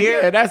I be hey,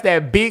 here? yeah, that's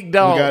that big We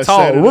dog gotta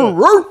talk. set it Woo, up.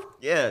 woo.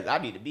 Yeah, I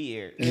need to be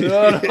here. You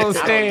know what I'm I don't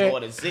saying?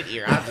 want to sit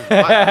here. I just want to go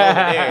over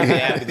there and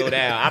have to go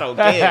down. I don't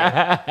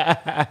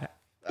care.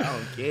 I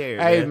don't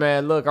care. Hey,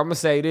 man, look, I'm going to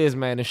say this,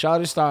 man. If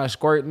Shawty starts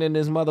squirting in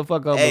this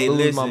motherfucker, I'm Hey, going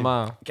to lose my listen.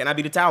 mind. Can I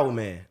be the towel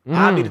man?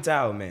 I'll be the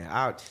towel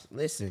man.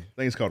 Listen. I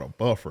think it's called a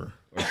buffer.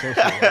 Or some shit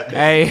like that.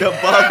 Hey. The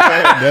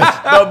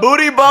buffer. The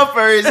booty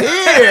buffer is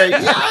here.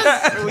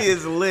 Yes. We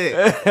is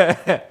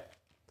lit.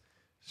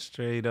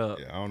 Straight up.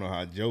 Yeah, I don't know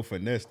how Joe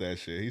finessed that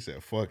shit. He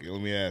said, fuck it,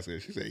 let me ask her.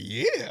 She said,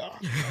 yeah.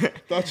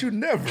 Thought you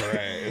never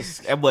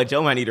asked. That boy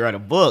Joe might need to write a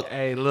book.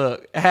 Hey,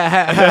 look. Joe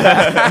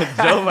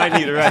might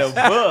need to write a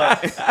book.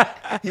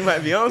 He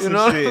might be on You some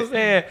know what shit. I'm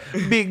saying?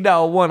 Big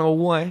Dog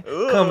 101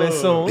 coming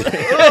soon.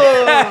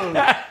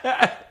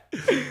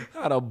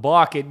 How to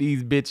bark at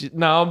these bitches.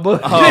 No, I'm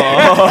bullshit.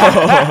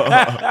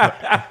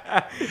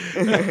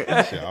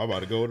 Shit, I'm about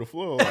to go with the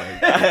floor.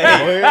 Like, go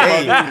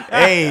ahead,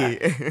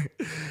 Hey.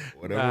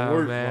 whatever Nah,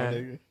 works, man. my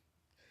nigga.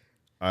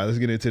 All right, let's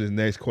get into the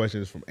next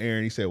question. It's from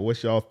Aaron. He said,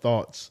 what's y'all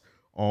thoughts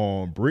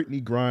on the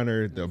Brittany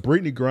Griner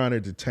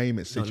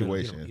detainment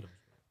situation?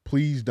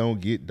 Please don't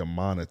get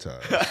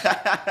demonetized.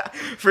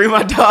 Free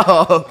my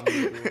dog.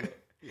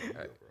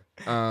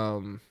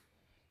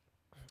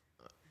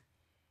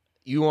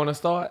 You want to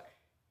start?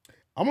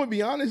 I'm gonna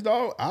be honest,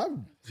 dog.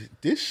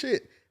 This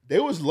shit, they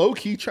was low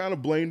key trying to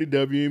blame the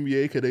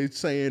WNBA because they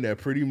saying that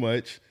pretty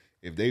much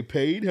if they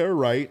paid her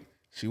right,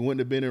 she wouldn't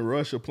have been in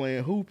Russia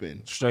playing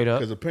hooping. Straight up.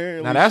 Because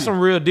apparently, Now, that's some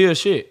real deal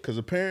shit. Because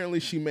apparently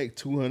she make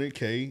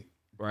 $200K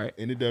Right.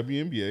 in the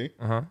WNBA.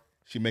 Uh-huh.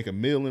 She make $1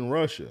 million in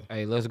Russia.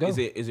 Hey, let's go.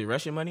 Is it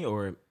Russian money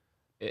or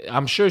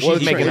I'm sure she's Well,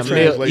 making a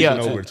translation meal. Yeah,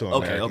 over to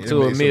American.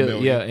 to a It makes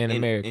meal. Yeah, million. in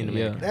America.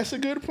 Yeah. That's a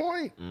good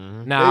point.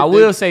 Now I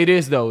will say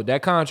this though,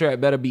 that contract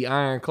better be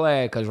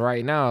ironclad because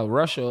right now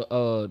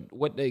Russia,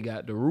 what they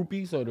got, the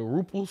rupees or the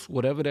ruples,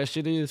 whatever that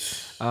shit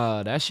is,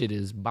 that shit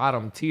is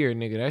bottom tier,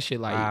 nigga. That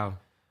shit like,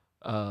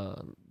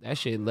 that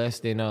shit less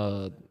than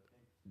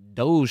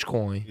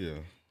Dogecoin.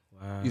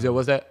 Yeah. You said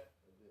what's that?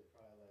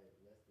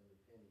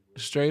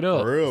 Straight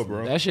up, For real,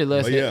 bro. That shit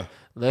less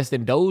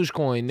than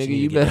Dogecoin, nigga.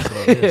 You She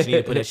better. need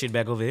to put that shit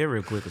back over here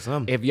real quick or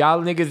something. If y'all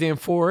niggas in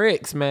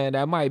 4X, man,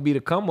 that might be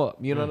the come up.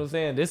 You know what I'm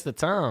saying? This the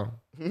time.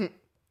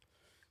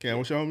 Cam,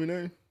 what's your homie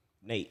name?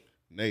 Nate.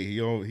 Nate.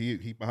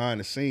 He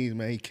behind the scenes,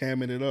 man. He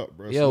camming it up,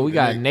 bro. Yo, Salute we to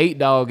got Nate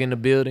Dogg in the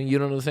building. You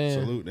know what I'm saying?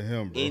 Salute to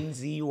him, bro.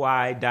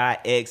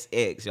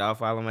 NZY.XX. Y'all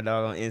follow my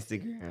dog on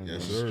Instagram.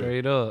 Yes, sir.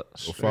 Straight up. Go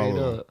Straight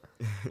follow up.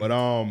 But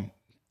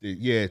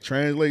yeah,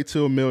 translate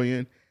to $1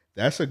 million.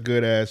 That's a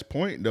good ass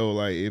point though.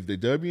 Like if the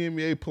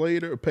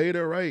WNBA paid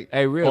her right,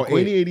 Hey, real or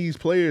quick. any of these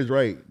players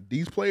right,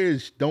 these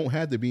players don't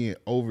have to be in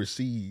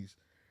overseas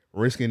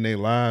risking their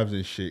lives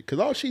and shit. Cause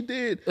all she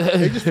did,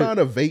 they just found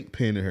a vape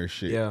pen in her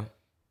shit. Yeah.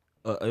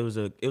 It was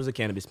a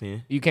cannabis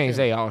pen. You can't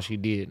say all she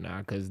did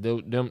now, cause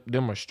them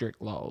are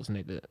strict laws,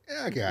 nigga.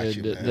 Yeah, I got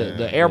you, man.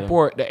 The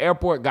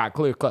airport got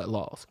clear cut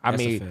laws. I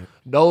That's a mean, fact.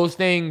 those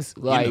things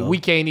like know. we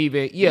can't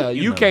even. Yeah,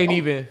 You you know. can't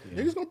even.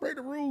 Niggas gonna break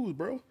the rules,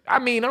 bro. I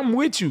mean, I'm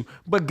with you,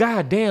 but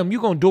goddamn, you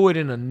gonna do it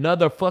in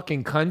another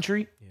fucking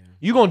country?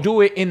 You gonna do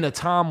it in the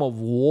time of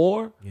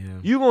war? Yeah.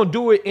 You gonna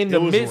do it in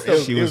the midst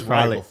of? It was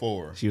right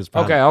before. She was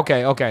probably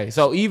Okay.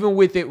 So even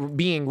with it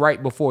being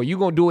right before, you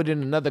gonna do it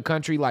in another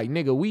country? Like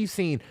nigga, we've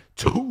seen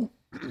too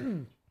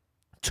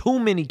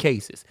many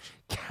cases,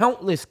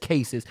 countless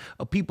cases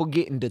of people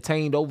getting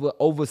detained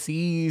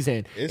overseas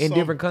and in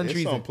different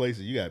countries. It's some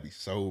places you gotta be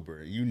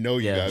sober. You know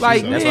you gotta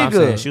Like, be That's sober. what I'm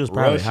saying. nigga. She was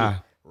probably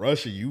high.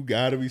 Russia, you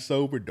gotta be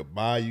sober.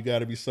 Dubai, you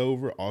gotta be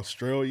sober.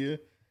 Australia,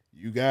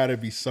 you gotta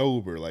be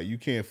sober. Like you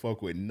can't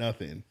fuck with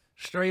nothing.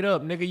 Straight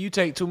up, nigga, you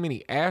take too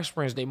many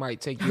aspirins, they might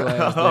take your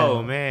ass Oh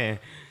down. man.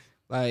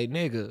 Like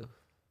nigga,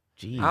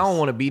 Jeez. I don't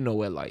want to be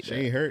nowhere like She that.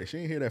 ain't heard. She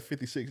ain't hear that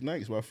 56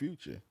 Nights by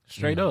Future.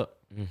 Straight up.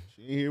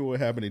 She ain't hear what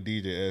happened to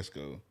DJ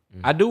Esco.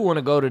 I do want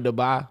to go to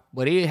Dubai,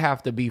 but it'd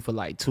have to be for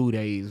like 2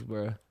 days,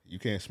 bro. You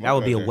can't smoke. That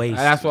would out be a there. waste.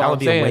 That's what That I'm would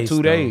be a saying. waste, 2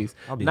 though. days.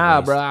 That would be a Nah,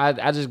 waste. bro.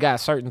 I just got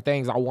certain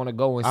things I want to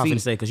go and I was see.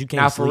 finna say, 'cause you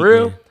can't now for sleep,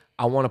 real. man.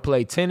 I want to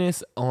play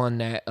tennis on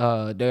that.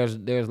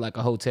 There's like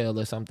a hotel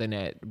or something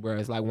where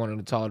it's like one of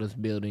the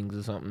tallest buildings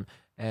or something,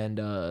 and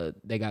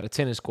they got a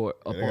tennis court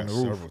up They on got the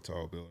roof. several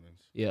tall buildings.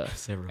 Yeah,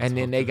 Several and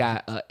then tall they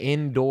got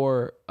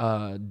indoor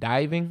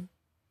diving.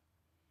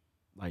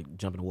 like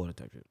jump in the water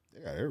type shit.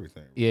 They got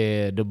everything.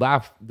 Yeah,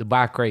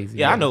 Dubai crazy.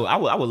 Yeah, I man. know. I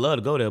would love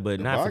to go there, but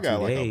not I for 2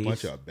 got like days. a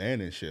bunch of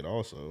abandoned shit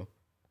also.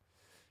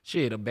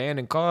 Shit,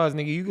 abandoned cars,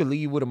 nigga. You could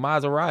leave with a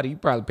Maserati. You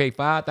probably pay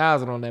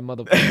 $5,000 on that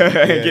motherfucker.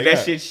 They Get that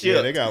got- shit Yeah,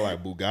 shipped. they got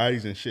like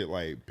Bugattis and shit.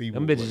 Like people,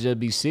 Them bitches like, just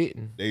be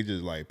sitting they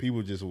just like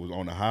people just was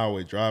on the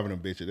highway driving them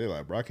bitches. They're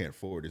like, bro, I can't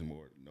afford this no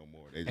more.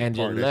 They And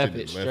just parked that left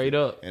shit it and straight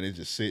up. and it's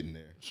just sitting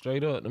there.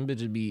 Straight up, them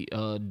bitches be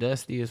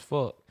dusty as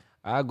fuck.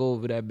 I go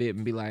over that bit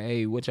and be like,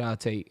 hey, what y'all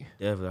take?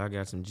 Definitely, I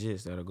got some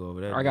jits that'll go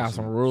over there. I got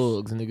some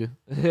rugs, nigga.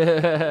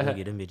 We'll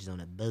get them bitches on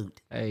a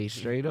boat. Hey,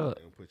 straight up.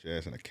 They'll put your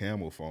ass in a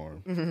camel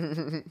farm.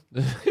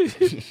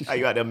 I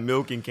got them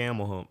milking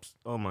camel humps.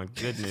 Oh my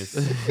goodness.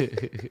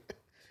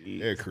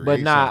 They'll create But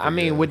nah, something, I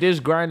mean, yeah. with this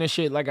grinding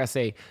shit, like I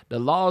say, the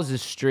laws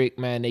is strict,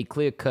 man. They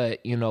clear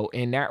cut, you know.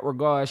 In that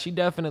regard, she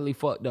definitely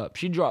fucked up.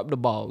 She dropped the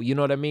ball, you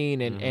know what I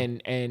mean?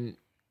 And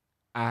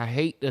I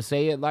hate to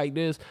say it like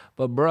this,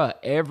 but bruh,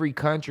 every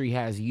country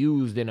has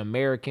used an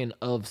American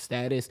of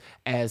status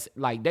as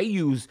like they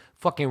use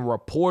fucking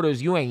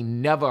reporters you ain't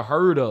never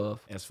heard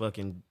of, That's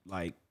fucking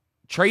like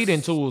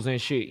trading tools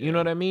and shit. You know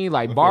what I mean?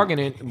 Like Look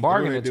bargaining what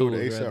they do tools.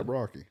 with rather. ASAP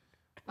Rocky.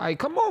 Like,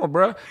 come on,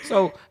 bro.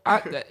 So,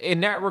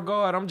 in that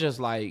regard, I'm just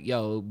like,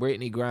 yo,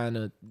 Brittany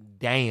Griner,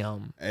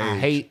 damn. I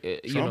hate,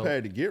 you Trump know.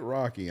 had to get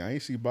Rocky. I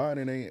ain't see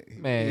Biden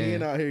Man. He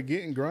ain't out here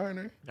getting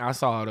Griner. I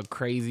saw the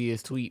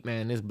craziest tweet,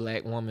 man. This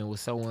black woman was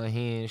so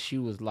unhinged. She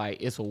was like,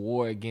 it's a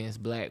war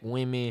against black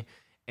women.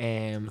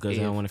 And because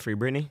they don't want to free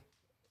Britney.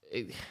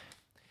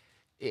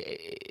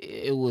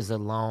 it was a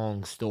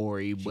long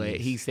story, but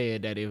she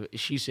said that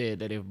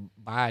if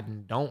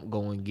Biden don't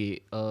go and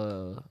get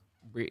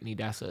Brittany,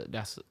 that's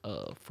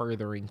a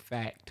furthering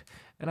fact.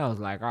 And I was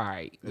like, all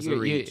right, That's a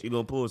reach. You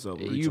gonna pull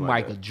something. you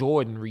Michael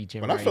Jordan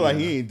reaching. But I right feel like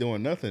now. he ain't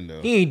doing nothing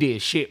though. He ain't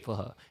did shit for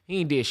her. He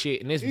ain't did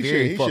shit, and it's He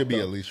very should fucked be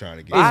up. at least trying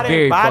to get. It's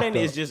very Biden fucked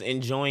is up. just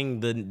enjoying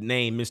the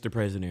name Mr.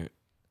 President.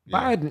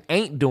 Biden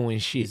ain't doing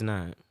shit. He's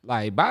not.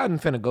 Like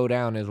Biden finna go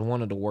down as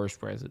one of the worst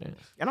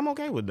presidents. And I'm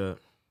okay with that.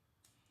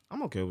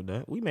 I'm okay with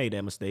that. We made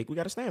that mistake. We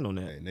got to stand on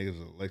that. Hey, niggas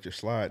will let you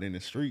slide in the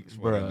streets,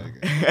 for that Bruh.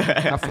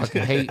 nigga. I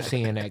fucking hate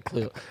seeing that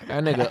clip.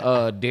 That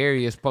nigga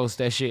Darius post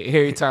that shit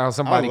every time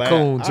somebody I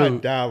coon I too.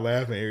 die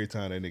laughing every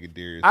time that nigga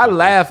Darius. I post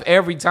laugh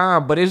every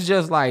time, but it's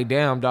just like,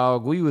 damn,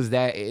 dog. We was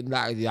that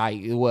like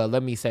well,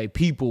 let me say,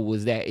 people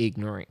was that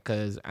ignorant,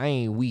 cause I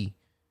ain't we.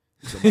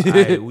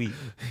 Alright, we.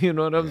 You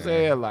know what I'm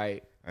saying?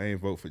 Like I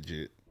ain't vote for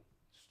Jit.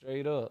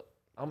 straight up,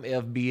 I'm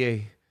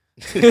FBA.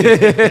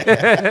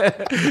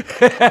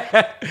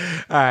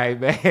 All right,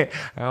 man.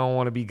 I don't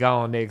want to be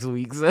gone next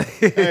week. So.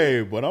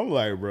 Hey, but I'm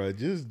like, bro,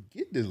 just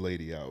get this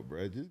lady out,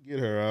 bro. Just get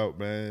her out,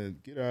 man.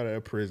 Get her out of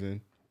that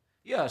prison.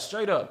 Yeah,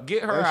 straight up.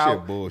 Get her That shit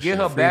out. bullshit. Get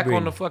her Free back Britney.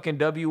 on the fucking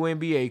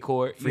WNBA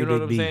court. Free You know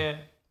Big what I'm B. saying?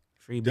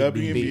 Free Big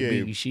B. WNBA.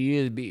 Big B. She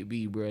is Big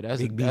B, bro.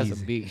 That's Big a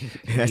B's. big.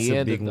 That's a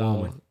Yeah, big dog.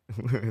 woman.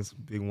 That's a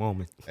big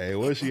woman. Hey,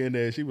 once she in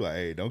there, she be like,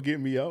 hey, don't get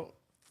me out.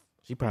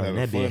 She probably in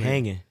Having that bitch fun.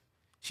 hanging.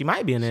 She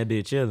might be in that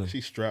bitch chilling.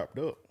 She strapped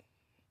up.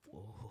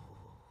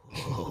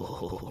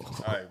 All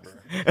right, bro.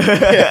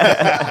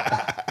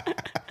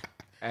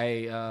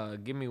 Hey,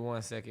 give me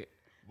 1 second.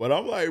 But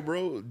I'm like,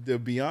 bro, to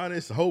be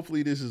honest,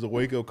 hopefully this is a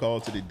wake-up call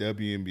to the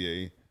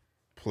WNBA.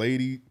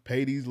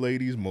 Pay these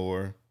ladies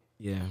more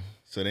Yeah.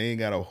 so they ain't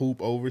got to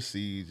hoop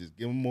overseas. Just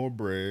give them more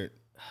bread.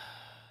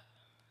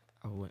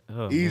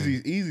 Oh,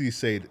 Easy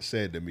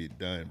said to me,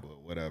 done,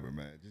 but whatever,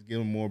 man. Just give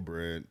them more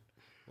bread,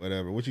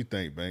 whatever. What you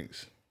think,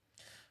 Banks?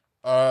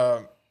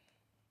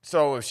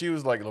 So if she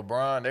was like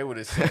LeBron, they would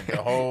have sent the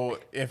whole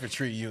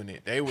infantry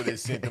unit. They would have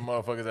sent the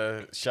motherfuckers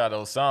that shot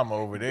Osama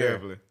over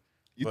there.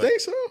 You But- think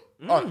so?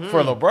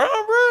 For LeBron,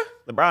 bro?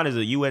 LeBron is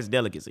a U.S.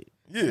 delicacy.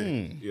 Yeah.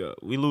 Yeah.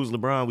 We lose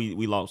LeBron,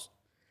 we lost.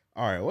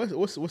 All right,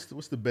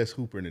 what's the best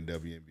hooper in the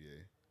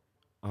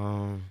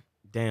WNBA?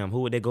 Damn, who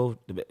would they go?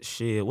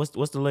 Shit, what's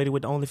the lady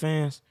with the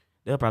OnlyFans?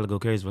 They'll probably go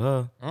crazy for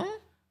her.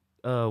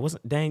 What's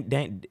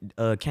Cambage?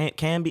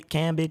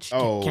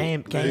 Oh,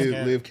 Cam.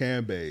 Liv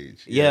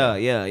Cambage.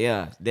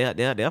 Yeah.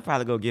 They'll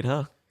probably go get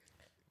her.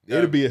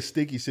 It'll be a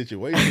sticky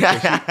situation.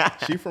 'Cause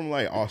she from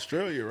like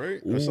Australia,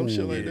 right? Or some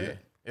shit like that.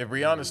 If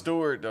Breonna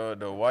Stewart,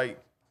 the white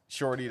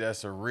shorty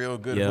that's a real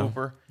good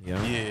hooper,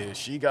 yeah,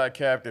 she got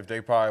captive,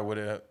 they probably would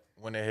have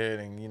went ahead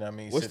and, you know what I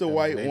mean? What's sent the them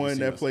white Navy one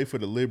that SEALs. played for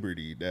the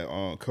Liberty that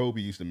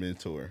Kobe used to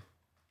mentor?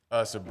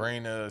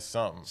 Sabrina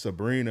something.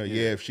 Sabrina.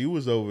 Yeah, if she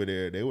was over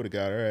there, they would have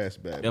got her ass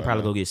back. They'll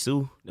probably go get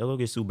Sue. They'll go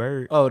get Sue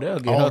Bird. Oh, they'll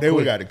get her. Oh, they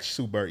would quick. have got a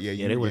Sue Bird.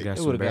 Yeah, They would've got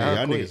Sue would've Bird. got her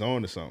Y'all quick. niggas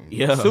on to something.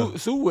 Yeah.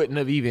 Sue wouldn't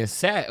have even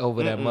sat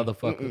over that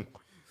motherfucker.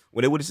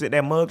 When they would have said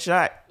that mug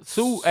shot.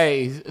 Sue,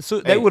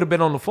 they would have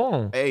been on the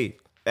phone. Hey,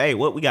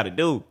 what we got to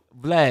do?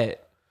 Vlad,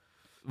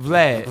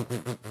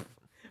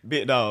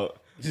 Big dog.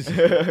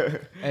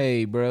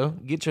 hey, bro,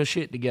 get your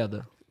shit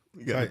together.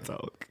 We got to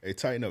talk. Hey,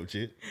 tighten up,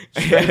 shit.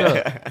 Straight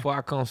up, before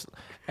I come.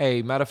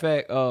 Hey, matter of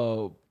fact,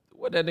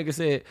 what that nigga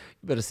said,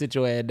 you better sit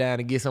your ass down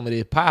and get some of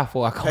this pie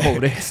before I come over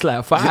there and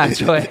slap fire at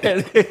your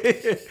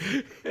ass.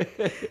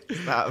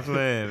 Stop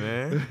playing,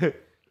 man.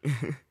 Yeah,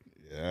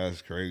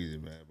 that's crazy,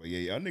 man. But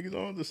yeah, y'all niggas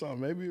on to something.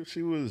 Maybe if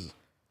she was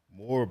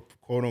more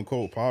quote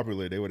unquote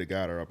popular, they would have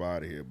got her up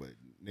out of here. But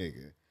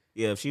nigga,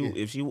 Yeah, if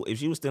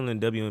she was still in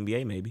the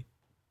WNBA, maybe.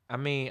 I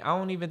mean, I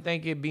don't even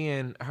think it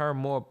being her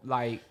more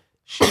like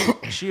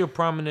she a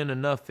prominent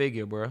enough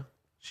figure, bro.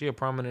 She a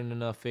prominent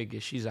enough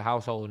figure. She's a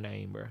household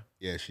name, bro.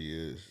 yeah, she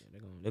is.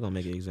 They're gonna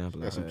make an example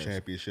Got of some her.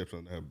 championships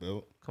under her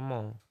belt. Come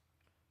on,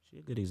 She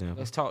a good example.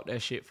 let's talk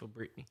that shit for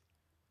Britney.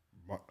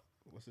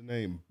 What's the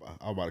name?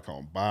 I'm about to call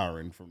him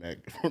Byron from that.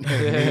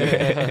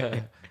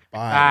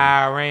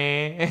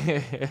 Byron.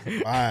 Byron.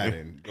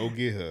 Byron. Go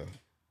get her.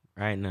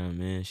 Right now,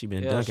 man. She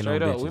been Yeah, dunking on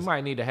straight up. bitches. We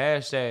might need to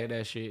hashtag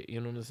that shit.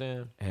 You know what I'm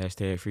saying?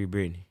 Hashtag free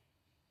Britney.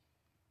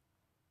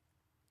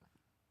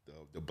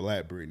 The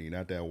black Britney,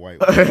 not that white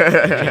one.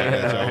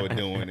 That's y'all were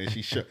doing. And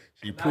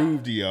she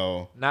proved to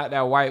y'all. Not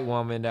that white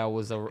woman that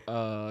was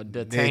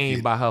detained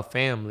Naked. by her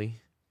family.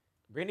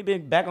 Britney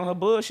been back on her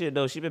bullshit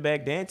though. She been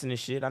back dancing and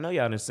shit. I know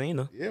y'all done seen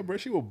her. Yeah, bro,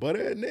 she was butt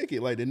ass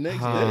naked like the next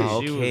Oh,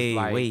 day. She was okay.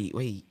 like-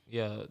 Wait.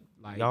 Yeah,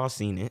 like Y'all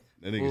seen it.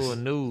 That full nigga,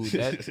 nude.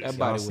 That Y'all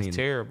body seen was it.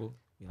 terrible.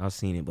 Y'all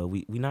seen it, but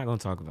we not gonna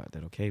talk about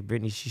that, okay?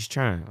 Britney, she's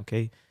trying,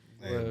 okay?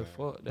 Well,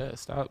 fuck that.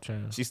 Stop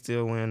trying. She's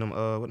still wearing them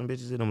what them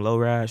bitches is, them low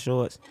ride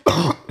shorts.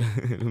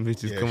 Them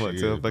bitches Yeah, come up she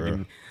to is, a fucking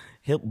bro.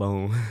 hip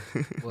bone.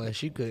 Well,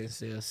 she couldn't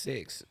sell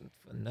sex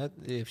for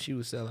nothing if she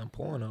was selling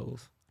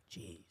pornos.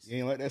 Jeez. you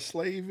ain't like that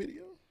Slave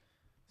video?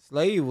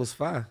 Slave was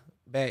fire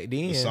back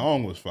then. The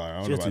song was fire. I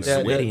don't She know was about too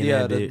that. sweaty in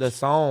that bitch. the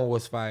song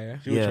was fire.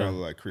 She was Yeah. trying to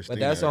look like Christina. But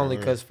that's only Aguilera.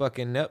 because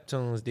fucking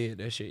Neptunes did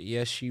that shit.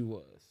 Yes, she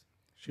was.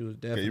 She was Okay,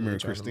 definitely. you remember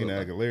trying to Christina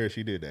look like- Aguilera?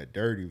 She did that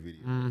dirty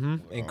video.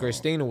 And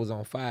Christina was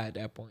on fire at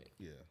that point.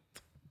 Yeah.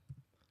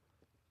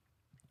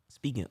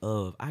 Speaking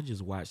of, I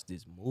just watched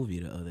this movie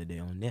the other day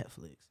on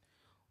Netflix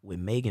with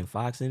Megan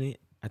Fox in it.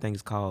 I think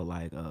it's called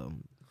like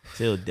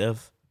Till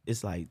Death.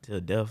 It's like Till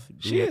Death.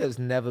 She has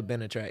never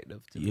been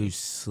attractive to You me.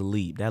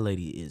 sleep. That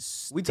lady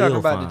is. We still talking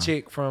about fine. the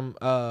chick from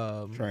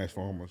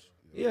Transformers.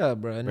 yeah,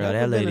 bro. Bro, Never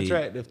that been lady-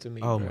 attractive to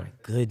me. Oh bro. my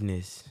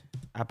goodness!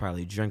 I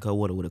probably drink her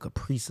water with a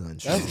Capri Sun.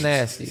 That's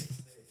nasty.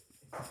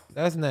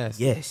 That's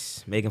nasty.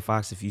 Yes, Megan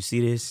Fox. If you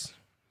see this,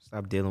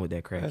 stop dealing with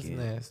that That's crackhead.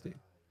 nasty.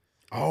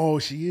 Oh,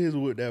 she is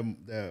with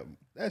that.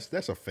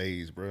 That's a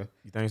phase, bro.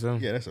 You think so?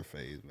 Yeah, that's a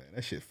phase, man.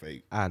 That shit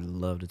fake. I'd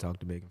love to talk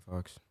to Megan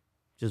Fox,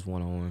 just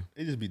one on one.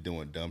 They just be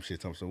doing dumb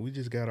shit. So we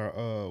just got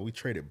our we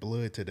traded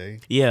blood today.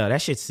 Yeah,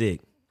 that shit's sick.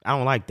 I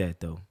don't like that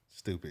though.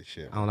 Stupid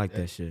shit. I don't like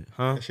that shit.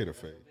 Huh? That shit a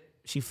fake.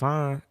 She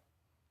fine.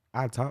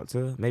 I talk to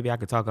her. Maybe I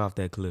could talk off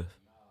that cliff.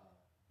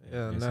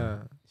 Yeah, nah.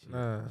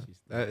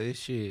 That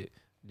shit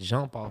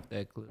jump off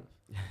that cliff.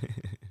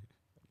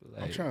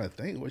 I'm trying to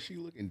think. Was she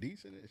looking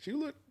decent? She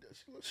looked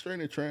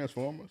straight in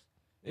Transformers.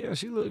 Yeah,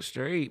 she looked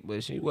straight,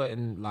 but she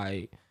wasn't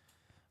like,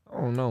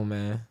 I don't know,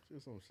 man. She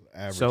was some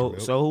average So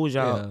milk. who's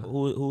y'all?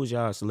 Yeah. Who's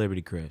y'all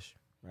celebrity crush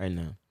right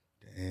now?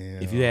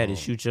 Damn. If you had to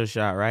shoot your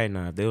shot right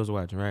now, if they was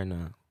watching right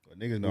now,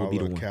 Niggas know I would be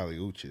the love one? Cali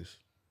Uchis.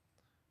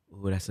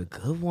 ooh, that's a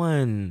good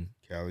one.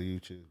 Cali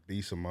Uchis, B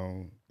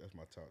Simone. That's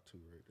my top 2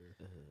 right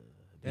there.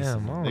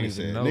 Damn, I don't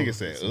even know. Nigga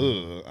said,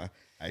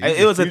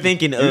 It was a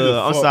thinking.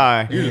 I'm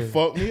sorry. You just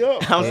fucked me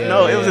up.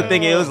 No, it was a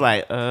thinking. It was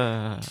like,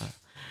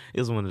 it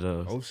was one of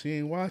those. Oh, she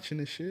ain't watching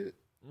this shit.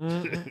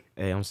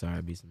 Hey, I'm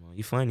sorry, B Simone.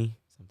 You funny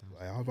sometimes.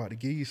 Like, I was about to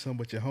give you some,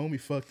 but your homie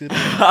fucked it up.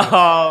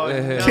 Oh,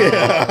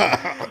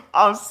 no.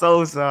 I'm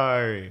so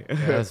sorry.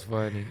 That's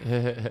funny.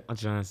 I'm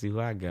trying to see who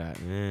I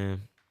got,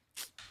 man.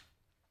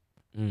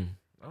 I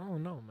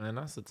don't know, man.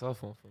 That's a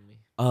tough one for me.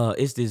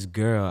 It's this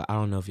girl. I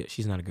don't know if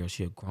she's not a girl.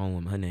 She a grown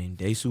woman. Her name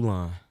Day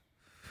Sulan.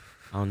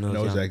 I don't know. I know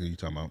if y'all- exactly what you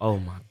talking about. Oh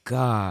my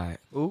God.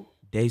 Ooh.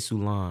 Day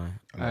Sulan.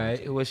 All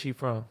right, where's she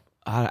from?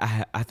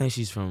 I think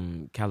she's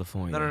from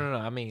California. No.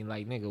 I mean,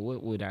 like, nigga,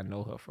 what would I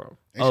know her from?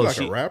 Ain't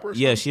she like a rapper? Or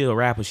Yeah, something? she a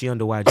rapper. She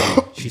under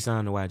YG. She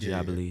signed to YG,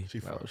 I believe. She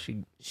Oh,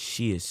 fine.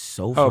 She is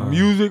so her fine.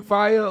 music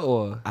fire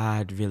or?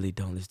 I really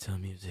don't listen to her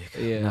music.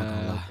 Not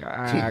gonna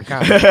lie. I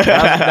kinda,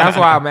 that's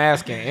why I'm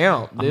asking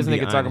Imp. This be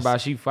nigga talking honest.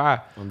 about she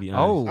fire. I'm be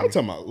honest. I'm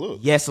talking about look.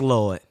 Yes,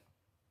 Lord.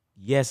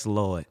 Yes,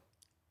 Lord.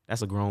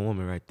 That's a grown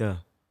woman right there.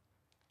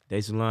 Day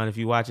Sulan, if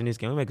you watching this,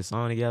 can we make a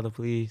song together,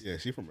 please? Yeah,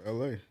 she from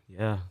LA.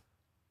 Yeah.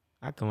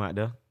 I come out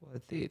there. Well,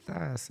 thick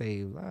thighs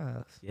save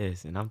lives.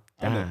 Yes, and I'm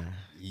I know. dying.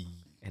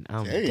 And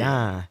I'm Damn.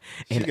 dying.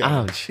 She And got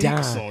I'm her cheeks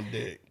dying. on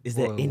deck. Is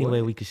there Boy, any what?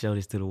 way we can show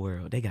this to the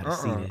world? They gotta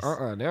see this.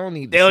 They don't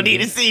need. They don't see need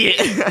to this. see it.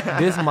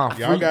 This is my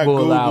Y'all freak got bull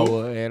Google.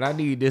 hour, and I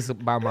need this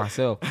by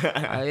myself.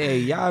 Hey,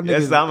 y'all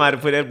That's niggas, why I'm about to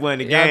put that boy in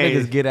the y'all game.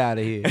 niggas get out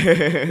of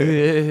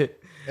here.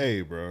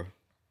 Hey, bro.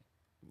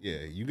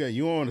 Yeah,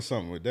 you on to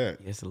something with that.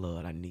 Yes,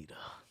 Lord, I need her.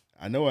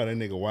 I know how that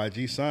nigga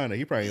YG signed her.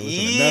 He probably ain't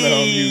listen to none of her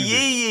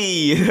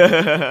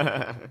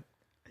music.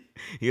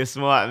 He a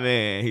smart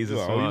man. He's a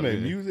Oh, smart you make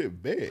man.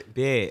 music? Bet.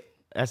 Bet.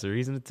 That's a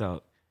reason to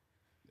talk.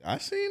 I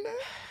seen that.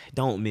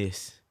 Don't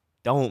miss.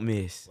 Don't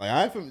miss.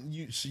 Like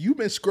you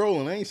been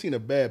scrolling. I ain't seen a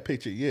bad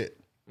picture yet.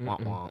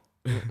 Womp womp.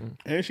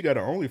 And she got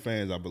her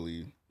OnlyFans, I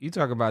believe. You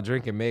talk about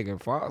drinking Megan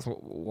Fox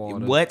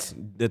water. What?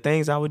 The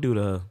things I would do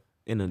to her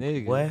in the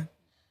Nigga.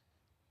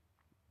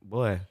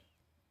 Boy.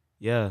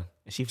 Yeah.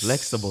 And she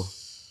flexible.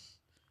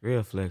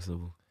 Real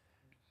flexible.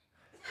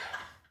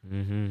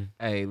 Mm-hmm.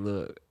 Hey,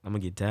 look. I'm gonna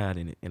get tired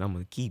in it and I'm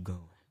gonna keep going.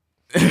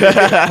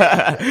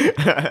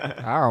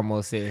 I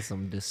almost said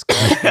some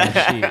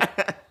disgusting shit.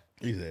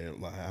 He said,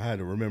 like, I had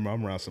to remember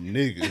I'm around some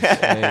niggas.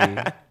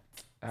 Hey,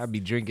 I be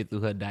drinking through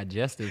her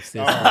digestive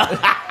system.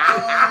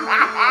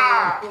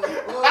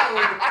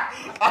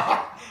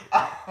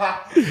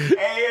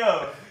 Hey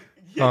yo.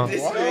 What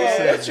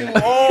you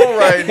on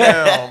right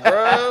now,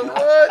 bro?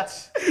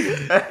 What?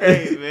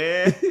 Hey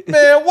man.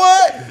 Man,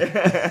 what?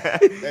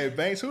 Hey,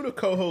 Banks, who the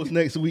co-host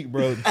next week,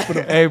 bro?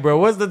 Hey, bro,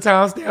 what's the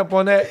timestamp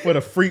on that? For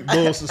the freak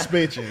bull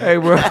suspension. Hey,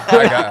 bro,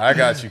 I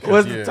got you. 'Cause,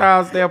 what's yeah, the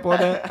timestamp on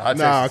that? I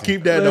Nah, texted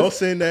keep that. Don't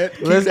send that.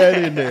 Keep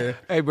that in there.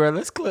 Hey, bro,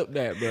 let's clip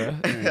that, bro.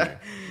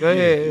 Go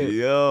ahead.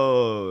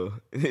 Yo.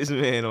 This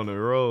man on the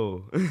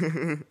roll.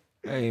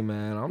 Hey,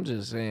 man, I'm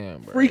just saying,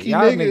 bro. Freaky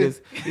Y'all nigga. niggas.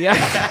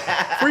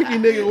 Yeah. Freaky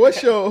nigga,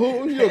 what's your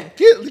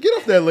get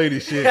off that lady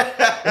shit?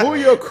 Who are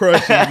your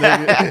crushes,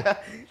 nigga?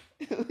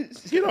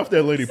 Get off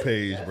that lady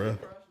page, bro.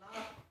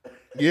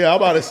 Yeah, I'm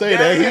about to say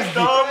that. He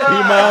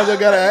might as well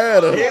gotta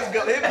add her. His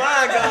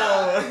mind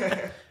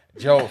gone.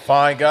 Joe,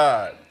 find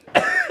God.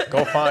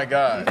 Go find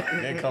God.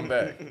 Then come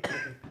back.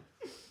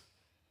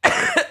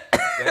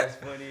 That's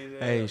funny as hell.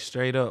 Hey,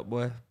 straight up,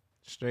 boy.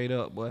 Straight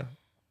up, boy.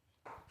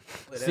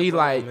 But See, that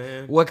like,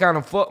 man. what kind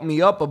of fucked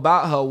me up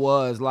about her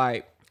was,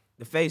 like,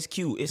 The face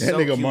cute. It's That so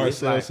nigga cute.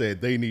 Marcel It's said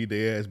they need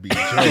their ass beat.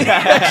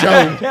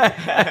 Joe.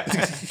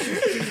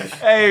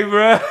 hey,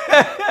 bro.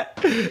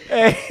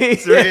 Hey.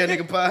 it's a real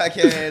nigga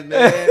podcast,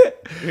 man.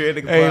 Real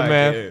nigga Hey, podcast.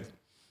 man.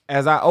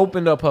 As I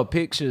opened up her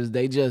pictures,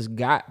 they just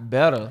got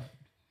better.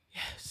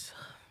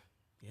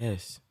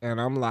 Yes. And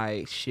I'm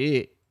like,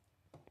 shit.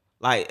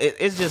 Like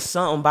it's just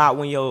something about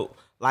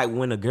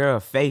when a girl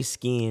face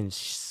skin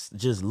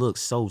just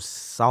looks so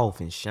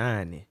soft and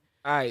shiny.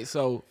 All right,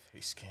 so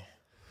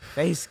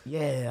Face,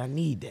 yeah, I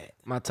need that.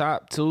 my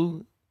top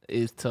 2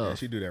 is Yeah, tough.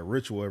 she do that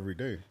ritual every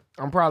day.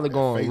 I'm probably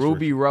going face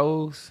Ruby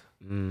Rose.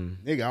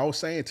 Nigga, I was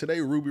saying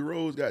today Ruby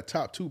Rose got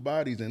top 2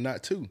 bodies and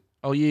not 2.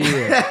 Oh,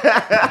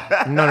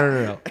 yeah.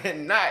 No.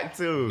 And not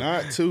too.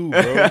 Not 2,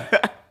 bro.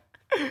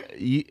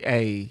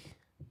 Hey,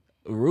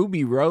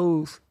 Ruby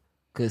Rose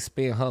could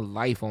spend her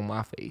life on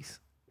my face.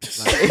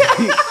 Like,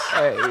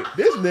 hey,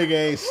 This nigga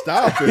ain't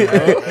stopping,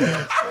 bro.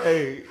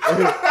 hey,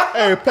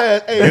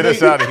 pass. Hey, Get Nate,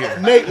 us out of here.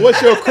 Nate,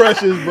 what's your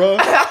crushes, bro?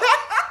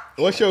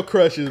 What's your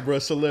crushes, bro?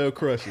 Celeb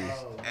crushes.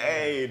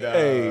 Hey,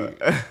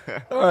 dog.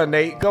 Hey,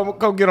 Nate,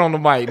 come get on the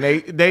mic,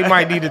 Nate. They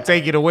might need to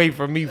take it away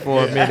from me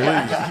for a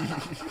minute.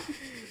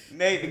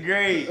 Nate the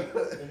Great.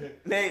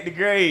 Nate the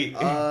Great.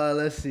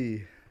 Let's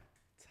see.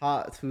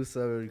 Top 2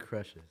 celebrity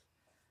crushes.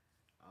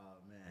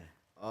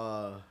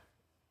 Oh man.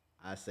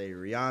 I say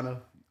Rihanna.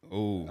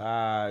 Ooh. You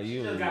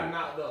got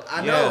knocked up.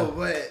 I know,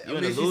 but You I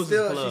in mean, the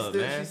losers club,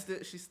 man.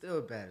 she's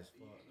still bad as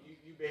fuck.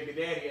 You baby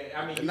daddy.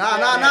 I mean, Nah.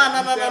 Nah.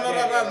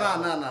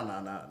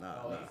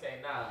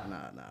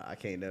 I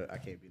can't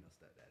be no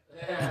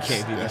stepdad.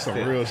 can't be That's some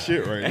real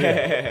shit right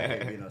there. I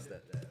can't be no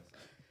stepdad.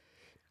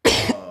 I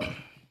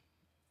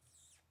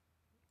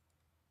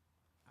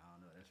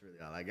don't know. That's really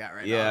all I got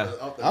right Yeah. now.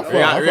 Off the I dome.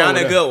 fuck Rihanna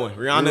with good one.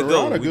 Rihanna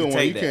good one. We good can one.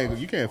 take that.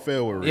 You can't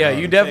fail with Rihanna. Yeah,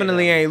 you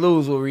definitely ain't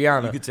lose with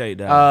Rihanna. You could take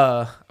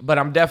that. But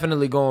I'm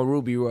definitely going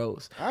Ruby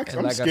Rose. I'm And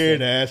like I scared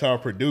to said, ask our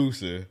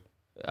producer.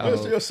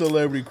 What's your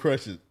celebrity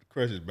crushes,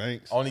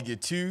 Banks? Only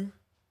get 2.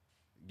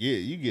 Yeah,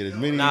 you get as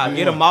many. Nah, as you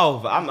get them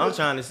want. off. I'm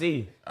trying to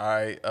see. All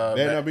right.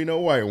 Better not be no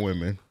white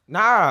women.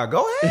 Nah,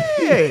 go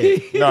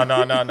ahead. No. I'm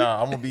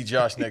gonna be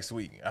Josh next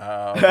week.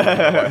 I'll be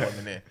white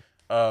women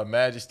in.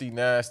 Majesty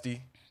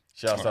Nasty.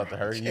 Shouts out to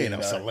her. She ain't no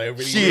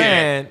celebrity. Shit.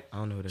 man, I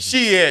don't know what that is.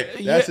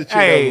 Shit. That's the chick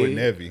Hey. with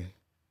Nevy.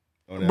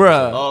 On that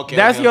bruh, episode. Okay,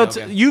 that's okay, your.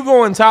 okay. You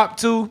going top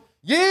 2?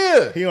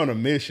 Yeah. He on a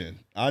mission.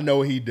 I know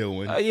what he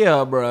doing.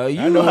 Yeah, bruh.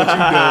 I know what you doing.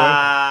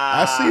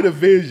 I see the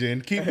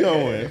vision. Keep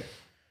going.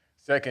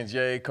 Second,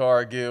 Jay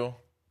Cargill.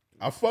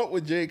 I fuck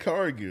with Jay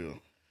Cargill.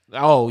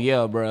 Oh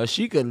yeah, bruh.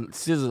 She could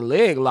scissor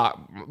leg lock,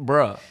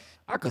 bruh.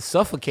 I could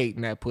suffocate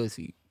in that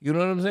pussy. You know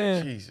what I'm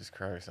saying? Jesus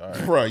Christ. All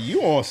right. Bro,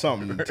 you on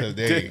something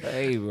today.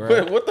 Hey,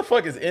 bruh. What the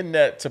fuck is in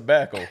that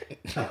tobacco?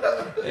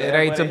 It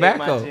ain't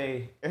tobacco.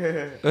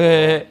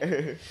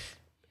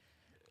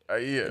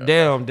 Yeah.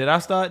 Damn, did I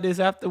start this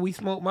after we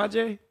smoked my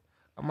J?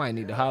 I might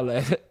need to holler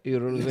at you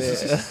know what I'm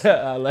saying?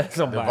 I'll let The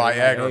somebody.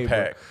 Viagra bro,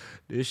 pack.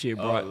 this shit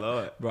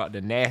Lord. brought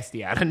the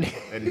nasty out of there.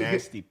 A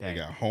nasty They pack.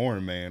 got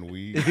Horn Man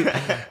weed.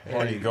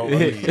 Horny goat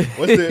weed.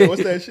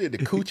 What's that shit? The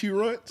coochie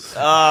runts?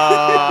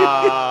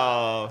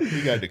 Oh.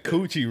 You got the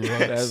coochie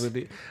That's runts.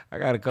 what I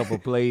got a couple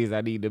plays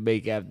I need to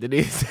make after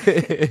this.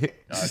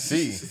 I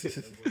see.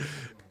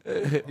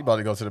 You about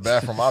to go to the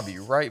bathroom? I'll be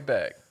right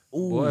back.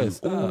 Ooh, Boy,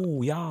 stop.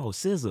 ooh, y'all,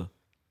 scissor.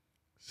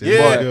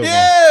 Yeah, Good one.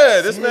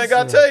 yeah. This man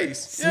got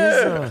taste. Yeah.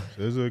 Scissor.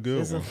 This is a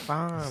good Scissor one.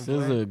 fine. This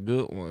is a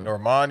good one.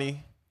 Normani.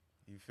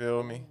 You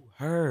feel me?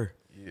 Her.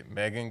 Yeah,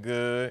 Megan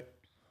Good.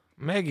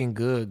 Megan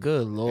good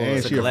lord. And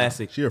It's a she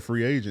classic. She a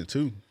free agent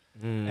too.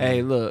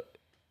 Hey, look,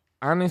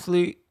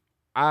 honestly,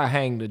 I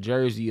hang the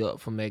jersey up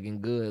for Megan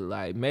Good.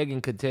 Like Megan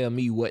could tell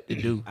me what to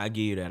do. I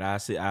give you that.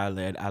 I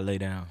lay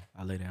down.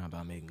 I lay down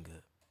about Megan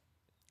Good.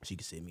 She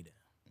can sit me down.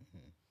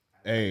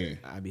 Hey,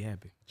 I'd be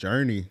happy.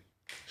 Journey.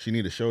 She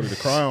need a shoulder to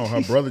cry on.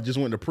 Her brother just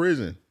went to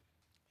prison.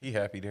 He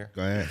happy there.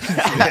 Go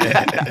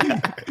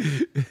ahead.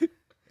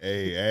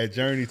 Hey, add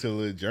Journey to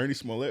the Journey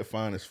Smollett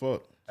fine as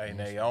fuck. Hey,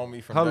 Naomi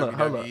from Hold up.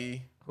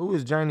 WWE. Who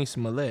is Journey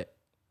Smollett?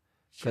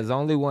 Because the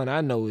only one I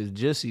know is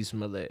Jussie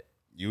Smollett.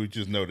 You would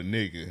just know the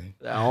nigga.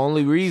 The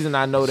only reason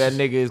I know that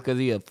nigga is because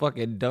he a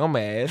fucking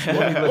dumbass.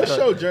 Let me look What up.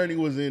 show Journey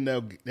was in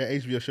that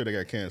HBO show that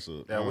got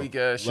canceled? That weak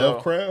ass show.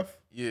 Lovecraft?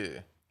 Yeah.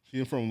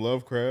 She from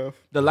Lovecraft?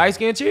 The light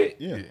skinned chick?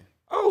 Yeah.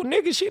 Oh,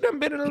 nigga, she done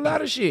been in a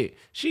lot of shit.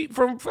 She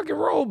from fucking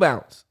Roll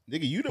Bounce.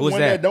 Nigga, you the Who's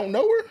one that? that don't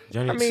know her?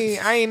 Johnny, I mean,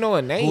 I ain't know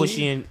her name. who was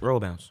she in Roll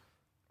Bounce?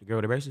 The girl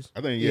with the braces? I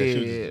think, Yeah, she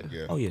yeah. was,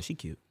 yeah. Oh yeah, she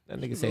cute. That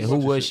nigga said, who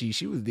was she?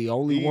 She was the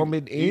only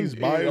woman in Eve's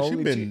bio, she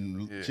only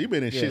been chick. she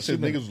been in Yeah, shit she since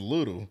been- niggas was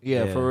little.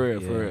 Yeah, Yeah, for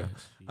yeah.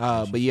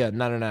 real. But yeah,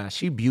 no.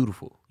 She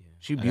beautiful.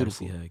 She gotta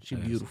beautiful. see her. She I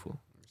gotta see beautiful.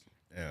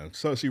 Yeah,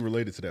 so she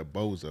related to that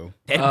bozo.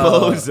 That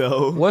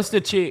bozo. What's the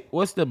chick?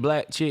 What's the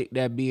black chick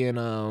that be in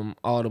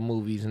all the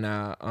movies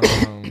now?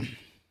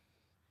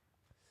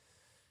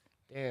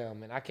 Damn,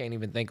 man, I can't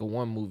even think of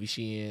one movie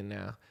she in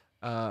now.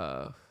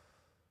 Oh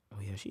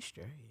yeah, she's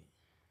straight.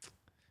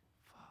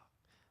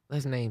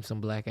 Let's name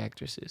some black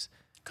actresses.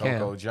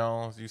 Coco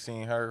Jones. You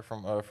seen her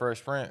from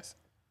Fresh Prince?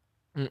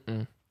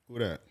 Mm-mm. Who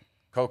that?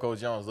 Coco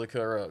Jones. Look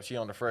her up. She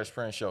on the Fresh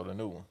Prince show, the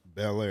new one.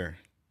 Bel Air.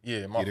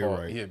 Yeah, my Get it fault.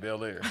 right. Yeah,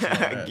 Bel Air. She on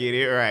that. Get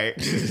it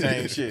right.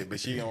 Same shit, but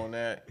she on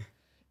that.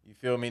 You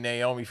feel me?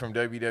 Naomi from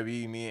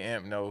WWE. Me and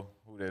Amp know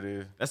who that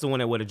is. That's the one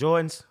that wore the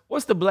Jordans.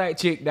 What's the black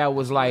chick that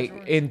was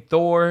like in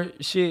Thor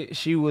shit?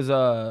 She was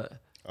Oh,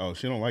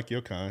 she don't like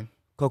your kind.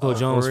 Coco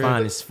Jones real?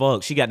 fine as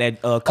fuck. She got that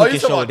Oh, cooking you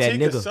show talking with about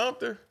that Tika nigga.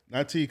 Sumter?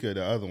 Not Tika,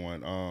 the other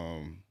one.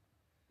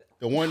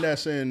 The one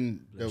that's in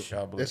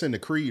the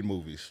Creed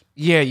movies.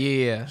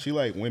 yeah. She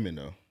like women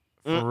though.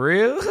 For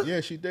real?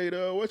 Yeah, she date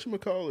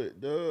whatchamacallit?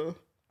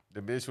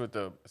 The bitch with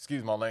the,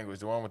 excuse my language,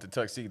 the one with the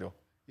tuxedo.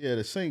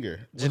 The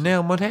singer.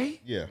 Janelle Monáe?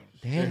 Yeah.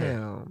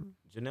 Damn.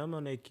 Janelle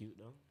Monáe cute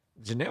though.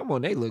 Janelle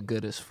Monáe look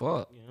good as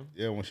fuck.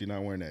 Yeah, when she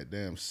not wearing that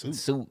damn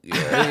suit.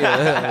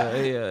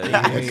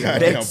 Yeah.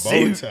 Goddamn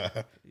bow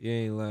tie. You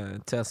ain't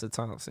lying. Tessa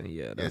Thompson,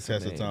 yeah. That's her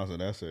Tessa name. Thompson.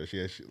 That's her.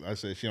 I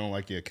said she don't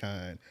like your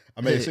kind.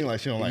 I made it seem like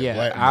she don't like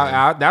black men.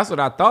 I that's what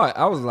I thought.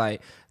 I was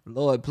like,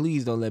 Lord,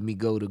 please don't let me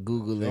go to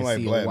Google She don't and like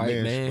see black a white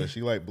men, man. but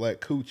she like black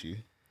coochie.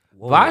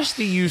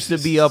 Vashti used to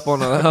be up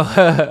on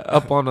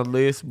a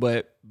list,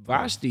 but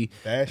Vashti,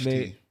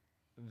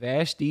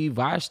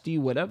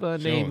 whatever her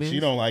name is. She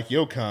don't like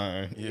your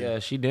kind. Yeah,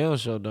 she damn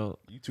sure don't.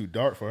 You too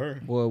dark for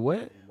her. Boy,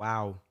 what?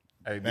 Wow.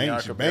 Hey,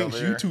 Banks,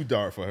 you too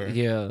dark for her.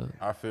 Yeah.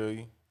 I feel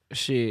you.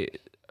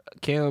 Shit.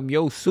 Cam,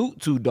 your suit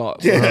too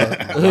dark for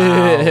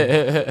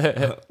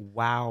her.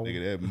 Wow.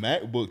 Nigga, that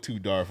MacBook too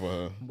dark for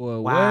her. Boy,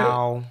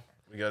 Wow.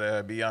 We gotta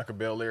add Bianca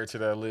Belair to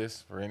that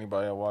list for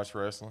anybody that watch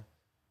wrestling.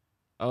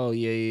 Oh,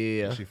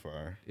 yeah. She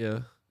fire. Yeah.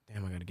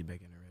 Damn, I gotta get back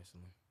into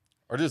wrestling.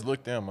 Or just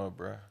look them up,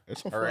 bro.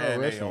 It's some Her fine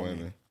and wrestling Naomi.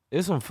 women.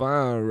 There's some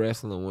fine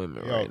wrestling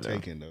women Y'all right now.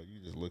 taking though. You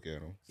just look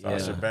at them.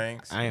 Sasha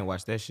Banks. I ain't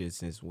watched that shit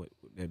since what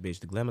that bitch,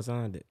 the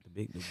Glamazon, the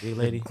big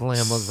lady.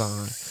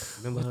 Glamazon.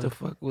 Remember What her? the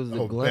fuck was the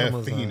Oh, Glamazon?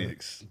 Beth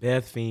Phoenix.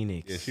 Beth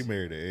Phoenix. Yeah, she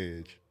married the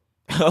Edge.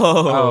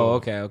 Oh,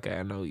 okay.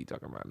 I know who you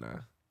talking about now.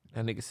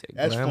 That nigga said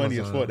That's funny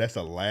as Glamazon. fuck. That's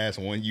the last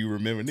one you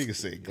remember. Nigga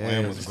said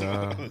Yes,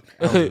 Glamazon.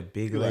 That was a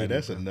big You lady. like,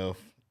 that's bro. enough.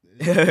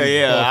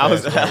 Yeah, I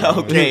was Buff-ass white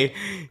woman. okay.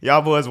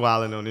 Y'all boys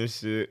wilding on this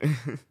shit.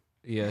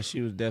 Yeah, she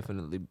was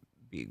definitely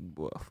big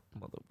buff,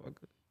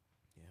 motherfucker.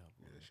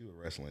 She was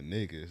wrestling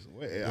niggas.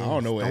 I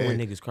don't know what Throwing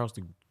Edge. niggas across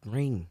the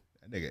ring.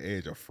 That nigga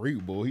Edge a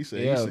freak boy. He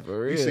said Yeah, he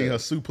for he seen real. her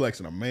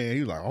suplexing a man. He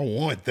was like, I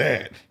want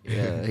that.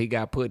 Yeah, he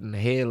got put in the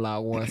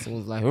headlock once and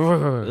was like,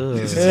 Ugh.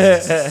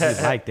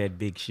 He like that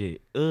big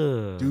shit.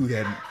 Ugh. Do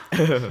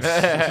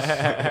that.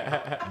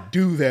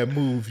 Do that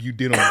move you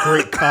did on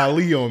Great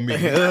Khali on me.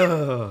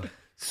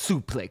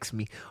 suplex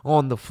me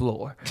on the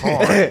floor.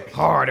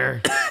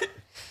 Harder.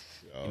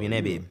 I mean,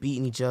 they be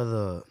beating each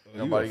other up. You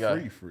Nobody a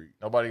got freak.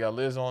 Nobody got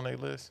Liz on their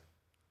list.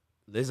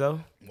 Lizzo?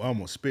 Well, I'm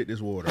gonna spit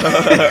this water. I'm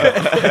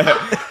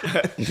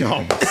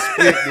gonna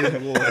spit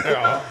this water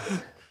out.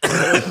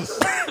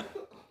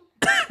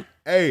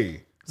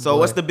 Hey, So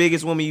what's the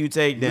biggest woman you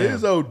take down?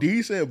 Lizzo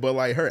decent, but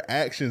like her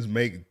actions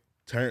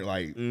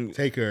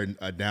take her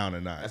down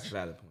a notch. That's a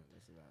valid point.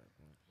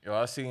 Yo,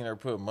 I seen her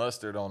put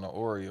mustard on the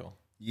Oreo.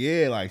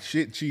 Yeah, like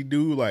shit she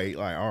do, like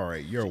all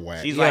right, you're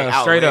whack. She's Yeah, like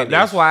straight up. outlandish.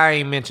 That's why I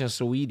ain't mentioned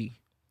Saweetie.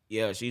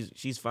 Yeah,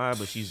 she's fine,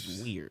 but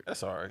she's weird.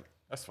 That's all right.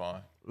 That's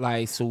fine.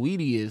 Like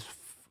Saweetie is,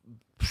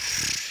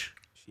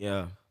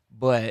 Yeah,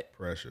 but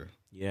Pressure.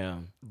 yeah.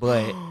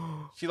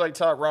 She like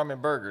top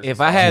ramen burgers.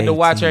 if I had to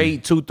watch her JT.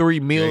 eat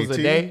 2-3 meals a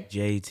JT? day,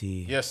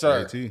 JT. yes,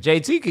 sir. JT.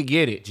 JT could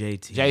get it.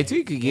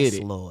 JT could get Yes,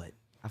 it. Lord,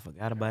 I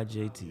forgot about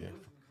JT.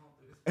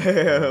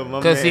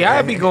 Cause see,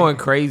 I'd be going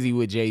crazy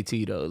with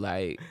JT though.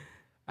 Like,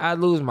 I'd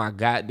lose my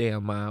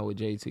goddamn mind with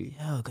JT.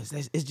 Yeah, cause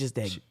it's just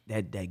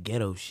that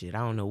ghetto shit. I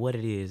don't know what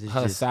it is. It's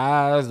Her just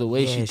size, the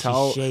way Yeah, she she's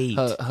talk, shaped.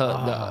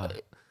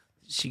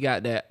 she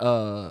got that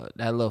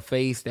little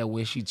face that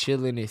when she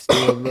chilling, it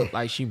still look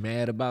like she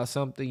mad about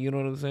something. You know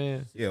what I'm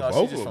saying? Yeah, No, she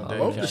both just of from them. Dade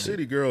Both the County.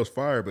 city girls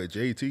fire, but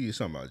JT is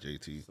something about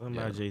JT. something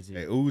about JT.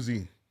 Hey,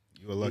 Uzi,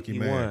 you a lucky he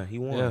man. won. He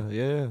won.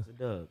 Yeah. It's a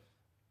dub.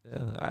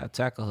 Yeah, I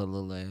tackle her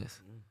little ass.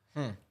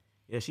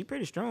 Yeah, she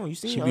pretty strong. You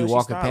see, She be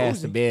walking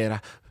past the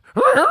bed.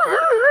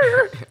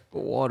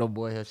 Water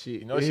boy, her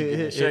shit. You know she getting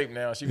in shape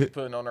now. She be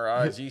putting on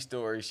her IG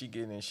story. She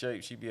getting in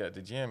shape. She be at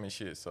the gym and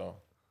shit. So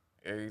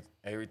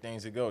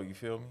everything's a go. You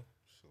feel me?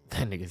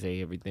 That nigga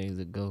say everything's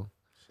a go.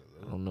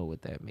 I don't know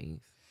what that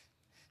means.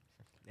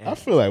 I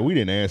feel like we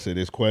didn't answer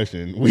this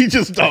question. We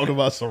just talked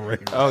about some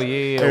regular. Oh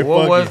yeah. Hey,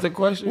 What fuck was it. the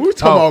question? We were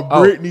talking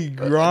about Brittany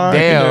Griner.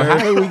 Damn,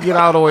 how did we get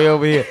all the way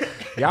over here?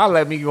 Y'all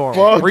let me go on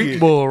Fuck freak it.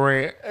 bull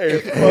rant. Hey,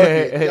 fuck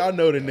it. Y'all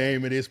know the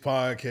name of this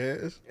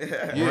podcast.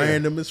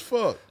 Random as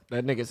fuck.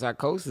 That nigga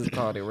Psychosis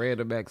called it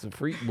Random Acts and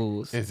Freak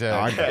Bulls.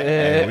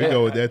 Hey, we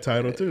go with that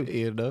title too.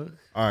 You know?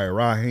 All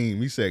right, Raheem.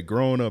 He said,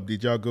 growing up,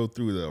 did y'all go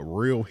through the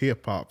real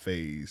hip hop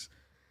phase?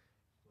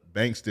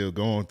 Bank's still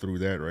going through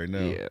that right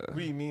now. Yeah. What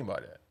do you mean by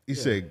that? He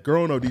said,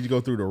 growing up, did you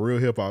go through the real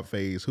hip hop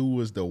phase? Who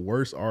was the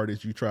worst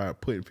artist you tried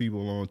putting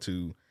people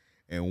onto,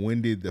 and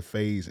when did the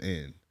phase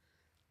end?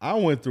 I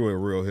went through a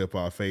real hip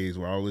hop phase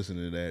where I was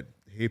listening to that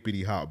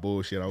hippity hop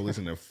bullshit. I was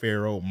listening to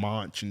Pharaoh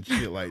Monch and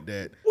shit like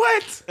that.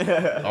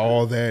 What?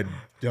 All that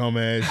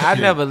dumbass shit.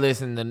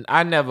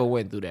 I never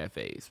went through that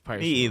phase. Me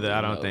Personally, either. I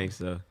don't though. think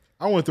so.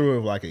 I went through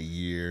it for like a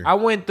year. I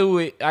went through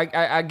it.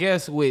 I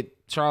guess with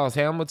Charles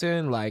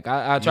Hamilton. Like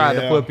I tried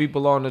to Yeah. put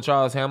people on to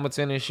Charles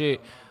Hamilton and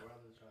shit.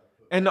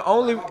 And the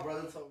only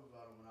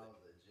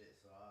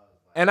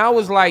and I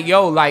was like,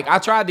 yo, like I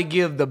tried to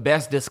give the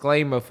best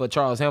disclaimer for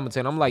Charles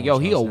Hamilton. I'm like, yo,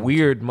 he a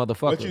weird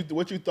motherfucker.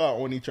 What you thought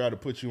when he tried to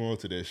put you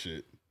onto that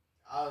shit?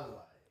 I was like, I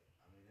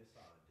mean, it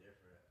sounded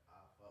different. I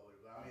fuck with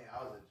it, but I mean,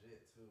 I was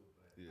legit too.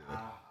 But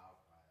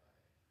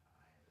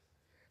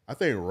I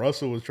think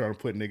Russell was trying to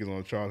put niggas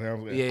on Charles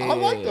Hamilton. Yeah, I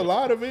liked a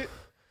lot of it.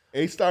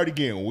 It started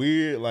getting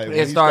weird. Like when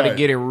It he started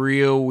getting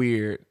real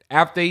weird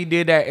after he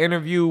did that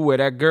interview where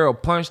that girl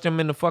punched him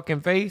in the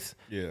fucking face,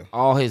 Yeah.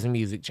 all his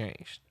music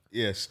changed.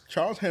 Yes,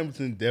 Charles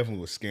Hamilton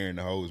definitely was scaring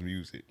the hoes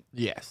music.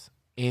 Yes,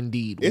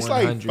 indeed. It's 100%.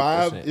 like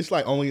 5. It's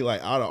like only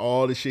like out of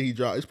all the shit he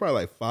dropped, it's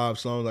probably like 5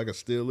 songs I can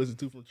still listen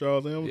to from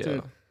Charles Hamilton.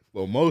 Yeah.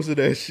 But most of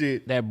that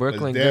shit, That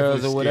Brooklyn was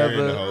Girls definitely or scaring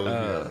the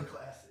whatever. hoes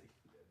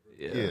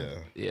Yeah. Yeah.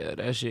 Yeah,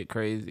 that shit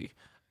crazy.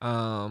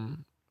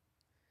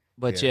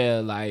 But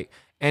yeah, like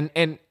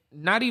and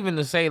not even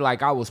to say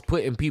like I was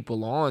putting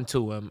people on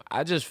to him.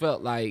 I just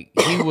felt like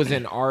he was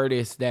an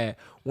artist that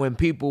when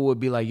people would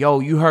be like, "Yo,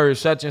 you heard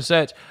such and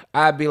such,"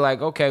 I'd be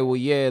like, "Okay, well,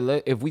 yeah,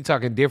 if we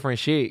talking different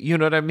shit, you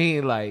know what I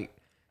mean?" Like,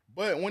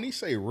 But when he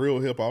say real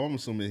hip hop, I'm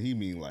assuming he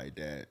mean like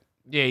that.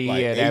 yeah,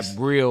 Like that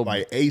real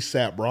like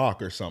ASAP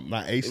Rock or something.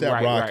 Not ASAP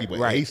Right, Rocky, right, but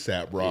right.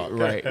 ASAP Rock.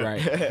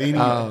 right.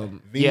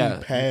 Vinny, Yeah.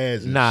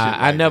 Paz. And Nah,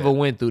 shit I like never that.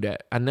 went through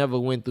that. I never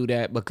went through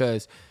that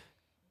because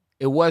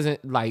it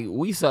wasn't like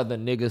we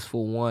Southern niggas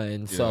for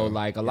one. So Yeah,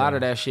 like a lot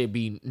of that shit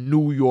be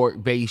New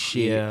York based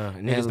shit. Yeah,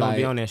 niggas And, don't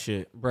be like, on that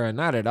shit. Bruh,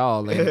 not at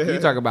all. And you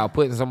talk about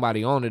putting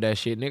somebody onto that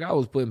shit, nigga. I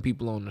was putting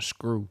people on the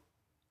screw.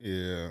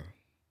 Yeah.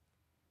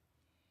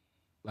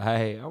 Like,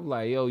 hey, I'm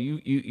like, yo,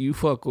 you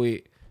fuck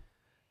with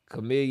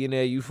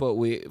Chameleonaire, you fuck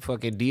with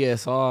fucking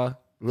DSR,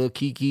 Lil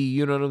Kiki,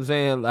 you know what I'm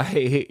saying?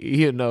 Like,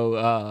 you know,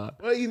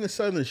 Well, even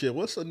Southern shit.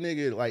 What's a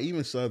nigga, like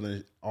even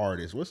Southern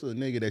artists, what's a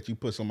nigga that you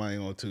put somebody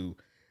on to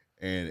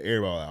and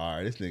everybody like, all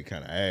right, this nigga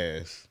kind of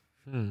ass.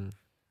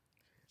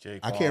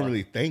 I can't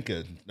really think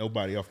of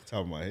nobody off the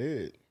top of my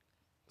head.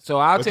 so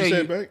I'll What tell you you.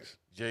 said, Banks?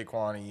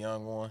 Jaquan and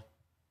Young One.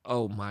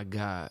 Oh my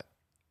God.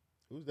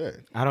 Who's that?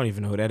 I don't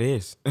even know who that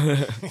is.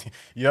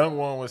 Young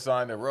One was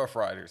signed to Rough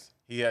Riders.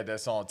 He had that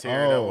song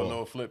Tear It Up with Oh.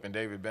 Lil Flip and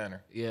David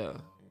Banner. Yeah.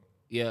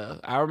 Yeah.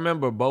 I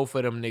remember both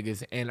of them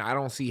niggas, and I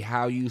don't see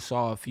how you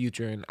saw a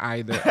future in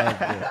either of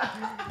them.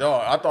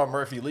 Dog, I thought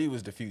Murphy Lee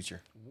was the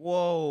future.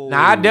 Whoa.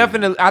 Now,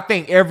 I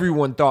think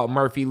everyone thought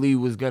Murphy Lee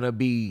was going to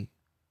be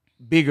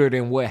bigger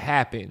than what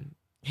happened.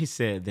 He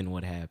said, then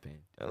what happened?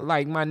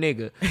 Like, my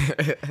nigga,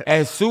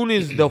 as soon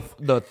as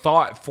the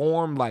thought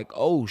formed, like,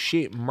 oh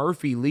shit,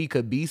 Murphy Lee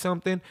could be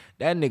something,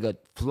 that nigga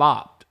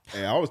flopped.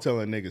 Hey, I was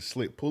telling nigga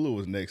Slick Puller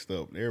was next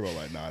up. And everybody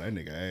like, nah, that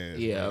nigga ass.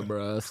 Yeah, man.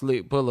 bro.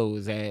 Slick Puller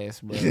was ass,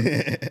 bro.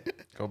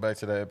 Go back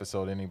to that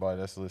episode, anybody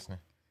that's listening.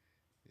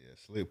 Yeah,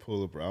 Slick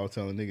Puller, bro. I was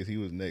telling niggas he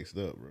was next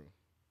up,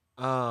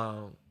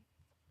 bro.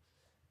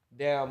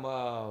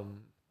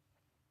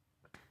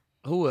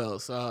 Who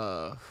else?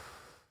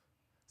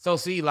 So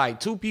see, like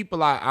two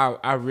people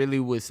I really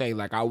would say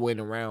like I went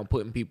around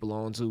putting people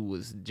on to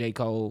was J.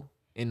 Cole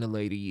in the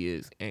later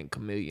years and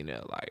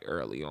Chameleonaire like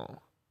early on.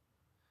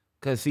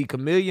 Cause see,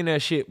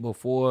 Chameleonaire shit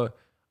before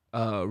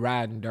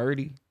Riding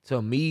Dirty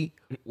to me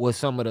was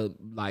some of the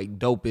like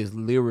dopest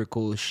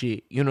lyrical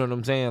shit. You know what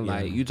I'm saying?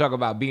 Like you talk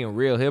about being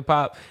real hip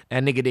hop.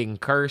 That nigga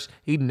didn't curse.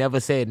 He never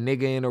said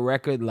nigga in a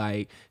record.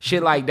 Like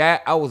shit like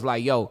that. I was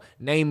like, yo,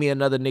 name me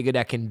another nigga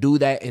that can do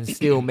that and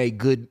still make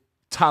good,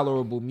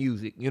 tolerable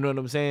music. You know what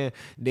I'm saying?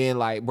 Then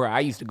like, bro,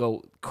 I used to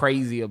go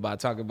crazy about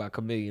talking about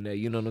Chameleonaire.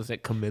 You know what I'm saying?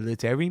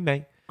 Military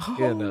man.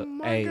 You know,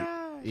 hey,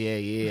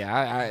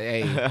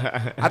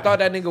 yeah. I thought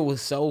that nigga was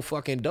so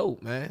fucking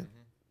dope, man.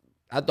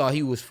 I thought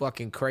he was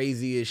fucking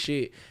crazy as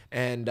shit.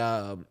 And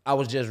I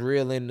was just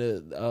real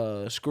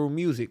into screw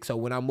music. So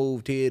when I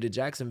moved here to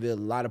Jacksonville, a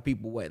lot of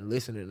people wasn't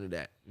listening to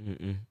that.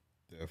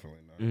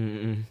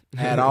 Definitely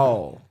not. At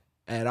all.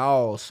 At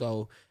all.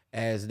 So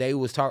as they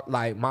was talking,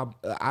 like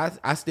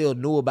I still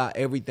knew about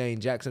everything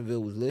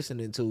Jacksonville was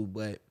listening to,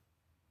 but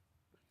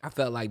I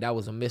felt like that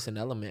was a missing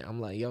element. I'm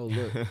like, yo,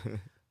 look,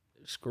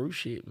 screw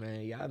shit,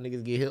 man. Y'all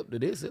niggas get hip to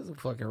this. It's a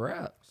fucking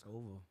rap. It's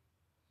over.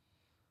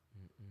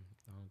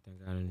 I don't think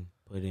I didn't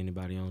put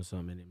anybody on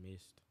something that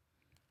missed.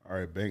 All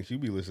right, Banks, you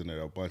be listening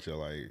to a bunch of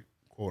like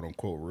quote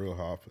unquote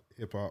real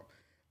hip hop.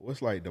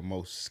 What's like the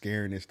most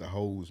scaringest the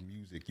hoes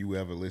music you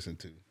ever listened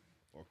to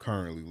or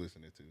currently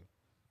listening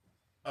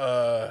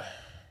to?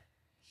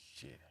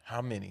 Shit.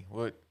 How many?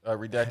 What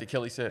Redacted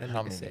Kelly said?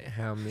 How many? Said,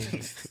 how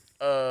many?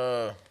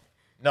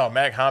 No,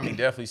 Mac Homie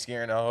definitely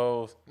scaring the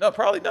hoes. No,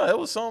 probably not. It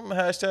was some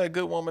hashtag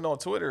good woman on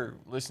Twitter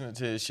listening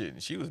to his shit,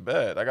 and she was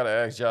bad. I gotta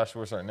ask Josh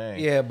what's her name.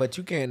 Yeah, but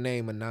you can't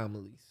name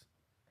anomalies.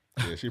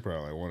 Yeah, she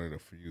probably like one of the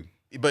few.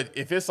 But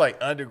if it's like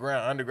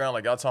underground,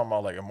 like y'all talking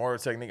about like Immortal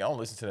Technique, I don't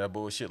listen to that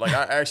bullshit. Like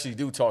I actually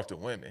do talk to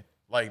women.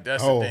 Like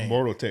that's the thing.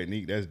 Mortal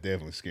Technique, that's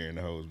definitely scaring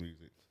the hoes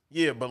music.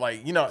 Yeah, but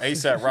like you know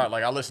ASAP Rock,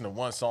 like I listened to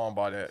one song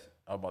by that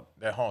about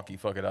that honky.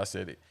 Fuck it, I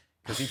said it.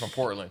 Cause he from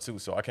Portland too,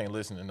 so I can't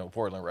listen to no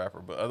Portland rapper.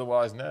 But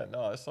otherwise than that,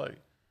 no, it's like,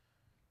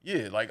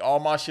 yeah, like all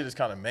my shit is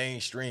kind of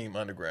mainstream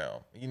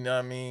underground. You know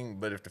what I mean?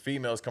 But if the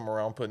females come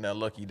around putting that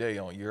Lucky Day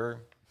on, you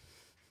heard?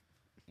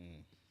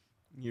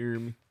 You hear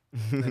me?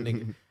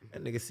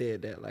 That nigga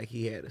said that like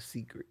he had a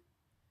secret.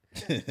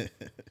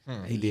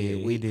 He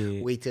did. We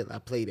did. Wait till I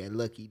play that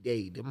Lucky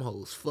Day. Them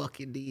hoes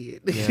fucking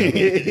did.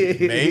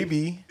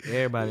 Maybe.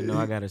 Everybody know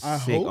I got a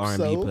sick hope R&B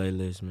so.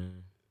 playlist,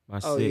 man.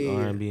 My Oh, sick yeah.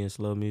 R&B and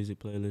slow music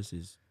playlist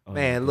is.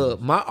 Man,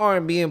 look, my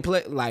R&B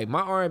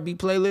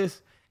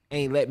playlist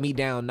ain't let me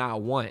down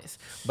not once.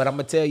 But I'm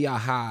gonna tell y'all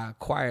how I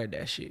acquired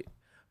that shit.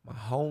 My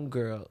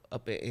homegirl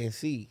up at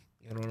NC,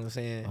 you know what I'm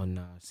saying? Oh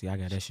no, see, I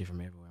got that shit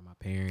from everywhere. My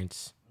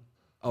parents.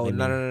 Oh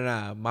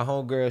no! My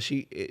homegirl,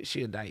 she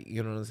a dyke.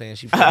 You know what I'm saying?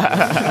 She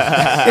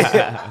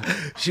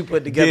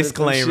put together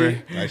Disclaimer. some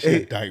shit. Like, she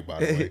a dyke, by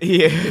the way.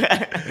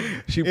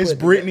 Yeah. It's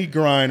Brittany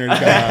Griner,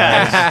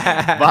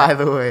 guys. By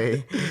the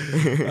way.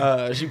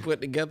 She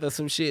put together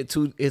some shit.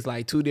 It's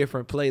like 2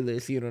 different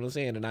playlists. You know what I'm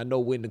saying? And I know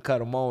when to cut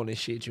them on and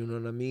shit. You know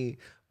what I mean?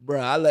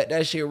 Bruh, I let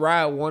that shit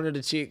ride. One of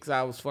the chicks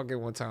I was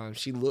fucking one time,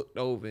 she looked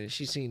over and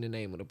she seen the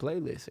name of the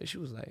playlist and she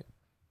was like,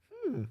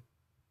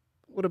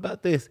 what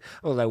about this?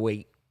 I was like,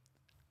 wait.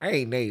 I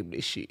ain't named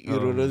this shit. You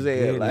know what I'm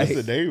saying? Like,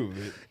 What's the name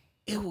of it?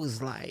 it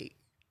was like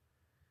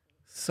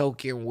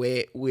soaking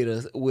wet with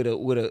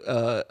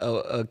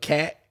a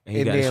cat, And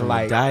you and got it then from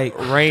like a dyke.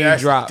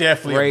 raindrops. That's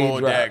definitely a bull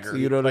Raindrops. dagger.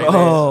 You know what I'm saying?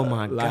 Oh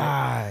my Like,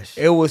 gosh.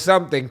 it was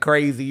something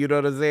crazy. You know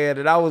what I'm saying?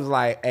 And I was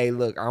like, hey,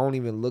 look, I don't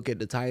even look at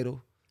the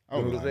title. I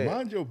was what I'm like, saying?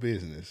 mind your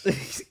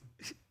business.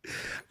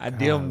 I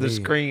dimmed the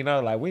Golly. screen. I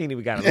was like, we ain't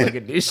even gotta look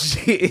at this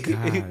shit.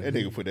 That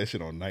nigga put that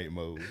shit on night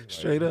mode. Like,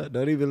 Straight up,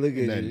 don't even look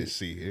at nothing to it.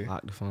 see here.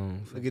 Lock the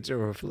phone. Look at your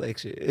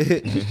reflection.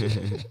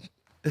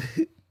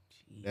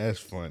 That's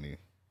funny.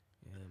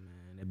 Yeah,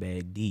 man. That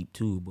bag deep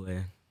too, boy.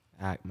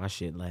 My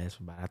shit lasts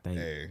for about, I think,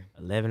 Hey.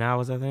 11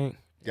 hours, I think.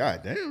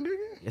 God damn,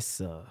 nigga. Yes,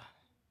 sir.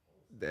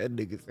 That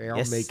nigga say I'm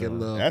Yes, making sir.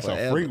 love. That's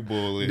forever. a freak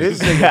bullet. This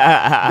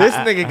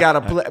nigga got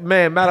to play.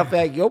 Man, matter of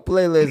fact, your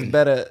playlist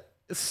better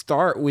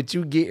start with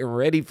you getting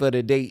ready for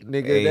the date,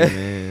 nigga.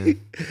 Hey,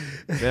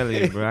 man. Tell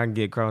you, bro. I can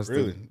get across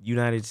Really? the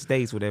United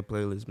States with that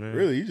playlist, man.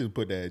 Really, you just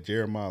put that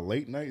Jeremiah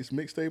Late Nights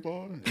mixtape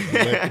on? You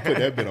put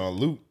that bit on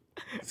loop.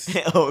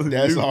 Oh,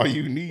 That's all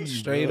you need.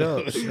 Straight bro.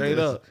 up, straight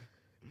up.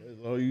 That's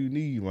all you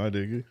need, my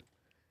nigga.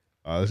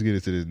 All right, let's get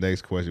into this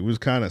next question. We was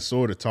kind of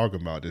sort of talking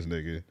about this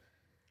nigga.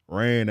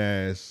 Ran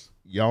as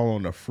y'all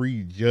on the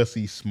free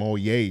Jussie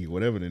Smollett,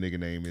 whatever the nigga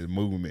name is,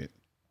 movement.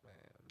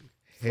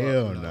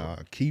 Hell nah.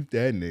 Keep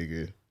that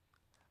nigga.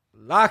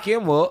 Lock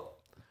him up.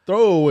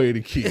 Throw away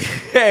the key.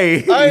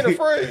 Hey, I ain't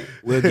afraid.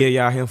 We'll give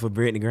y'all him for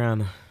Brittany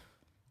Griner.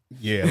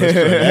 Yeah,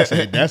 let's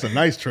trade. That's a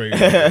nice trade.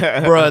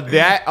 bruh,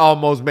 that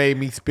almost made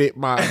me spit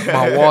my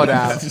water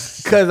out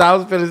because I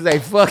was finna say,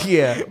 fuck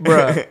yeah,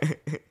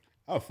 bruh.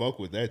 I fuck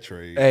with that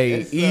trade. Hey,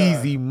 Yes,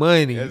 easy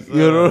money. Yes, you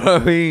know what I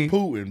mean?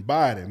 Putin,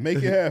 Biden, make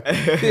it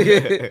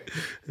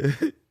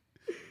happen.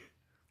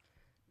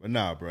 But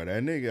nah, bro,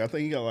 that nigga, I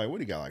think he got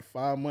like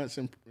 5 months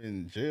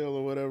in jail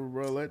or whatever,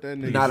 bro. Let that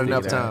nigga Not sit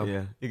enough down.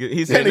 time. Yeah.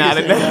 He said nigga not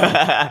said enough.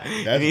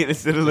 That's- He need to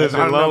sit a that's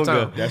little not bit enough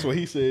longer. time. That's what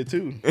he said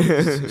too.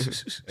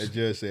 That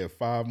judge said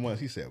 5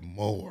 months. He said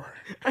more.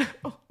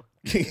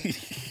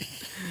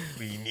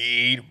 We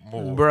need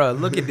more. Bruh,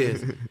 look at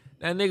this.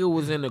 That nigga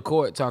was in the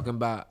court talking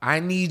about,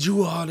 I need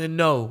you all to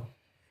know,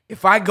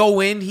 if I go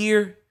in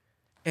here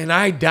and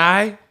I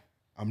die,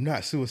 I'm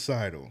not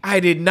suicidal. I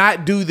did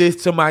not do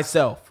this to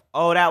myself.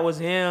 Oh, that was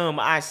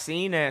him. I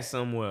seen that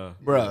somewhere.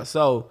 Bruh,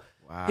 so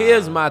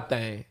here's my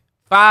thing.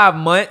 5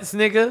 months,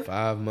 nigga.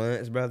 5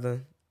 months,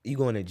 brother. You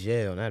going to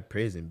jail, not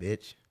prison,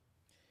 bitch.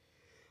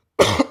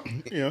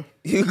 Yeah.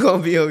 You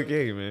gonna be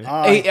okay, man.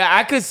 Hey,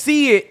 I could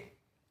see it.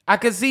 I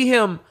could see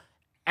him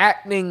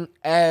acting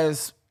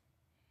as,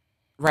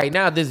 right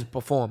now, this is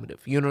performative.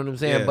 You know what I'm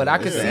saying? But I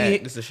could see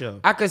it. It's a show.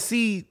 I could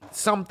see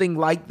something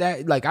like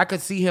that. Like I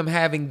could see him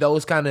having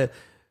those kind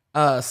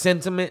of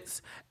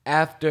sentiments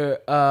after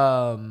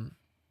and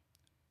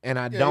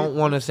I don't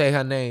want to say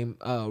her name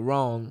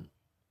wrong,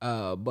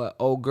 but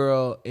old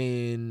girl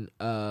in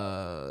I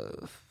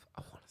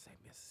want to say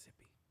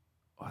Mississippi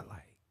or like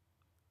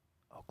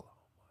Oklahoma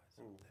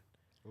or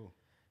something.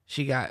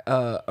 She got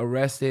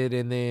arrested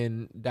and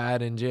then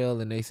died in jail,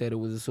 and they said it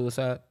was a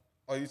suicide.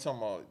 Oh, you talking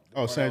about?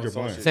 Oh, Sandra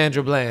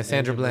Bland.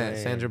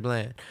 Sandra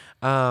Bland.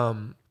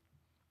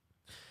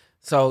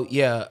 So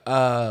yeah.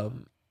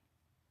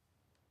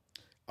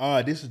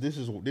 This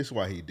is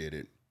why he did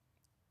it.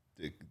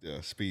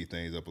 To speed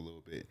things up a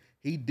little bit.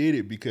 He did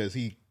it because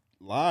he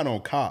lied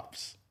on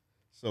cops.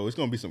 So it's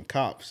gonna be some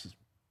cops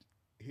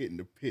hit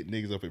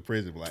niggas up in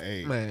prison. Like,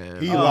 hey,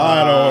 Man. he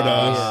lied on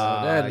us.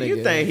 Yeah, that You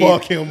nigga. think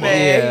Fuck him up.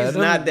 man, he's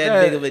not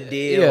that big of a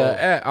deal. Yeah,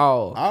 at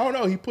all. I don't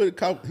know. He put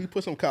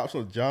some cops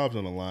on jobs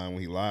on the line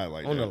when he lied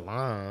like On that. the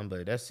line,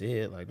 but that's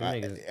it. Like,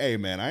 them niggas. Hey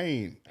man, I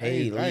ain't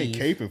Paid leave.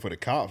 caping for the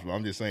cops, but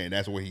I'm just saying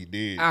that's what he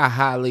did. I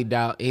highly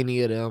doubt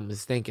any of them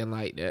is thinking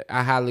like that.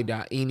 I highly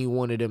doubt any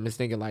one of them is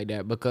thinking like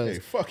that because Hey,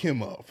 fuck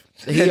him up.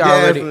 he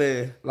already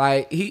Definitely.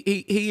 like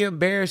he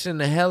embarrassing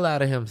the hell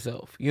out of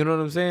himself. You know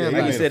what I'm saying? Yeah,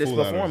 Like he you made a said, it's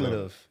fool out of performative.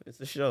 himself. It's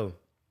a show.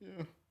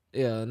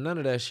 Yeah, none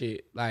of that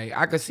shit. Like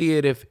I could see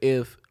it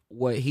if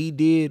what he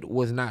did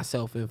was not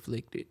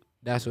self-inflicted.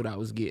 That's what I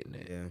was getting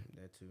at. Yeah,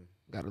 that too.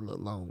 Got a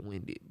little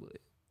long-winded, but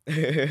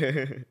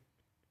Yeah,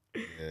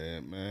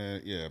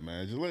 man.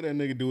 Just let that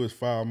nigga do his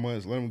 5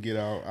 months. Let him get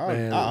out. I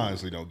Man,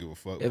 honestly don't give a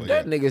fuck. if but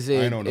that nigga I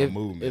said ain't on no if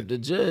movement. the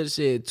judge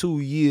said 2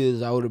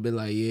 years, I would have been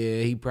like,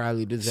 yeah, he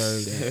probably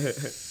deserved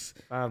that.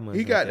 5 months.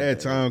 He got that bad.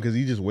 time because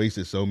he just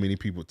wasted so many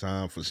people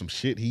time for some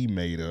shit he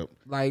made up.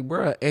 Like,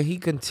 bruh, and he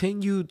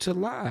continued to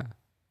lie.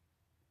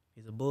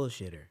 He's a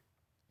bullshitter.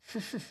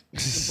 He's a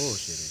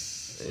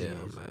bullshitter. Yeah,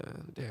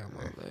 man. Damn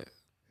all that.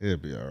 He'll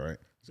be all right.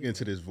 Let's get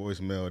into this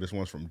voicemail. This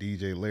one's from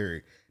DJ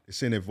Larry. To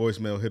send that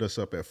voicemail, hit us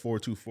up at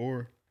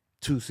 424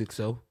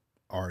 260.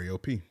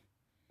 REOP.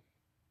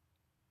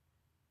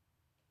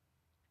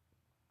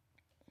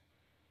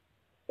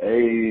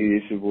 Hey,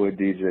 it's your boy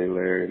DJ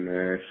Larry,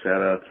 man.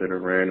 Shout out to the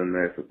Random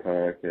Master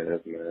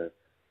Podcast, man.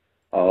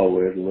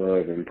 Always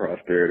love and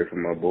prosperity for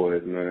my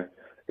boys, man.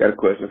 Got a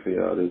question for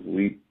y'all this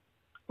week.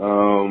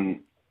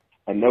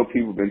 I know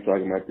people been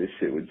talking about this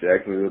shit with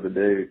Jacksonville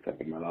today,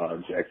 talking about,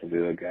 oh,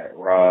 Jacksonville got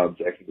robbed.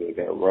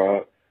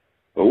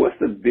 But what's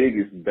the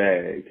biggest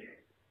bag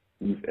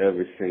you've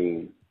ever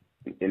seen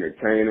an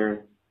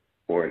entertainer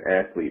or an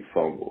athlete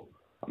fumble?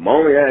 I'm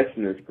only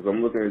asking this because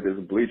I'm looking at this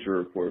Bleacher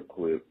Report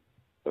clip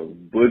of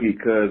Boogie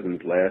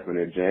Cousins laughing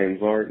at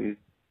James Harden.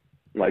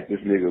 Like this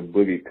nigga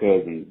Boogie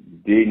Cousins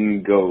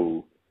didn't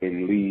go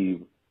and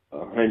leave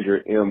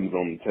 100 M's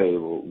on the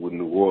table with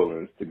New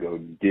Orleans to go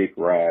dick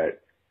ride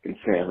in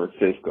San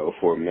Francisco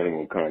for a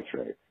minimum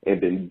contract.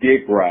 And been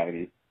dick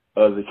riding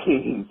other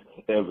teams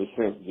ever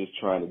since, just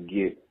trying to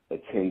get a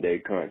 10-day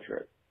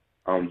contract.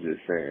 I'm just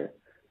saying.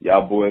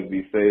 Y'all boys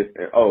be safe.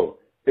 And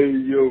hey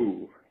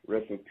yo,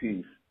 rest in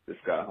peace to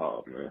Scott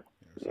Hall, man.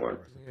 One.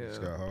 Yeah.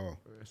 Scott Hall.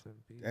 Rest in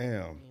peace.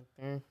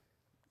 Damn.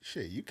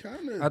 Shit, you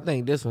kind of. I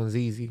think this one's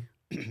easy.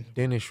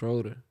 Dennis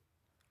Schroeder.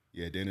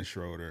 Yeah, Dennis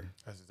Schroeder.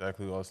 That's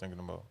exactly what I was thinking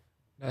about.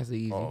 That's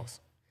easy.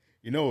 Pause.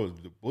 You know,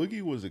 the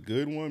Boogie was a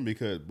good one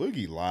because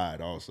Boogie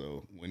lied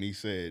also when he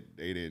said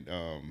they didn't.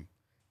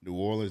 New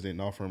Orleans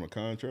didn't offer him a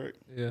contract.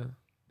 Yeah.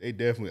 They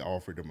definitely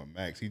offered him a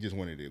max. He just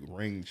wanted to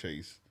ring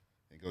chase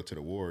and go to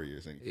the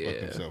Warriors and fuck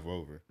himself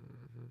over.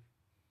 Mm-hmm.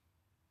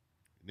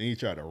 Then he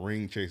tried to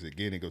ring chase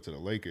again and go to the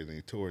Lakers and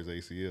he tore his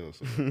ACL.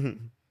 So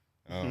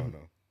I don't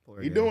know.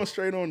 He doing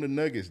straight on the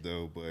Nuggets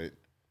though, but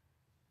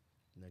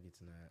Nuggets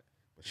not.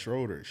 But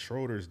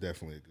Schroeder's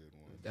definitely a good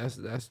one. That's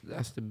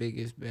the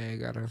biggest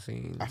bag I done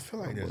seen. I feel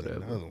like there's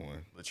another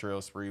one.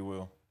 Latrell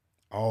Sprewell.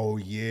 Oh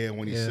yeah,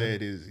 when he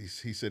said he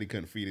said he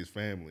couldn't feed his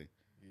family.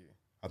 Yeah.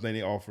 I think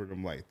they offered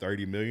him like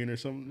 $30 million or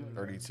something.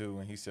 32,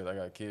 and he said, I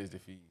got kids to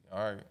feed.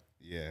 All right.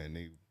 Yeah, and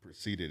they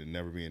proceeded to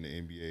never be in the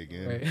NBA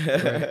again. Right.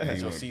 And he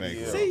So went CDL.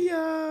 bankrupt. See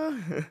ya.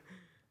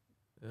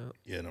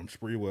 Yeah, them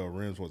Sprewell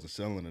rims wasn't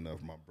selling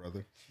enough, my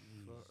brother.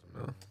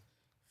 Fuck.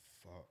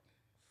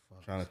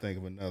 Trying to think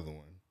of another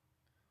one.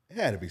 It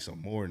had to be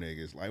some more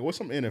niggas. Like, what's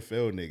some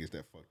NFL niggas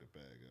that fucked the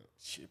bag up?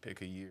 Shit,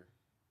 pick a year.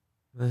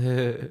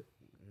 Yeah.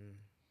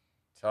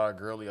 Todd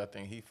Gurley, I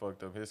think he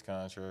fucked up his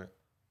contract,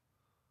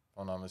 if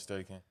I'm not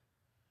mistaken.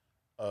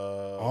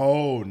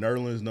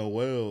 Nerlens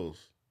Noel's.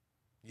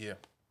 Yeah.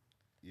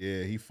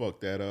 Yeah, he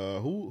fucked that.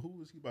 Who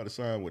was he about to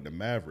sign with the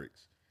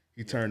Mavericks?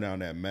 He turned down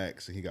that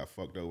max and he got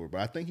fucked over.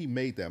 But I think he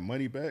made that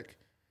money back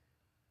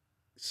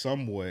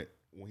somewhat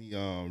when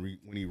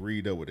he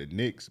read up with the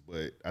Knicks.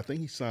 But I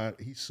think he's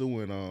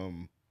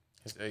suing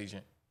His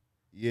agent.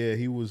 Yeah,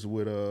 he was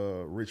with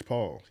Rich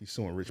Paul. He's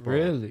suing Rich Paul.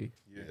 Really?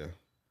 Yeah.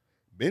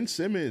 Ben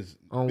Simmons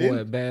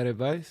What, bad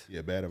advice?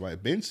 Yeah, bad advice.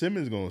 Ben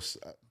Simmons gonna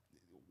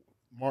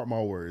mark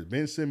my words.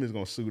 Ben Simmons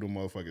gonna sue them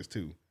motherfuckers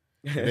too.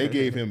 They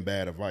gave him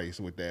bad advice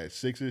with that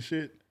Sixers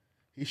shit.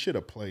 He should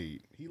have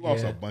played. He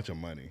lost a bunch of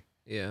money.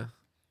 Yeah.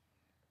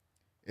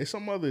 It's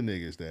some other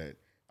niggas that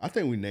I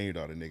think we named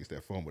all the niggas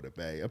that fumbled the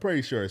bag. I'm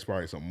pretty sure it's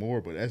probably some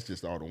more, but that's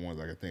just all the ones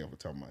I can think of off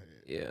the top of my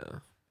head. Yeah.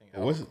 I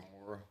think What's Alvin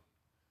Kamara.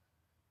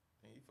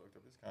 I think he fucked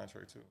up his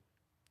contract too.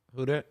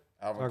 Who that?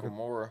 Alvin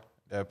Kamara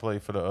that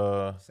played for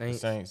the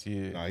Saints.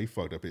 Yeah. Nah, he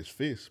fucked up his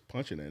fist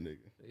punching that nigga.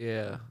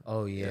 Yeah.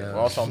 Oh yeah. Well,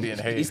 also I'm being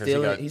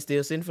hated. He's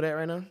still sitting for that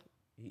right now.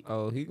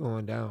 He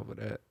going down for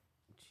that.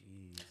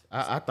 Jeez.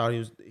 I thought he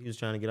was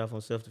trying to get off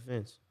on self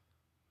defense.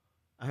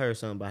 I heard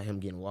something about him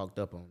getting walked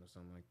up on or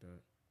something like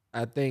that.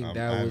 I think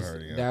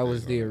that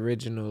was the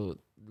original,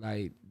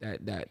 like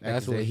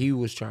that's what he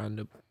was trying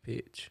to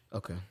pitch.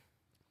 Okay.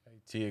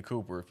 Hey, Tia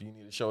Cooper, if you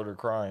need a shoulder to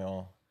cry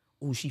on.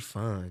 Ooh, she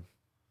fine.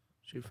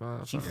 She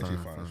fine. She fine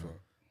as fuck.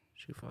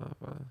 She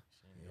fine.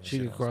 She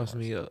could cross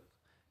me up,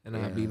 and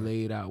I'd be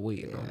laid out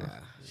waiting on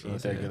her. She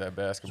ain't that good at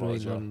basketball,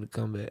 Waiting Joe. on him to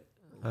come back.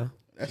 Huh?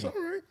 That's all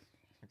right.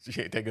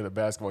 She ain't that good at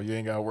basketball. You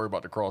ain't got to worry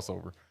about the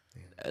crossover.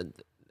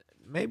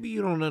 Maybe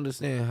you don't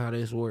understand how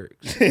this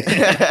works. No,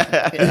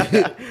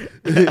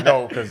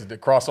 because the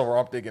crossover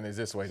I'm thinking is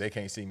this way. They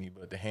can't see me,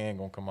 but the hand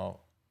going to come out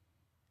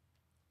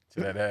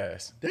to that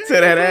ass. To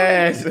that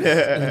ass.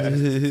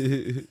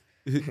 That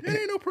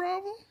ain't no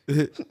problem.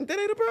 That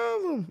ain't a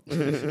problem.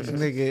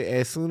 Nigga,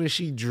 as soon as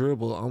she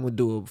dribble, I'm gonna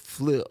do a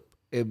flip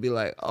and be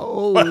like,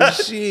 "Oh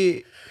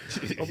shit!"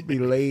 I'll be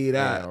laid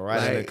out,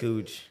 Right in the like,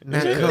 cooch.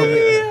 Not come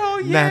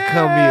here. Not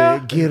come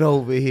here. Get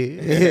over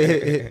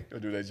here. Go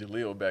do that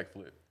Jaleel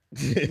backflip.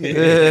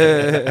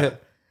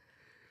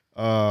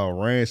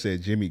 Rand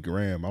said Jimmy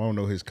Graham. I don't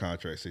know his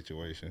contract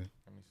situation.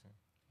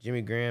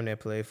 Jimmy Graham that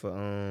played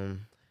for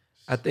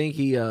I think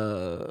he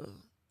for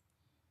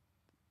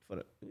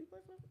the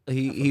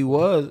He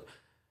was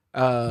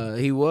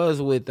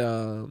with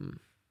damn,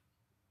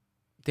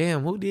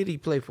 who did he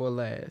play for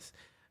last?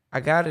 I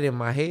got it in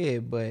my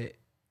head, but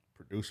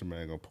Producer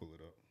man gonna pull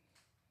it up.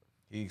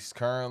 He's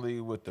currently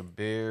with the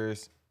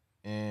Bears,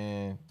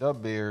 and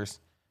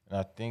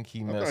I think he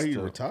I messed thought he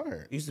up.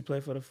 retired. He used to play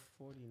for the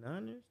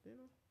 49ers, didn't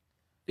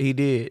he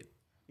did.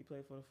 he?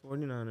 played for the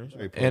 49ers.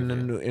 They played And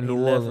for- in He New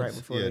left Orleans. right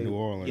before Yeah, they- New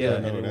Orleans. Yeah, I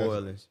in know New that's-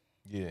 Orleans.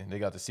 Yeah, they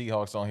got the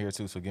Seahawks on here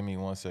too. So give me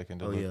 1 second.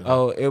 To Oh, look yeah. it up.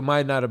 Oh, it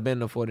might not have been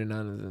the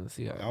 49ers and the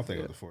Seahawks. I don't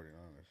think it was the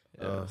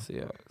 49ers.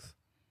 Seahawks.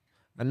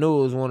 I knew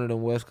it was one of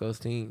them West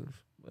Coast teams.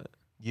 But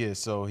Yeah,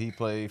 so he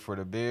played for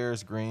the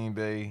Bears, Green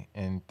Bay,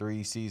 and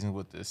 3 seasons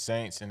with the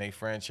Saints, and they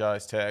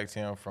franchise tagged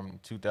him from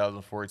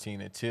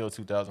 2014 until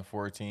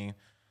 2014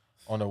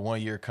 on a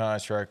 1-year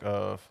contract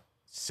of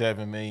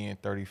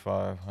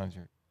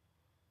 $7,350,000.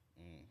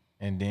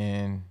 And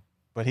then,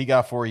 but he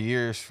got 4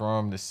 years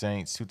from the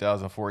Saints,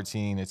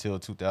 2014 until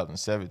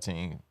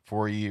 2017.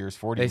 4 years,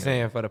 40 they million.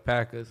 saying for the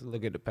Packers.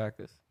 Look at the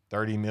Packers.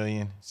 30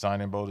 million,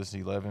 signing bonus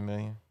 11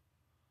 million.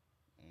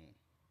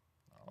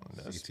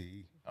 That's-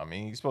 CTE. I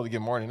mean, you're supposed to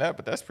get more than that,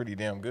 but that's pretty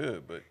damn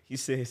good. But He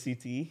said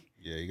CTE.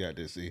 Yeah, he got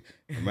this. See,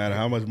 no matter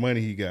how much money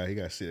he got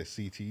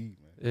CTE,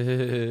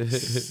 man.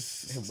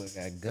 That boy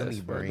got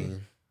gummy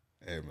brain.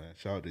 Hey, man,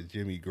 shout out to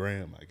Jimmy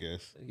Graham, I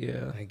guess.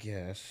 Yeah. I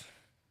guess.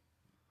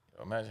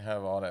 imagine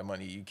having all that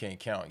money you can't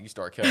count. You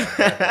start counting.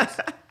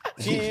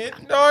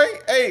 10, 9,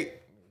 8.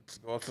 Let's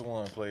go up to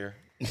 1 player.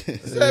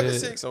 7,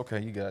 6.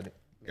 Okay, you got it.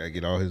 Gotta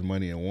get all his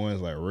money in ones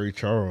like Ray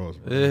Charles,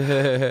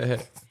 man.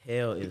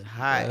 Hell is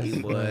hot,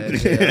 boy.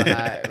 Hell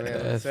hot,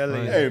 man. I'm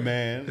telling you. Hey,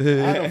 man,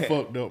 I done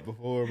fucked up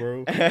before,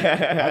 bro.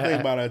 I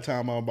think by that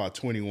time I'm about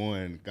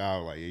 21, God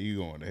was like, yeah, you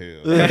going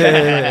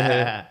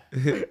to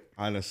hell.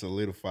 I done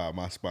solidified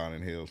my spot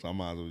in hell, so I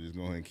might as well just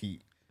go ahead and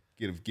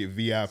get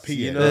VIP.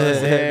 You at know what I'm this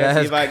point. saying? That's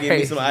See if I give me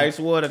crazy. some ice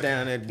water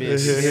down that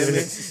bitch. You hear me?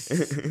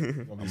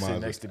 Gonna be might sitting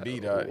as next to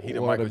B-Dot. He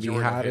the Water Michael be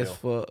Jordan hot of as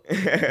hell. fuck.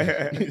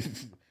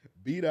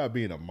 B-Dot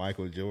being a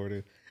Michael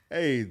Jordan.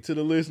 Hey, to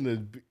the listeners,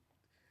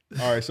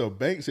 all right, so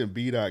Banks and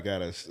B-Dot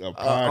got a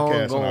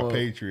podcast on our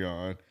ongoing.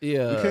 Patreon.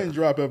 Yeah. We couldn't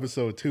drop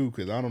episode 2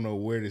 because I don't know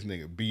where this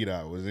nigga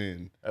B-Dot was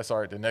in. That's all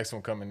right. The next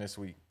one coming this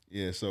week.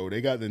 Yeah, so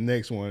they got the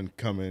next one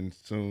coming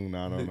soon.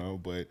 I don't know,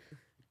 but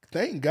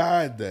thank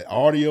God the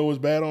audio was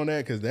bad on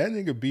that because that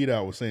nigga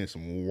B-Dot was saying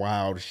some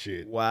wild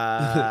shit.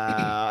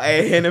 Wow.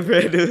 Hey, and the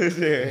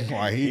producer.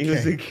 Like he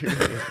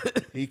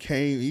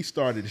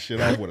started the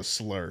shit off with a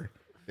slur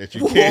that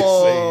you can't say.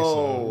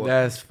 So.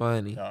 That's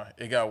funny. Nah,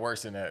 it got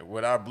worse than that.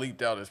 What I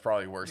bleeped out is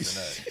probably worse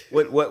than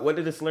that. What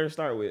did the slur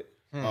start with?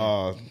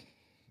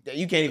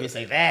 You can't even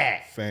say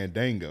that.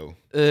 Fandango.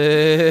 I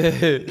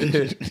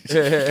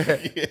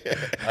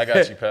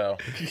got you, pal.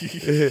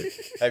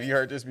 Have you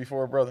heard this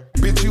before, brother?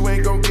 Bitch, you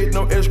ain't gonna get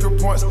no extra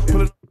points.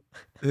 Pull it.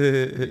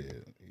 Yeah,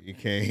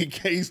 he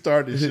can't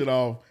start this shit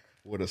off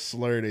with a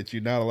slur that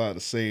you're not allowed to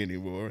say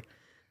anymore.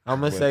 I'm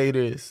going to say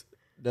this.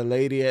 The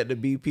lady at the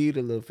BP,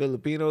 the little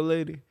Filipino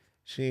lady,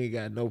 she ain't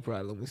got no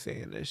problem with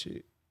saying that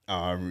shit. Oh,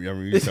 I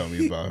remember you telling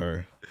me about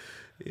her.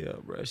 Yeah,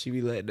 bro. She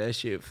be letting that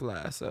shit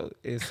fly. So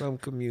in some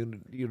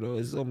community, you know,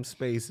 in some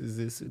spaces,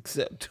 it's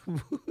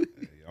acceptable.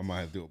 I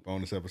might have to do a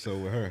bonus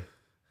episode with her.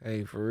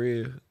 Hey, for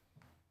real.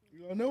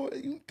 You know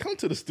what? You come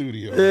to the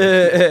studio.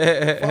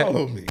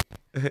 Follow me.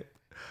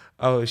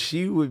 Oh,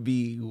 she would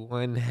be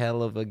one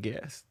hell of a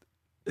guest.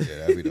 Yeah,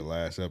 that'd be the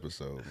last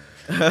episode.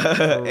 Man.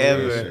 That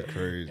Ever. shit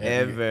crazy.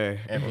 Ever.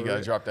 And you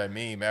gotta drop that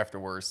meme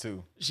afterwards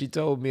too. She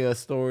told me a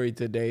story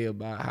today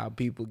about how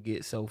people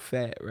get so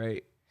fat,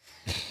 right?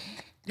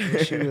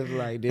 And she was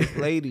like, this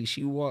lady,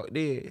 she walked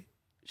in.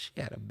 She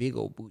had a big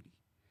old booty.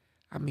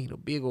 I mean, a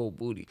big old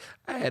booty.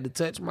 I had to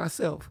touch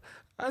myself.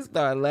 I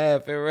started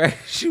laughing, right?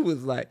 She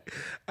was like,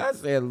 I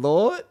said,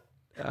 Lord,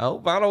 I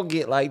hope I don't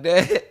get like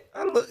that.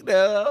 I looked at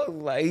her, I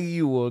was like,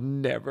 you will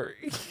never.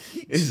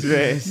 It's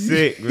that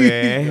sick,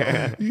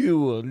 man. You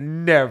will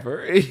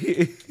never. Did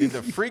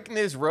the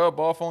freakness rub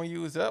off on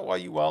you? Is that why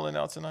you wilding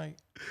out tonight?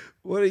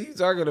 What are you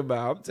talking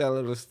about? I'm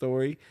telling a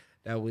story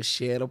that was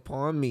shed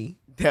upon me.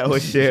 That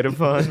was shared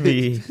upon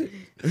me.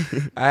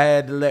 I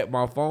had to let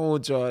my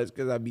phone charge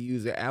because I be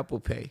using Apple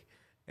Pay.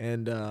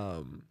 And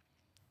I'm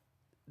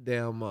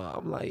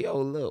like, yo,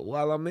 look,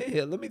 while I'm in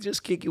here, let me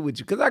just kick it with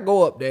you. Because I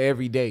go up there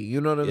every day. You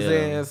know what I'm Yeah.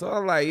 saying? So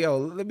I'm like, yo,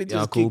 let me Y'all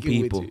just cool kick it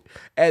people. with you.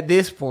 At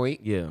this point.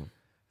 Yeah.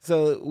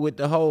 So with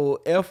the whole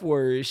F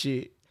word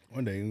shit.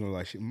 One day you're gonna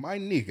like, my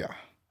nigga.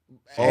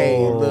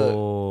 Hey, look.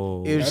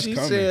 Oh. If That's she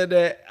coming. said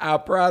that, I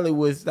probably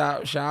would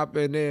stop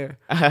shopping there.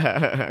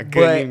 I couldn't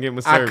But even get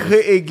my I service.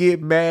 couldn't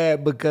get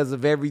mad because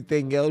of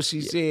everything else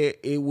she said.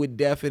 It would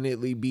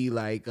definitely be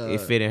like, It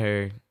fit in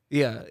her.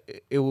 yeah,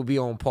 it would be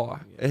on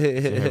par. In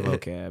her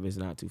vocab. It's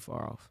not too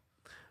far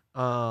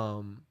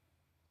off.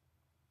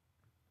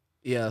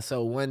 Yeah.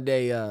 So one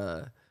day,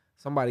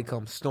 somebody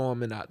comes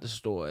storming out the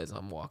store as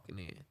I'm walking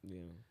in. Yeah.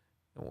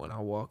 And when I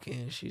walk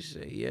in, she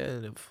said, "Yeah,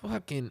 the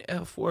fucking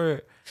F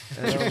word."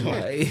 And I'm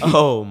like,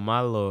 Oh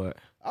my Lord.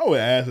 I would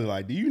ask her,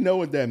 like, do you know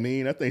what that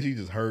mean? I think she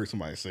just heard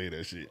somebody say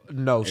that shit.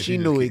 No, And she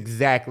just knew can't-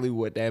 exactly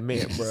what that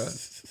meant, bro. It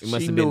must She have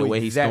been knew the way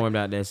he exact- stormed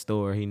out that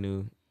store. He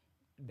knew.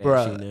 That she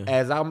Bruh, knew.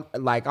 as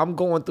I'm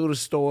going through the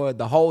store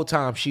the whole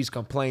time, she's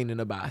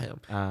complaining about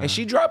him, and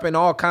she dropping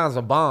all kinds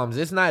of bombs.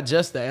 It's not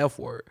just the F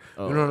word.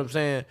 You know what I'm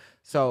saying?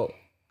 So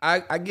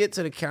I get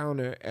to the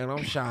counter and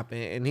I'm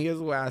shopping, and here's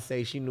where I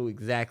say she knew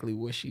exactly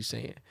what she's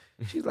saying.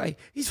 She's like,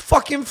 he's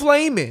fucking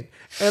flaming,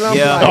 and I'm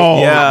Yeah,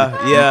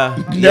 like,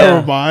 yeah.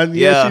 Never mind.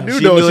 Yeah, she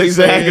knew what she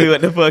exactly said. what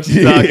the fuck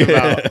she's talking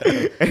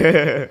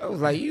about. I was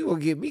like, you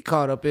gonna get me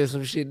caught up in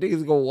some shit.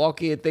 Niggas gonna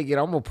walk in thinking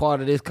I'm a part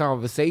of this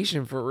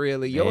conversation for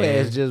real, and your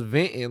Man. ass just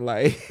venting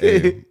like,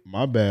 Hey,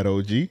 my bad,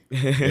 OG.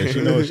 Yeah,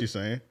 she know what she's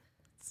saying.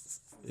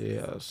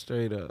 yeah,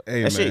 straight up.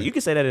 Hey, That man. shit, you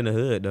can say that in the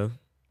hood though.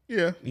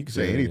 Yeah, you can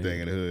say Yeah, anything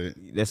yeah. in the hood.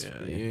 That's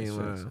Yeah, you ain't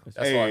lying.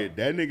 That's Hey, why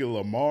that nigga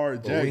Lamar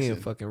But we in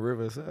Jackson. fucking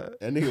Riverside.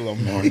 That nigga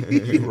Lamar,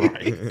 you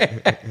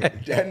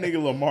right. That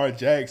nigga Lamar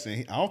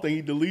Jackson. I don't think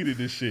he deleted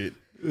this shit.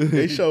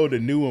 They showed the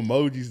new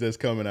emojis that's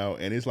coming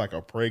out, and it's like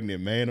a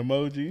pregnant man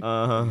emoji.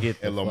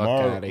 Get the And fuck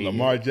Lamar outta here.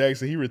 Lamar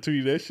Jackson, he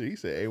retweeted that shit. He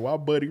said, "Hey, why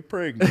buddy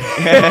pregnant?"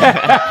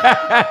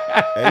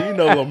 And you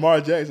know Lamar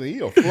Jackson, he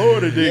a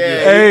Florida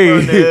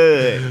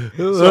nigga. Hey,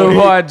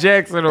 Lamar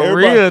Jackson, a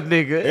everybody- real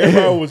nigga.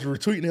 Everybody was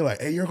retweeting. They're like,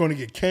 "Hey, you're gonna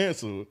get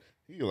canceled."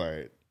 He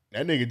like,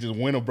 that nigga just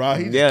went abroad.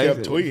 He just Yeah, he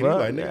kept said, tweeting. He's fuck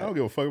like, "Nigga, that." I don't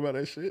give a fuck about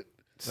that shit."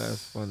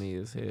 That's funny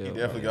as hell. he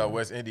definitely got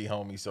West Indy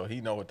homie, so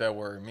he know what that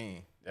word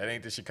mean. That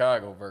ain't the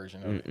Chicago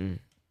version of it.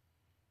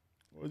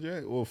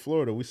 Well,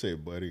 Florida, we say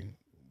buddy.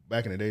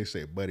 Back in the day, we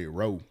say buddy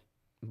row.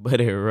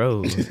 But it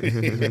rose.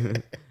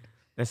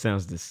 That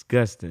sounds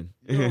disgusting.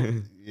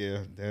 Yeah,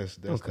 that's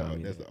Don't call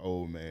me that's that. the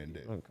old man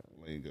that Don't call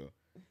lingo.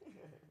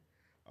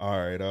 All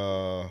right,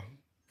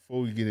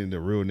 before we get into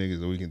real niggas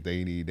that we can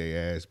they need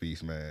their ass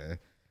beats, man.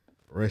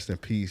 Rest in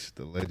peace,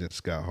 the legend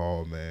Scott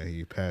Hall, man.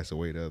 He passed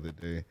away the other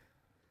day.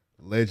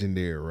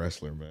 Legendary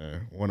wrestler,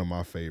 man. One of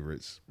my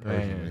favorites,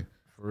 personally. Man,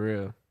 for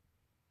real.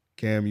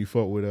 Cam, you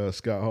fought with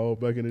Scott Hall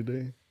back in the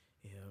day?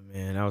 Yeah,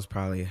 man, that was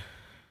probably.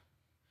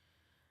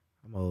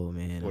 I'm old,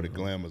 man. Or the I'm old.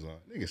 glamour's on.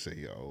 Nigga say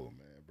you're old,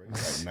 man. Bro,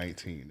 he's like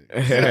 19.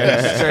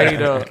 Nigga.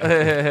 Straight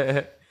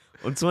up.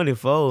 I'm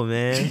 24,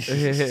 man.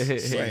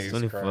 Same,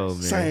 24, man.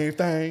 Same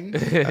thing.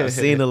 I've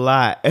seen a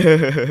lot.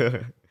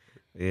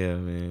 Yeah,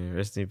 man.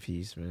 Rest in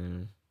peace,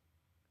 man.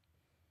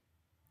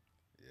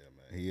 Yeah,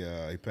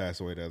 man. He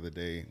passed away the other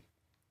day.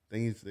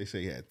 They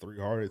say he had 3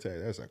 heart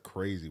attacks. That's a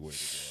crazy way to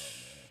go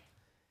out, man.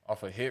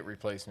 Off a hip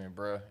replacement,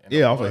 bruh. And Yeah,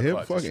 the off a blood hip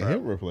clot to fucking strap.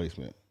 hip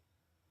replacement.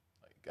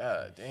 Like,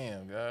 God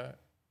damn, God.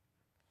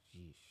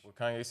 What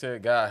Kanye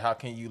said, God, how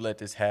can you let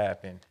this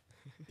happen?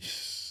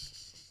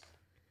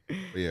 But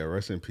yeah,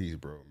 rest in peace,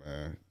 bro,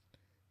 man.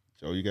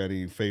 Joe, you got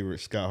any favorite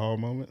Scott Hall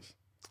moments?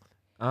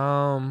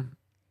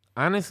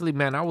 Honestly,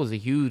 man, I was a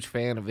huge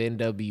fan of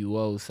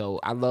NWO, so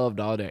I loved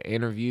all their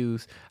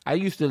interviews. I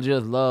used to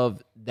just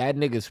love that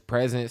nigga's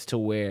presence to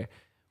where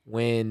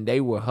when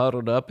they were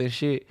huddled up and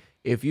shit,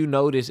 if you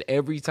notice,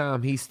 every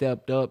time he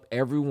stepped up,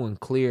 everyone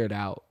cleared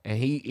out. And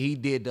he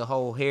did the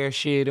whole hair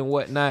shit and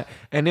whatnot.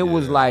 And it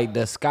was like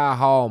the Scott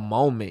Hall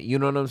moment. You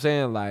know what I'm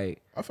saying?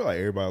 Like, I feel like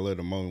everybody loved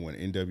the moment when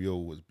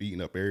NWO was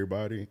beating up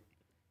everybody.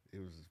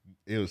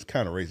 It was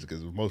kind of racist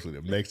because it was mostly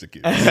the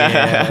Mexicans.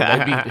 yeah,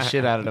 they beat the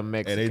shit out of the And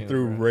Mexicans. they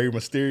threw bro. Rey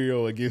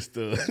Mysterio against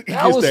the.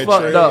 That was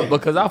fucked up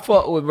because I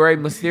fucked with Rey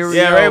Mysterio.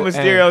 Yeah, Rey and-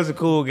 Mysterio's a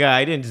cool guy.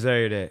 He didn't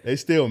deserve that. They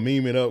still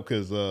meme it up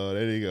because that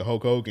nigga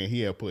Hulk Hogan,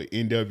 he had put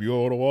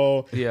NWO on the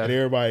wall. Yeah. And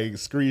everybody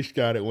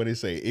screenshot it when they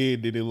say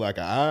Ed did it like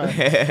an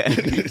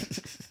eye.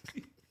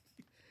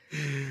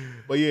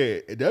 But yeah,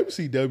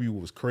 WCW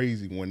was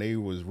crazy when they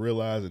was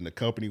realizing the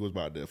company was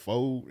about to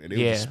fold and they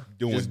Yeah. was Just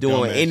doing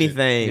doing dumbass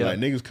anything. shit. Like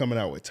niggas coming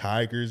out with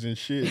tigers and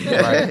shit.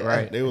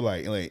 Right. They were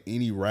like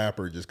any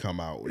rapper just come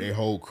out, their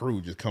whole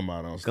crew just come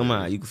out on stage. Come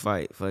on, you can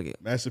fight. Fuck it.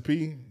 Master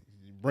P,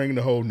 bring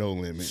the whole No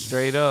Limit.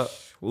 Straight up.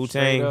 Wu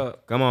Straight Tang.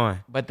 up. Come on.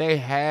 But they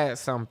had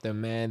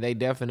something, man. They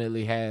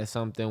definitely had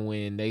something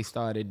when they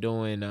started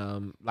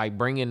doing, like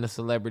bringing the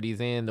celebrities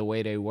in the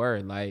way they were.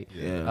 Like,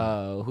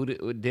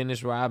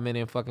 Dennis Rodman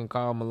and fucking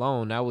Karl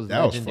Malone. That was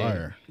That was legendary.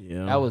 fire.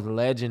 Yeah. That was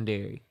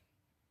legendary.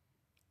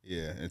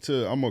 Yeah,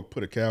 I'm gonna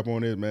put a cap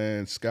on it,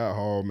 man. Scott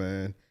Hall,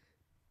 man.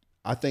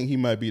 I think he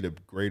might be the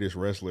greatest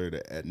wrestler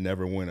that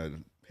never win a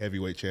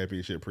heavyweight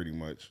championship, pretty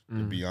much,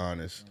 to be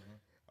honest.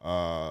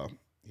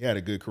 He had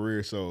a good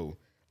career, so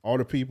all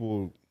the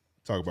people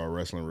talk about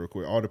wrestling real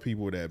quick. All the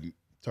people that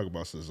talk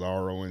about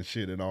Cesaro and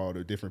shit and all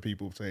the different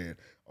people saying,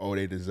 oh,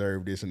 they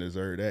deserve this and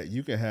deserve that.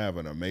 You can have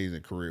an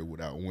amazing career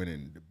without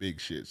winning the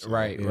big shit. So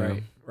Right.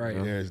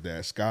 there's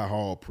that. Scott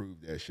Hall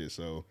proved that shit.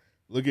 So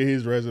look at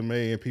his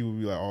resume and people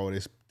be like, oh,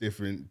 this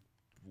different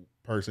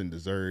person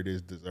deserve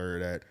this,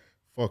 deserve that.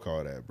 Fuck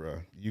all that, bro.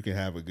 You can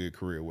have a good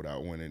career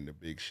without winning the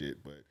big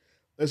shit. But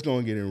let's go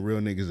and get in Real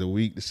Niggas a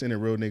Week. To send in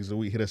Real Niggas a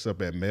Week, hit us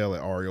up at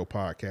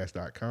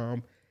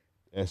mail@ariopodcast.com.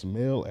 That's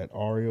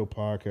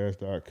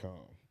mail@ariopodcast.com.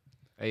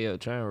 Hey, yo,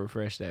 try and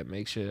refresh that.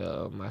 Make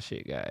sure my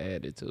shit got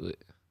added to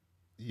it.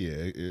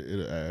 Yeah,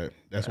 it'll add.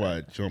 That's why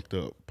it jumped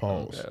up.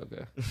 Pause.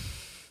 Okay.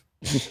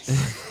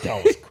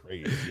 That was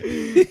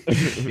crazy.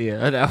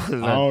 Yeah, that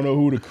was. I don't know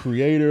who the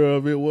creator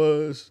of it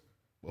was,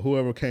 but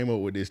whoever came up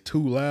with this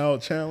Too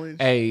Loud challenge.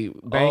 Hey,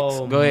 Banks,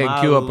 Oh, go ahead and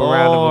my cue up a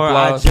round of Lord,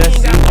 applause. I just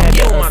seen that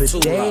the other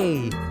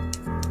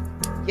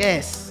day.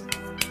 Yes.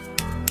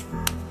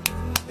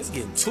 It's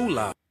getting too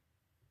loud.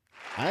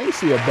 I ain't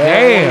see a bad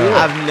Damn. one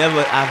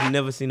yet. I've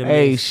never seen a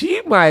Hey, mix.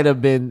 she might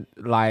have been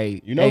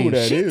like, You know who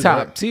that she is, top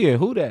right? tier.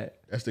 Who that?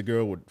 That's the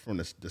girl from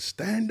the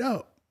stand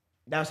up.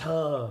 That's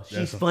her. She's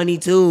That's a- funny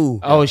too.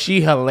 Oh, she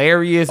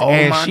hilarious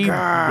and my she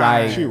God.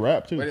 like She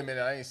rap too. Wait a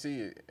minute, I ain't see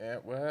it.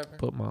 What happened?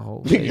 put my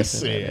whole Nigga face in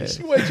said, that.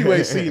 "See what you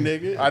ain't see,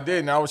 nigga. I did,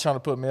 and I was trying to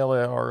put mail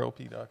at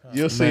RLP.com.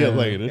 You'll see it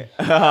later."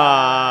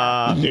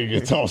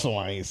 Nigga, tell some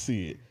I ain't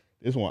see it.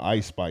 This one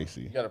ice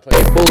spicy. You gotta play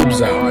the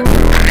Boobs out.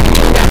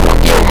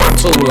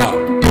 Too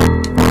loud.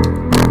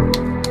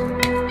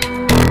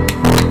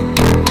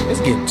 It's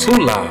getting too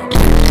loud.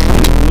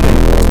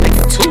 It's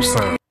making too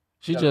sound.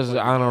 She just an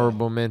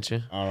honorable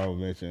mention. I don't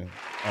know mention.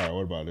 All right,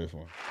 what about this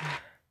one?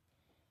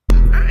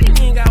 I ain't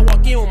even gotta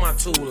walk in with my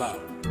too loud.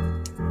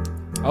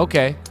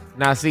 Okay.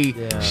 Now see,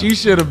 Yeah. she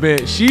should have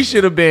been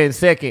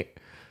second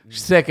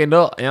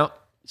up. Yep.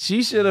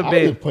 She should have I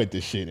been. just put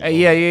this shit in.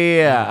 Hey,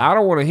 yeah. I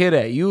don't want to hear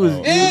that. You was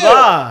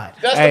God.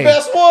 That's Hey. the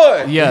best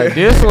one. yeah.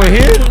 This one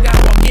here. Ain't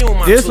gotta walk in with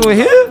my This too one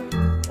loud. here.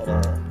 Hold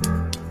on.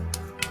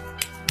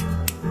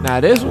 Now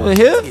this one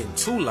here. It's getting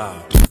too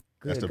loud.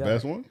 That's the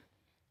best one?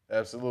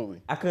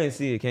 Absolutely. I couldn't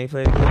see it. Can you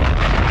play it again?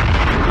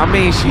 I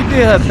mean, she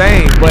did her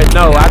thing, but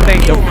no, I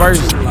think the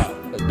first,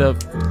 the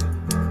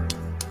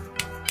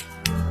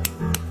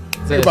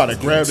You about to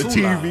grab the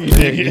TV,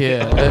 nigga.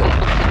 yeah.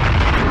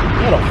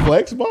 That a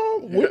flex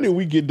bomb? When did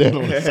we get that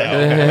on the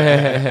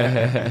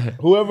sound?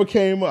 Whoever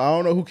came up, I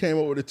don't know who came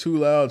up with the Too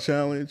Loud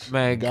challenge.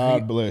 Man,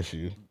 God bless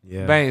you.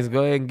 Yeah. Banks,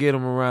 go ahead and get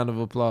him a round of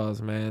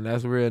applause, man.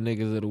 That's real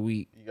niggas of the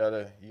week. You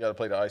gotta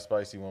play the ice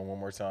spicy one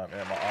more time.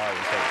 Man, my eye is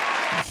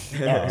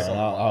hurting. All right,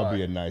 I'll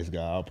be a nice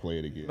guy. I'll play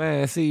it again.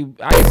 Man, see,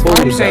 Ice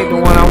Spice ain't the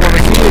one I want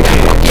to see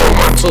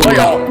again. Too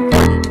loud.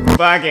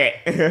 Fuck it.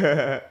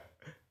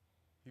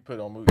 He put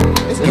it on mute.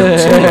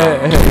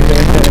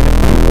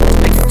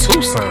 Making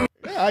too sound.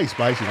 That ice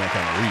spicy one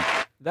kind of weak.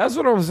 That's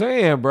what I'm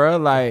saying, bro.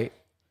 Like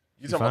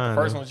You talking about Fine,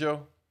 the first though. one,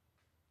 Joe?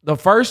 the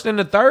first and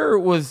the third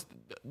was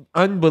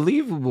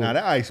unbelievable. Now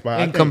that ice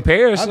spicy In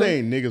comparison. I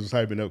think niggas was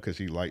hyping up because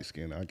she light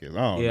skinned. I guess I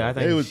don't know. Yeah, I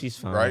think it was, she's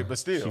fine. Right, but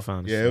still. She's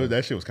fine. Yeah,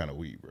 that shit was kind of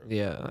weak, bro.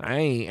 Yeah, I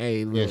ain't. Hey,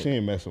 Yeah, look, she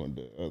ain't messing with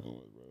the other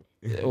one,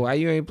 bro. why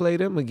you ain't play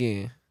them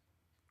again?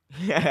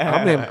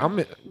 I'm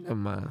in. Never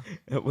mind.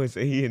 That was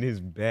he in his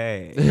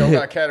bag. You don't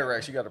got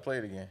cataracts. You got to play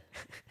it again.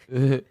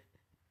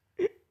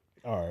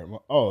 All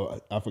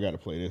right. I forgot to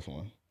play this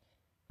one.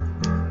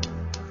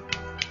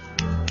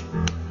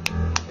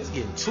 It's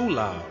getting too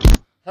loud.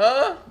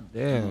 Huh?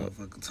 Damn.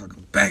 Motherfucker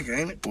talking back,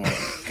 ain't it? Boy,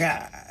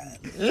 God.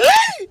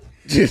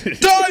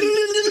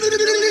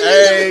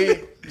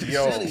 Hey,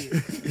 yo.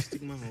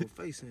 Stick my whole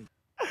face in.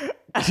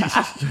 Hey,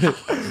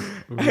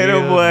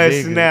 the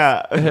boy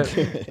snap.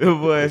 The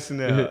boy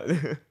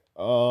snap.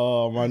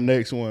 Oh, my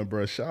next one,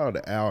 bro. Shout out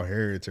to Al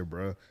Harrington,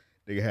 bro.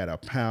 Nigga had a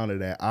pound of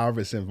that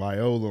Iverson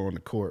Viola on the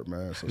court,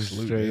 man. So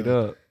salute Straight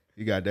him. up.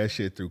 He got that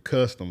shit through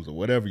customs or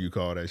whatever you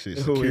call that shit,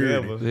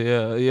 security. Whatever.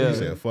 Yeah, He yeah.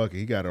 said, fuck it.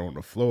 He got it on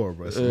the floor,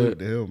 bro. Salute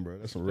to him, bro.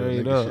 That's some real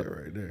Straight nigga up. shit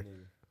right there.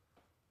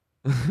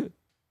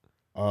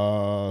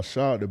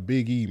 Shout out to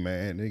Big E,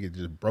 man. Nigga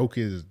just broke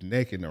his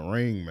neck in the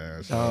ring,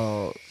 man. So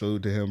Dog.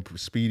 salute to him for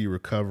speedy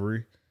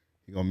recovery.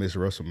 He gonna miss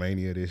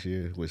WrestleMania this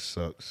year, which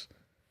sucks.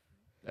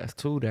 That's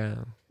two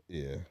down.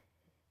 Yeah.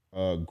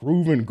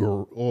 Groovin'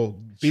 or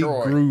Big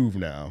Troy. Groove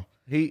now.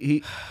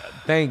 He.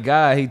 Thank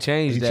God he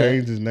changed He that.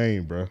 changed his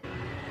name, bro.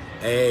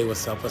 Hey,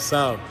 what's up? What's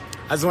up?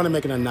 I just want to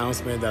make an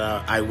announcement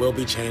that I will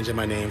be changing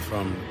my name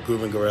from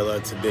Groove and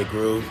Gorilla to Big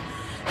Groove.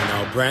 You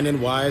know,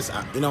 branding wise,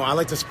 I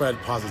like to spread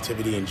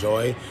positivity and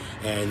joy,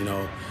 and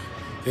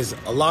there's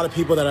a lot of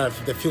people that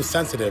feel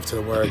sensitive to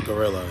the word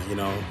gorilla. You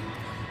know,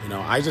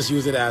 I just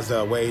use it as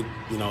a way,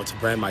 to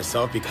brand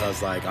myself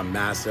because like I'm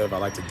massive. I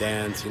like to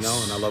dance, and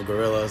I love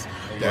gorillas.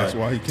 That's But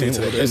why he due came to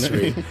the with that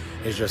history. name.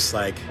 It's just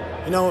like,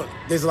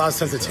 there's a lot of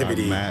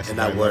sensitivity massive. in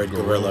I that love word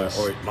gorilla gorillas.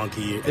 or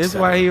monkey. This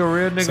etc. why he a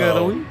real nigga of the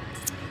So, week.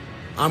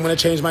 I'm gonna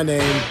change my name.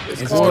 and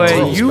just Boy,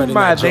 continue you spreading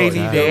might that they joy.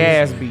 need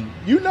their ass beat.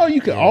 You know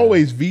you can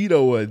always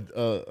veto a I real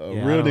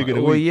don't- nigga of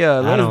the Well, week. yeah, I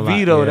let's don't like-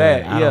 veto yeah,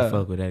 that. I yeah, don't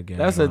fuck with that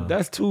guy.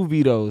 That's two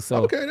vetoes. So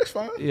Okay, that's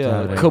fine.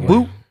 yeah, that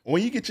kaboot.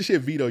 When you get your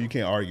shit vetoed, you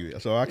can't argue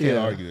it. So I can't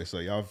Yeah. argue it. So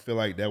y'all feel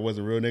like that was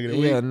a real nigga of the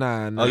week? Yeah,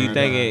 nah. Oh, you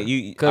thinking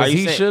you? Are Because you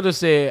he saying- should have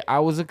said I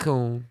was a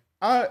coon.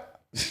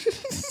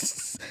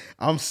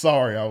 I'm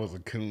sorry, I was a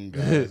coon,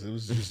 guys. It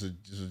was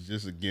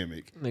just a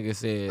gimmick. Nigga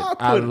said I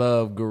I put-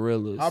 love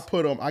gorillas. I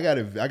put him. I got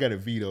a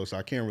veto, so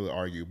I can't really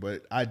argue.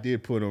 But I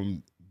did put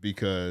him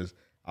because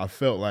I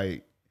felt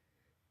like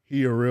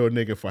he a real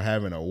nigga for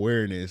having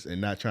awareness and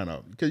not trying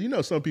to.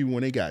 Because some people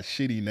when they got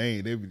shitty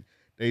names,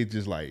 they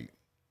just like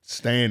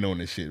stand on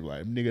this shit.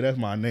 Like nigga, that's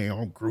my name.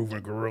 I'm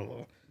Groovin'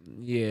 Gorilla.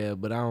 Yeah,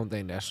 but I don't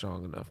think that's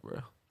strong enough, bro.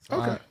 So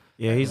Okay.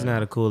 Yeah, he's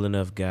not a cool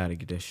enough guy to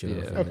get that shit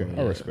off. Okay,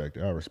 I respect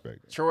it. I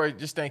respect it. Troy,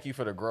 just thank you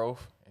for the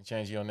growth and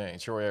changing your name.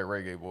 Troy at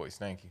Reggae Boys.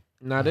 Thank you.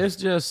 Now this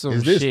just some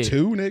Is this shit.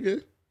 2,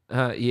 nigga?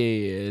 Yeah,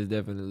 it's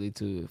definitely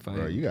 2.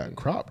 Bro, you got to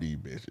crop these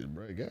bitches,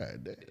 bro.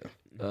 God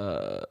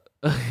damn.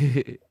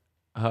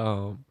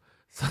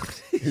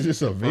 Is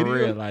this a video? For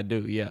real, I do,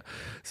 yeah.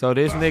 So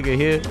this nigga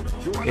here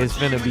is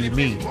finna be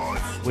me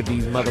with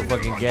these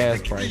motherfucking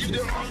gas prices.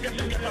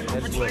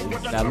 That's what,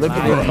 now look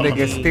at this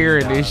nigga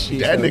steering this shit.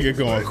 That nigga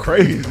going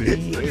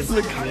crazy.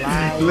 Look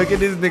at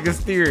this nigga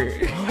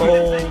steering.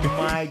 Oh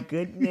my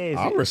goodness.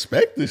 I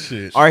respect this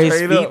shit. Are his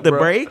Straight feet up, the bro.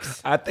 brakes?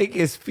 I think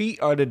his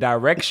feet are the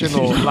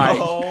directional. Like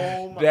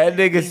that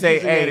nigga say,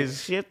 hey,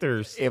 his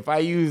shifters. if I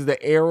use the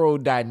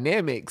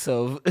aerodynamics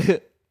of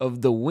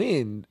of the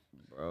wind,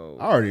 bro.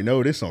 I already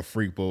know this some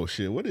freak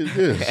bullshit. What is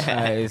this?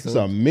 Alright, so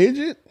Some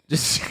midget?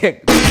 just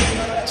check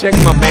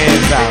my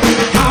man's out.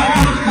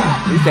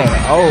 He said,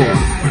 oh,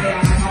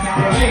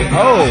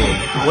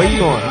 where you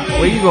going?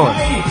 Where you going?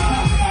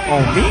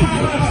 On me?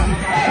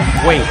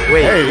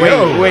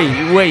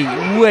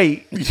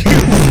 Wait.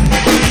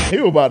 He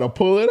was about to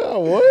pull it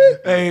out.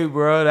 What? Hey,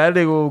 bro, that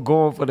nigga was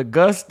going for the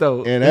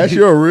gusto. And that's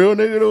your real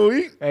nigga of the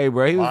week? Hey,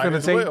 bro, he was Mine gonna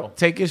as well.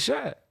 take his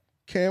shot.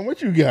 Cam,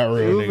 what you got He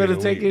real was nigga gonna of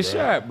the take week, his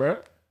bro? shot, bro.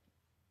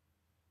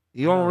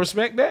 You don't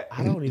respect that?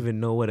 I don't even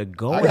know where to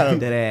go I gotta-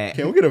 after that.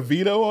 Can we get a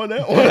veto on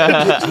that one?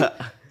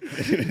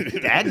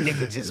 That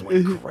nigga just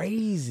went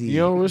crazy.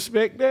 You don't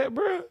respect that,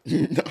 bro?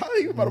 He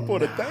about to pull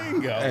the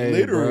thing out, Hey,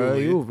 literally. bro,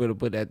 you was finna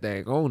put that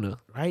thing on her.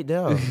 Right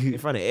there. In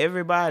front of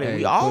everybody. Hey,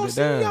 We put all it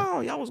see down.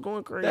 y'all. Y'all was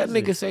going crazy. That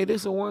nigga say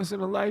this a once in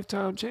a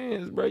lifetime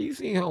chance, bro. You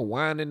seen her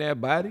winding that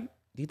body?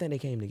 Do you think they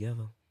came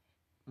together?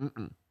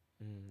 Mm-mm.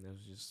 That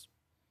was just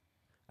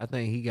I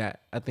think he got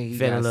Fell in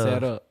set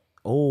love. up.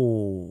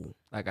 Oh,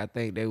 Like I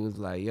think they was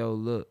like, yo,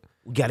 look.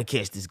 we gotta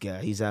catch this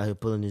guy. He's out here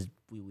pulling his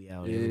wee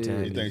out every Yeah.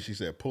 time. You think she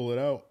said pull it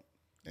out?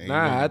 And he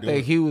Nah, wanted I to do think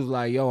it? he was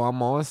like, yo,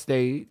 I'm on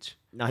stage.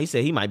 No, he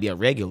said he might be a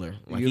regular.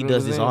 Like You he know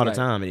does what I'm this saying? all the Like-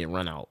 time and then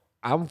run out.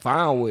 I'm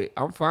fine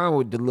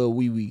with the little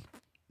wee wee.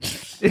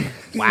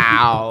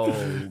 Wow.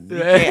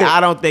 I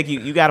don't think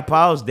you gotta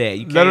pause that.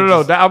 You can't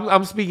No. just-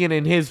 I'm speaking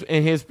in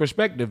his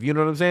perspective. You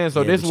know what I'm saying?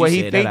 So Yeah, this but is what you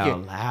he said that out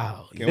thinking.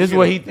 loud. Can This we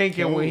what get he a-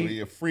 thinking can when we he.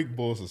 get a freak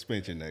bull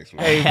suspension next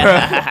week. Hey,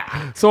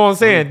 bro. So I'm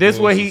saying this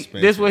Full what he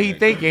suspension.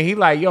 thinking. He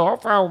like, yo, I'm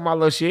fine with my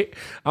little shit.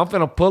 I'm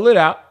finna pull it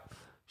out.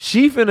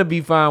 She finna be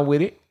fine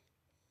with it.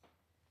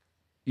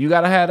 You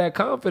gotta have that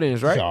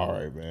confidence, right? All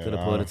right, man. Could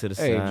have pulled it to the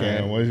Hey, side.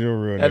 Cam, what's your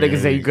real That nigga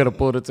of say the you week? could have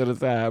pulled it to the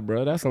side,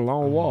 bro. That's a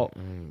long walk.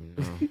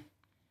 No.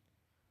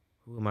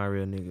 Who am I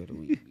real nigga of the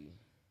week?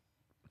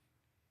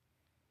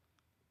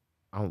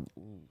 I'm,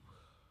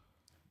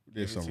 Did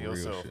Give it some to real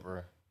yourself, shit.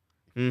 bro.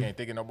 If you can't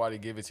think of nobody,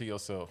 give it to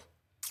yourself.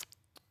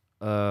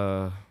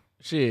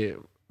 Shit,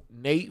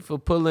 Nate for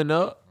pulling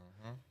up.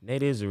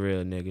 Nate is a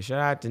real nigga. Shout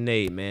out to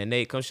Nate, man.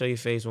 Nate, come show your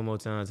face one more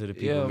time to the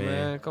people, Yeah, man.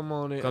 man. Come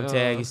on in. Come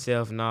tag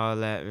yourself and all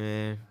that,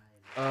 man.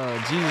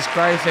 Jesus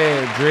Christ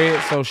had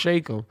dread, so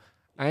shake 'em.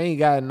 I ain't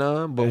got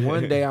none, but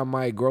one day I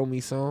might grow me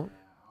some.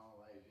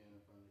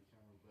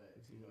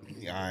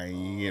 I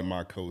ain't getting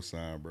my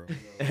cosign, bro.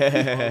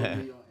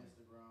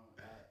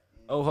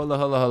 Oh, hold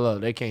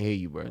on. They can't hear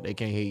you, bro.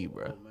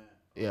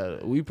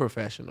 Yeah, we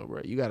professional,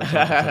 bro. You gotta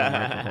talk to the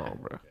microphone,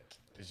 bro.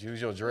 Just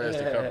use your dress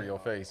to cover your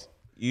face.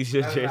 You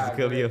should just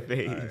cover your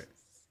face.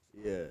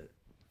 Yeah.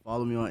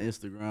 Follow me on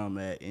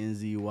Instagram at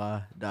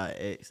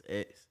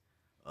nzy.xx.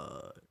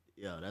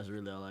 Yeah, that's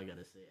really all I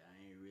gotta say.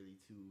 I ain't really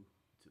too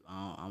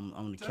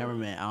I'm the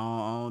cameraman.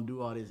 I don't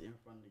do all this in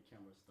front of the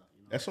camera stuff.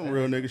 You know? That's some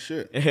real nigga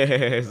shit.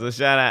 So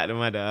shout out to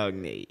my dog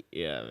Nate.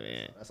 Yeah,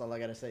 man. That's all I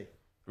gotta say.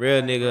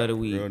 Real nigga of the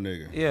week. Real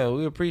nigga. Yeah,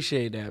 we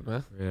appreciate that,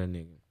 man. Real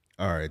nigga.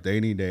 All right, they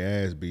need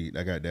their ass beat.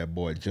 I got that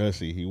boy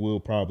Jussie. He will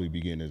probably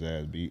be getting his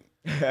ass beat.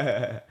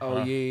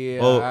 Oh yeah.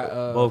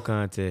 Both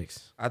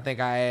contexts. I think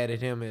I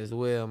added him as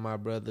well, my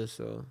brother.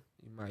 So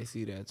you might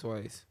see that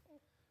twice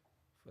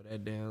for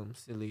that damn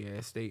silly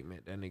ass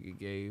statement that nigga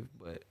gave.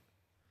 But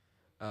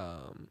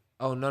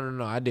oh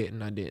no, I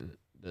didn't.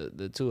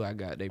 The two I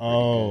got, they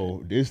pretty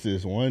good.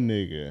 This one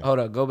nigga. Hold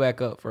up, go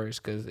back up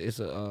first, cause it's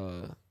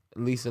a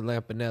Lisa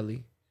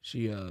Lampanelli.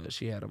 She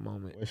had a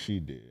moment. What she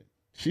did?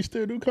 She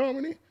still do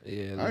comedy?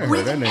 Yeah. I ain't heard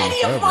With that name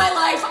any forever. of my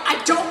life, I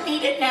don't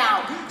need it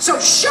now. So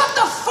shut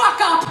the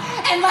fuck up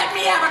and let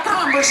me have a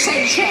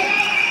conversation.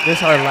 This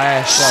her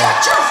last show.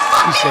 Shut your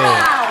She fucking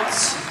said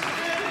mouths.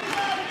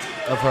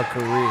 of her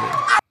career.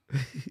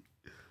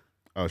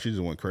 Oh, she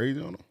just went crazy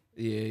on him?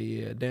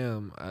 Yeah.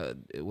 Damn.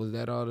 Was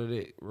that all that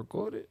it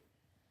recorded?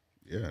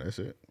 Yeah, that's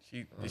it.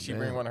 Did she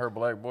bring one of her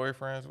black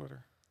boyfriends with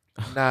her?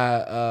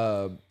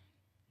 Nah,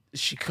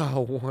 she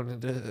called one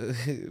of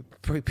the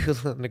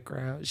people in the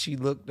crowd. She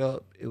looked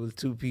up. It was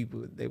two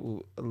people. They were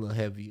a little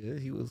heavier.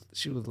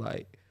 She was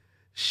like,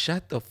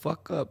 "Shut the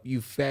fuck up,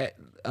 you fat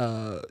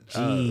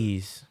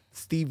Jeez.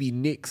 Stevie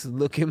Nicks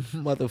looking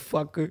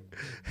motherfucker."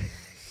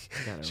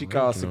 she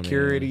called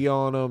security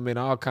on him and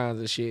all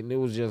kinds of shit. And it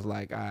was just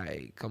like, all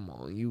right, come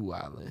on, you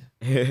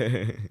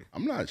wildin'.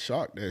 I'm not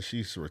shocked that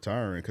she's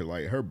retiring because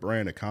like her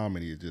brand of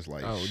comedy is just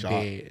like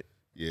dead.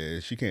 Yeah,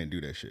 she can't do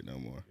that shit no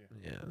more.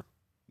 Yeah.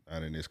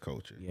 Not in this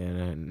culture.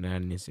 Yeah, not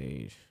in this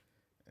age.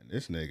 And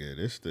this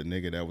the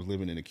nigga that was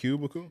living in a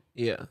cubicle?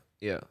 Yeah.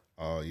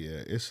 Oh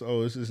yeah. It's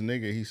this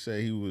nigga, he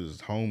said he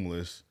was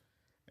homeless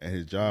and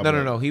his job.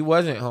 No, he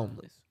wasn't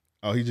homeless.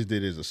 Oh, he just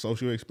did it as a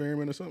social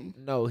experiment or something?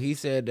 No, he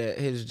said that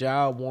his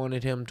job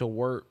wanted him to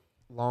work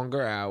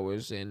longer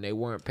hours and they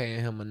weren't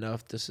paying him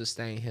enough to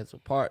sustain his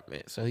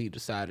apartment. So he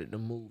decided to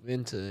move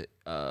into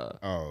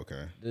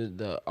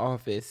the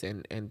office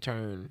and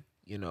turn,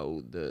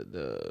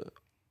 the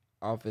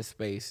office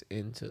space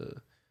into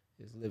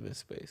his living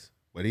space.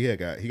 But he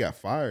got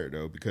fired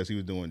though because he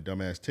was doing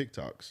dumbass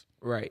TikToks.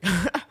 Right.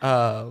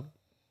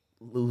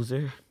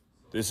 Loser.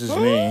 This is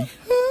me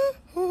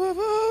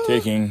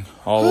taking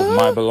all of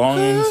my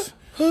belongings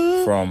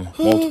from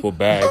multiple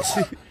bags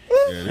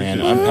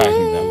and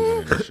unpacking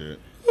them.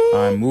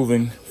 I'm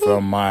moving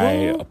from my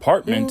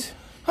apartment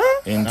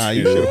into.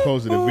 You should have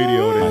posted a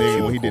video of that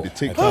nigga when he did the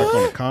TikTok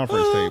on the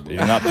conference table. They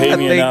did not pay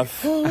me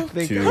enough to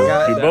do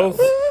both.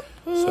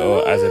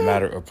 So as a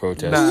matter of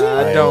protest,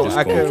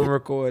 I couldn't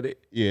record it.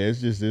 Yeah,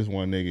 it's just this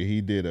one nigga.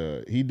 He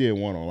did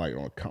one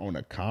on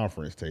a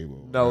conference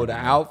table. No, the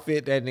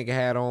outfit that nigga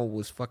had on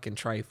was fucking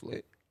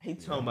trifling. He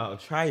talking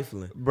about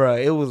trifling,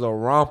 bruh. It was a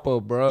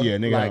romper, bruh. Yeah,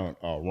 nigga,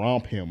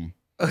 romp him,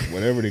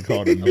 whatever they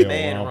call it, a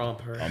man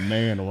romper. A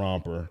man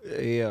romper.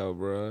 Yeah,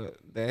 bruh.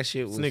 That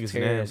shit was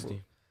terrible.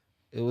 Nasty.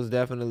 It was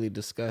definitely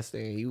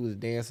disgusting. He was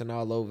dancing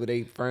all over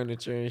their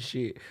furniture and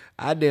shit.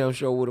 I damn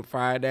sure would have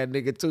fired that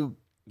nigga too.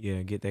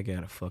 Yeah, get that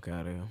guy the fuck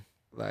out of here.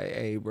 Like,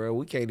 hey, bro,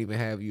 we can't even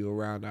have you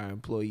around our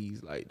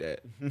employees like that.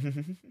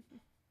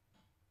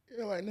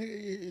 Yeah, like,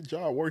 nigga, your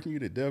job working you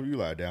to death. You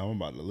like, damn, I'm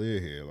about to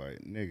live here. Like,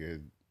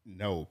 nigga,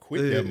 no,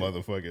 quit that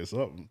motherfucker or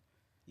something.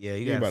 Yeah,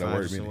 you gotta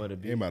find somewhere to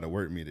be. You ain't about to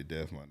work me to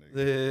death, my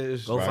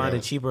nigga. Go find a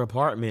cheaper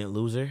apartment,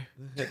 loser.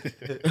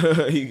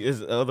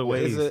 It's other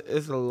ways.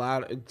 It's a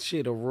lot of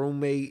shit. A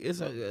roommate. It's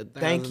a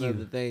thousand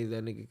other things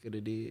that nigga could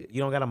have did.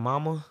 You don't got a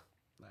mama?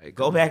 Like,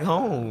 go back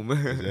home.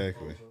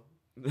 Exactly.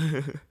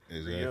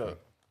 Exactly.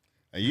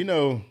 And you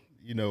know,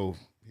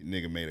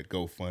 nigga made a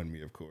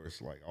GoFundMe, of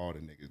course, like all the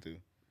niggas do.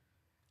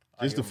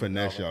 Just to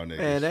finesse y'all niggas.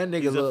 Man, that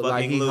nigga looked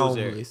like he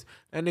homeless.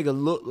 That nigga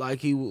looked like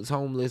he was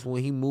homeless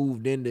when he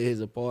moved into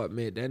his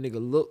apartment. That nigga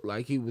looked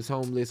like he was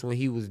homeless when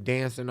he was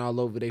dancing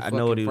all over their fucking furniture. I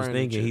know what he was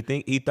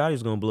thinking. He thought he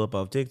was gonna blow up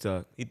off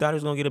TikTok. He thought he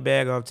was gonna get a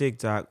bag off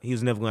TikTok. He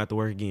was never gonna have to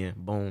work again.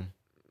 Boom.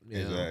 Yeah.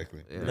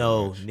 Exactly. Yeah.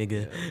 No,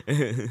 nigga.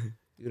 Yeah.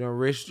 You done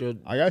risked your.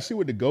 I gotta see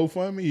with the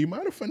GoFundMe. He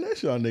might have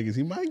finessed y'all niggas.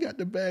 He might got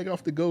the bag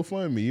off the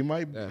GoFundMe. It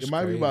might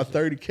be about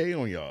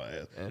 $30K on y'all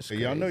ass. So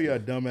y'all know y'all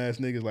dumbass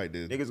niggas like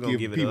this. Niggas gonna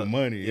give people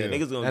money. Yeah,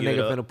 niggas gonna that give nigga it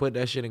up. finna put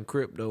that shit in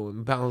crypto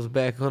and bounce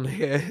back on the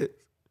head.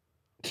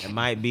 It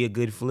might be a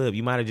good flip.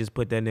 You might have just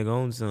put that nigga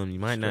on something. You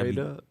might Straight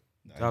not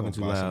be talking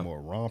too loud. Some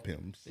more romp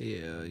hims.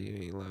 Yeah, you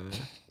ain't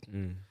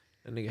lying.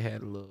 That nigga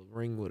had a little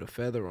ring with a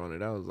feather on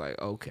it. I was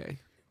like, okay.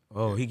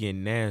 Oh, he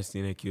getting nasty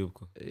in that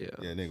cubicle. Yeah.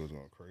 Yeah, nigga was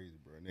going crazy,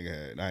 bro.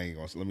 Nigga had, I ain't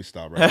gonna, let me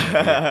stop right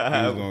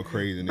now. He was going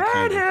crazy in the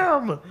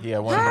cubicle. Yeah,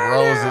 one of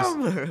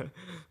the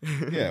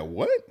roses. Yeah,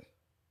 what?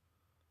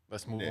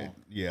 Let's move on.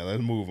 Yeah,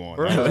 let's move on.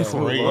 Bro, that was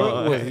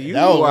crazy.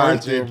 That was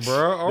worse than,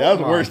 bro. Oh, that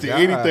was worse than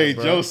anything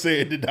bro. Joe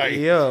said tonight.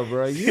 Yeah,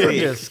 bro. You're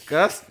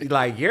disgusting.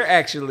 Like, you're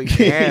actually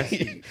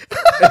nasty.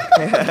 Let's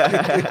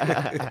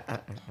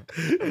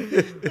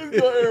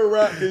go ahead and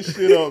wrap this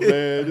shit up,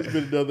 man. This has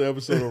been another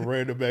episode of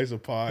Random Acts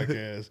of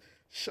Podcast.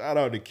 Shout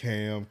out to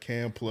Cam.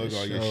 Cam, plug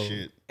all your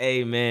shit.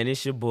 Hey, man,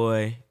 it's your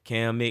boy,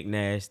 Kam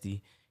McNasty.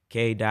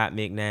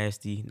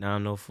 K.McNasty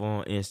 904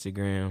 on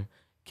Instagram.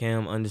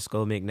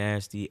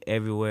 Kam_McNasty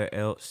everywhere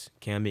else.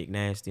 Kam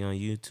McNasty on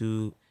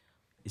YouTube.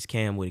 It's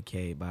Cam with a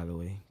K, by the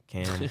way.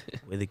 Cam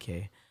with a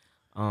K.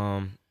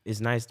 It's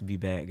nice to be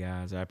back,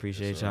 guys. I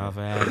appreciate y'all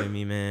for having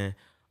me, man.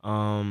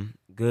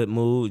 Good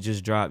Mood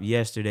just dropped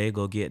yesterday.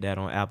 Go get that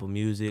on Apple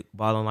Music.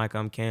 Ballin' Like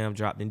I'm Cam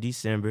dropped in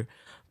December.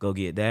 Go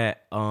get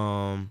that.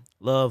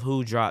 Love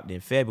Who dropped in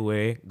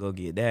February. Go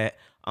get that.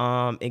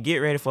 And get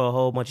ready for a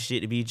whole bunch of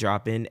shit to be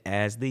dropping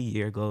as the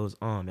year goes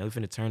on, man. We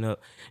finna turn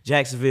up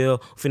Jacksonville.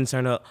 We finna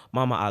turn up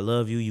Mama, I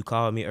Love You. You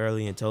called me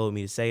early and told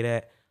me to say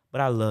that, but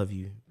I love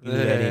you. You do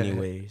that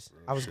anyways.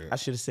 I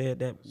should have said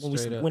that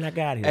when I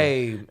got here.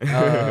 Hey,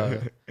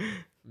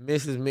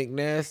 Mrs.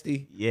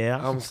 McNasty. Yeah.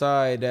 I'm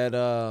sorry that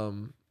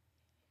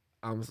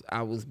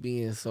I was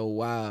being so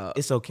wild.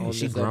 It's okay.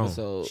 She grown.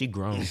 Episode. She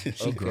grown. She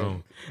Okay.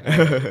 grown. All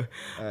right.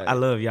 I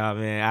love y'all,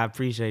 man. I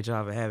appreciate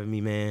y'all for having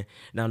me, man.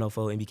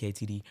 904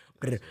 MBKTD.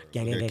 Okay,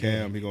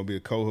 Cam, he gonna be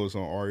a co-host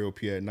on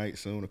REOP at night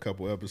soon. A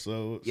couple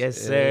episodes.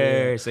 Yes,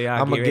 sir. So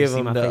y'all I'm get gonna ready give to see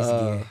him my face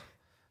again.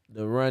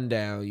 the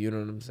rundown. You know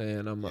what I'm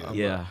saying? I'm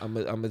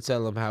gonna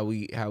tell him how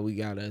we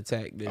gotta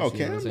attack this. Okay,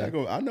 you know what I'm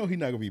saying? I know he's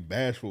not gonna be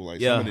bashful like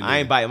Yeah, some of the I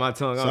ain't biting my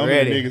tongue. I'm some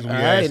ready. Of the niggas we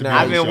asked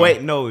I've been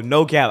waiting.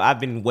 No cap. I've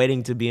been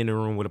waiting to be in the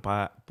room with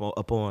a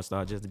porn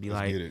star just to be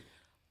Let's get it.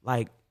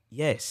 like,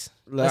 Yes.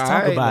 Like, Let's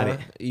talk about now,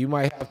 it. You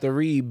might have to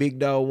read Big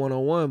Dog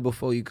 101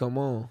 before you come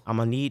on. I'm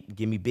gonna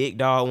give me Big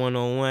Dog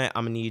 101.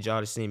 I'm gonna need y'all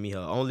to send me her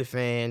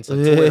OnlyFans, her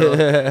Twitter.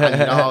 I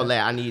need all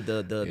that. I need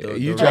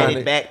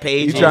the back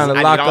page. You trying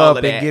to lock up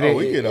and get it?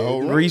 We get a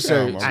whole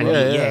research. I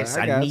need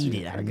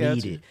it. I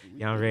need it.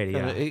 Y'all ready?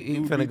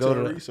 You finna go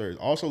to research.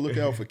 Also, look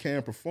out for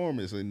Kam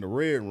Performance in the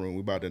Red Room.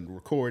 We about to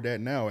record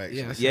that now.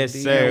 Actually, yes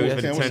sir.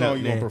 Kam, what song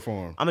you gonna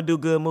perform? I'm gonna do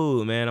Good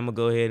Mood, man. I'm gonna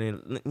go ahead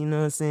and you know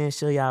what I'm saying.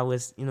 Show y'all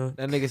what's That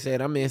nigga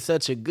said I'm in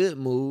such a good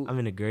mood. I'm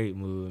in a great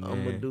mood, man.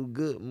 I'm gonna do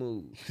good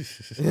mood.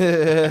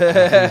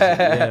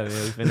 Yeah, man.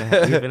 We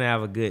finna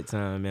have a good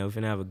time, man. We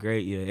finna have a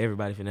great year.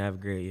 Everybody finna have a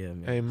great year,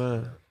 man.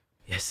 Amen.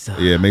 Yes, sir.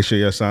 Yeah, make sure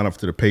y'all sign up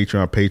to the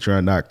Patreon,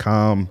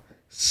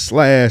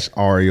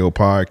 patreon.com/REO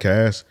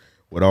podcast.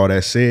 With all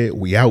that said,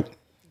 we out.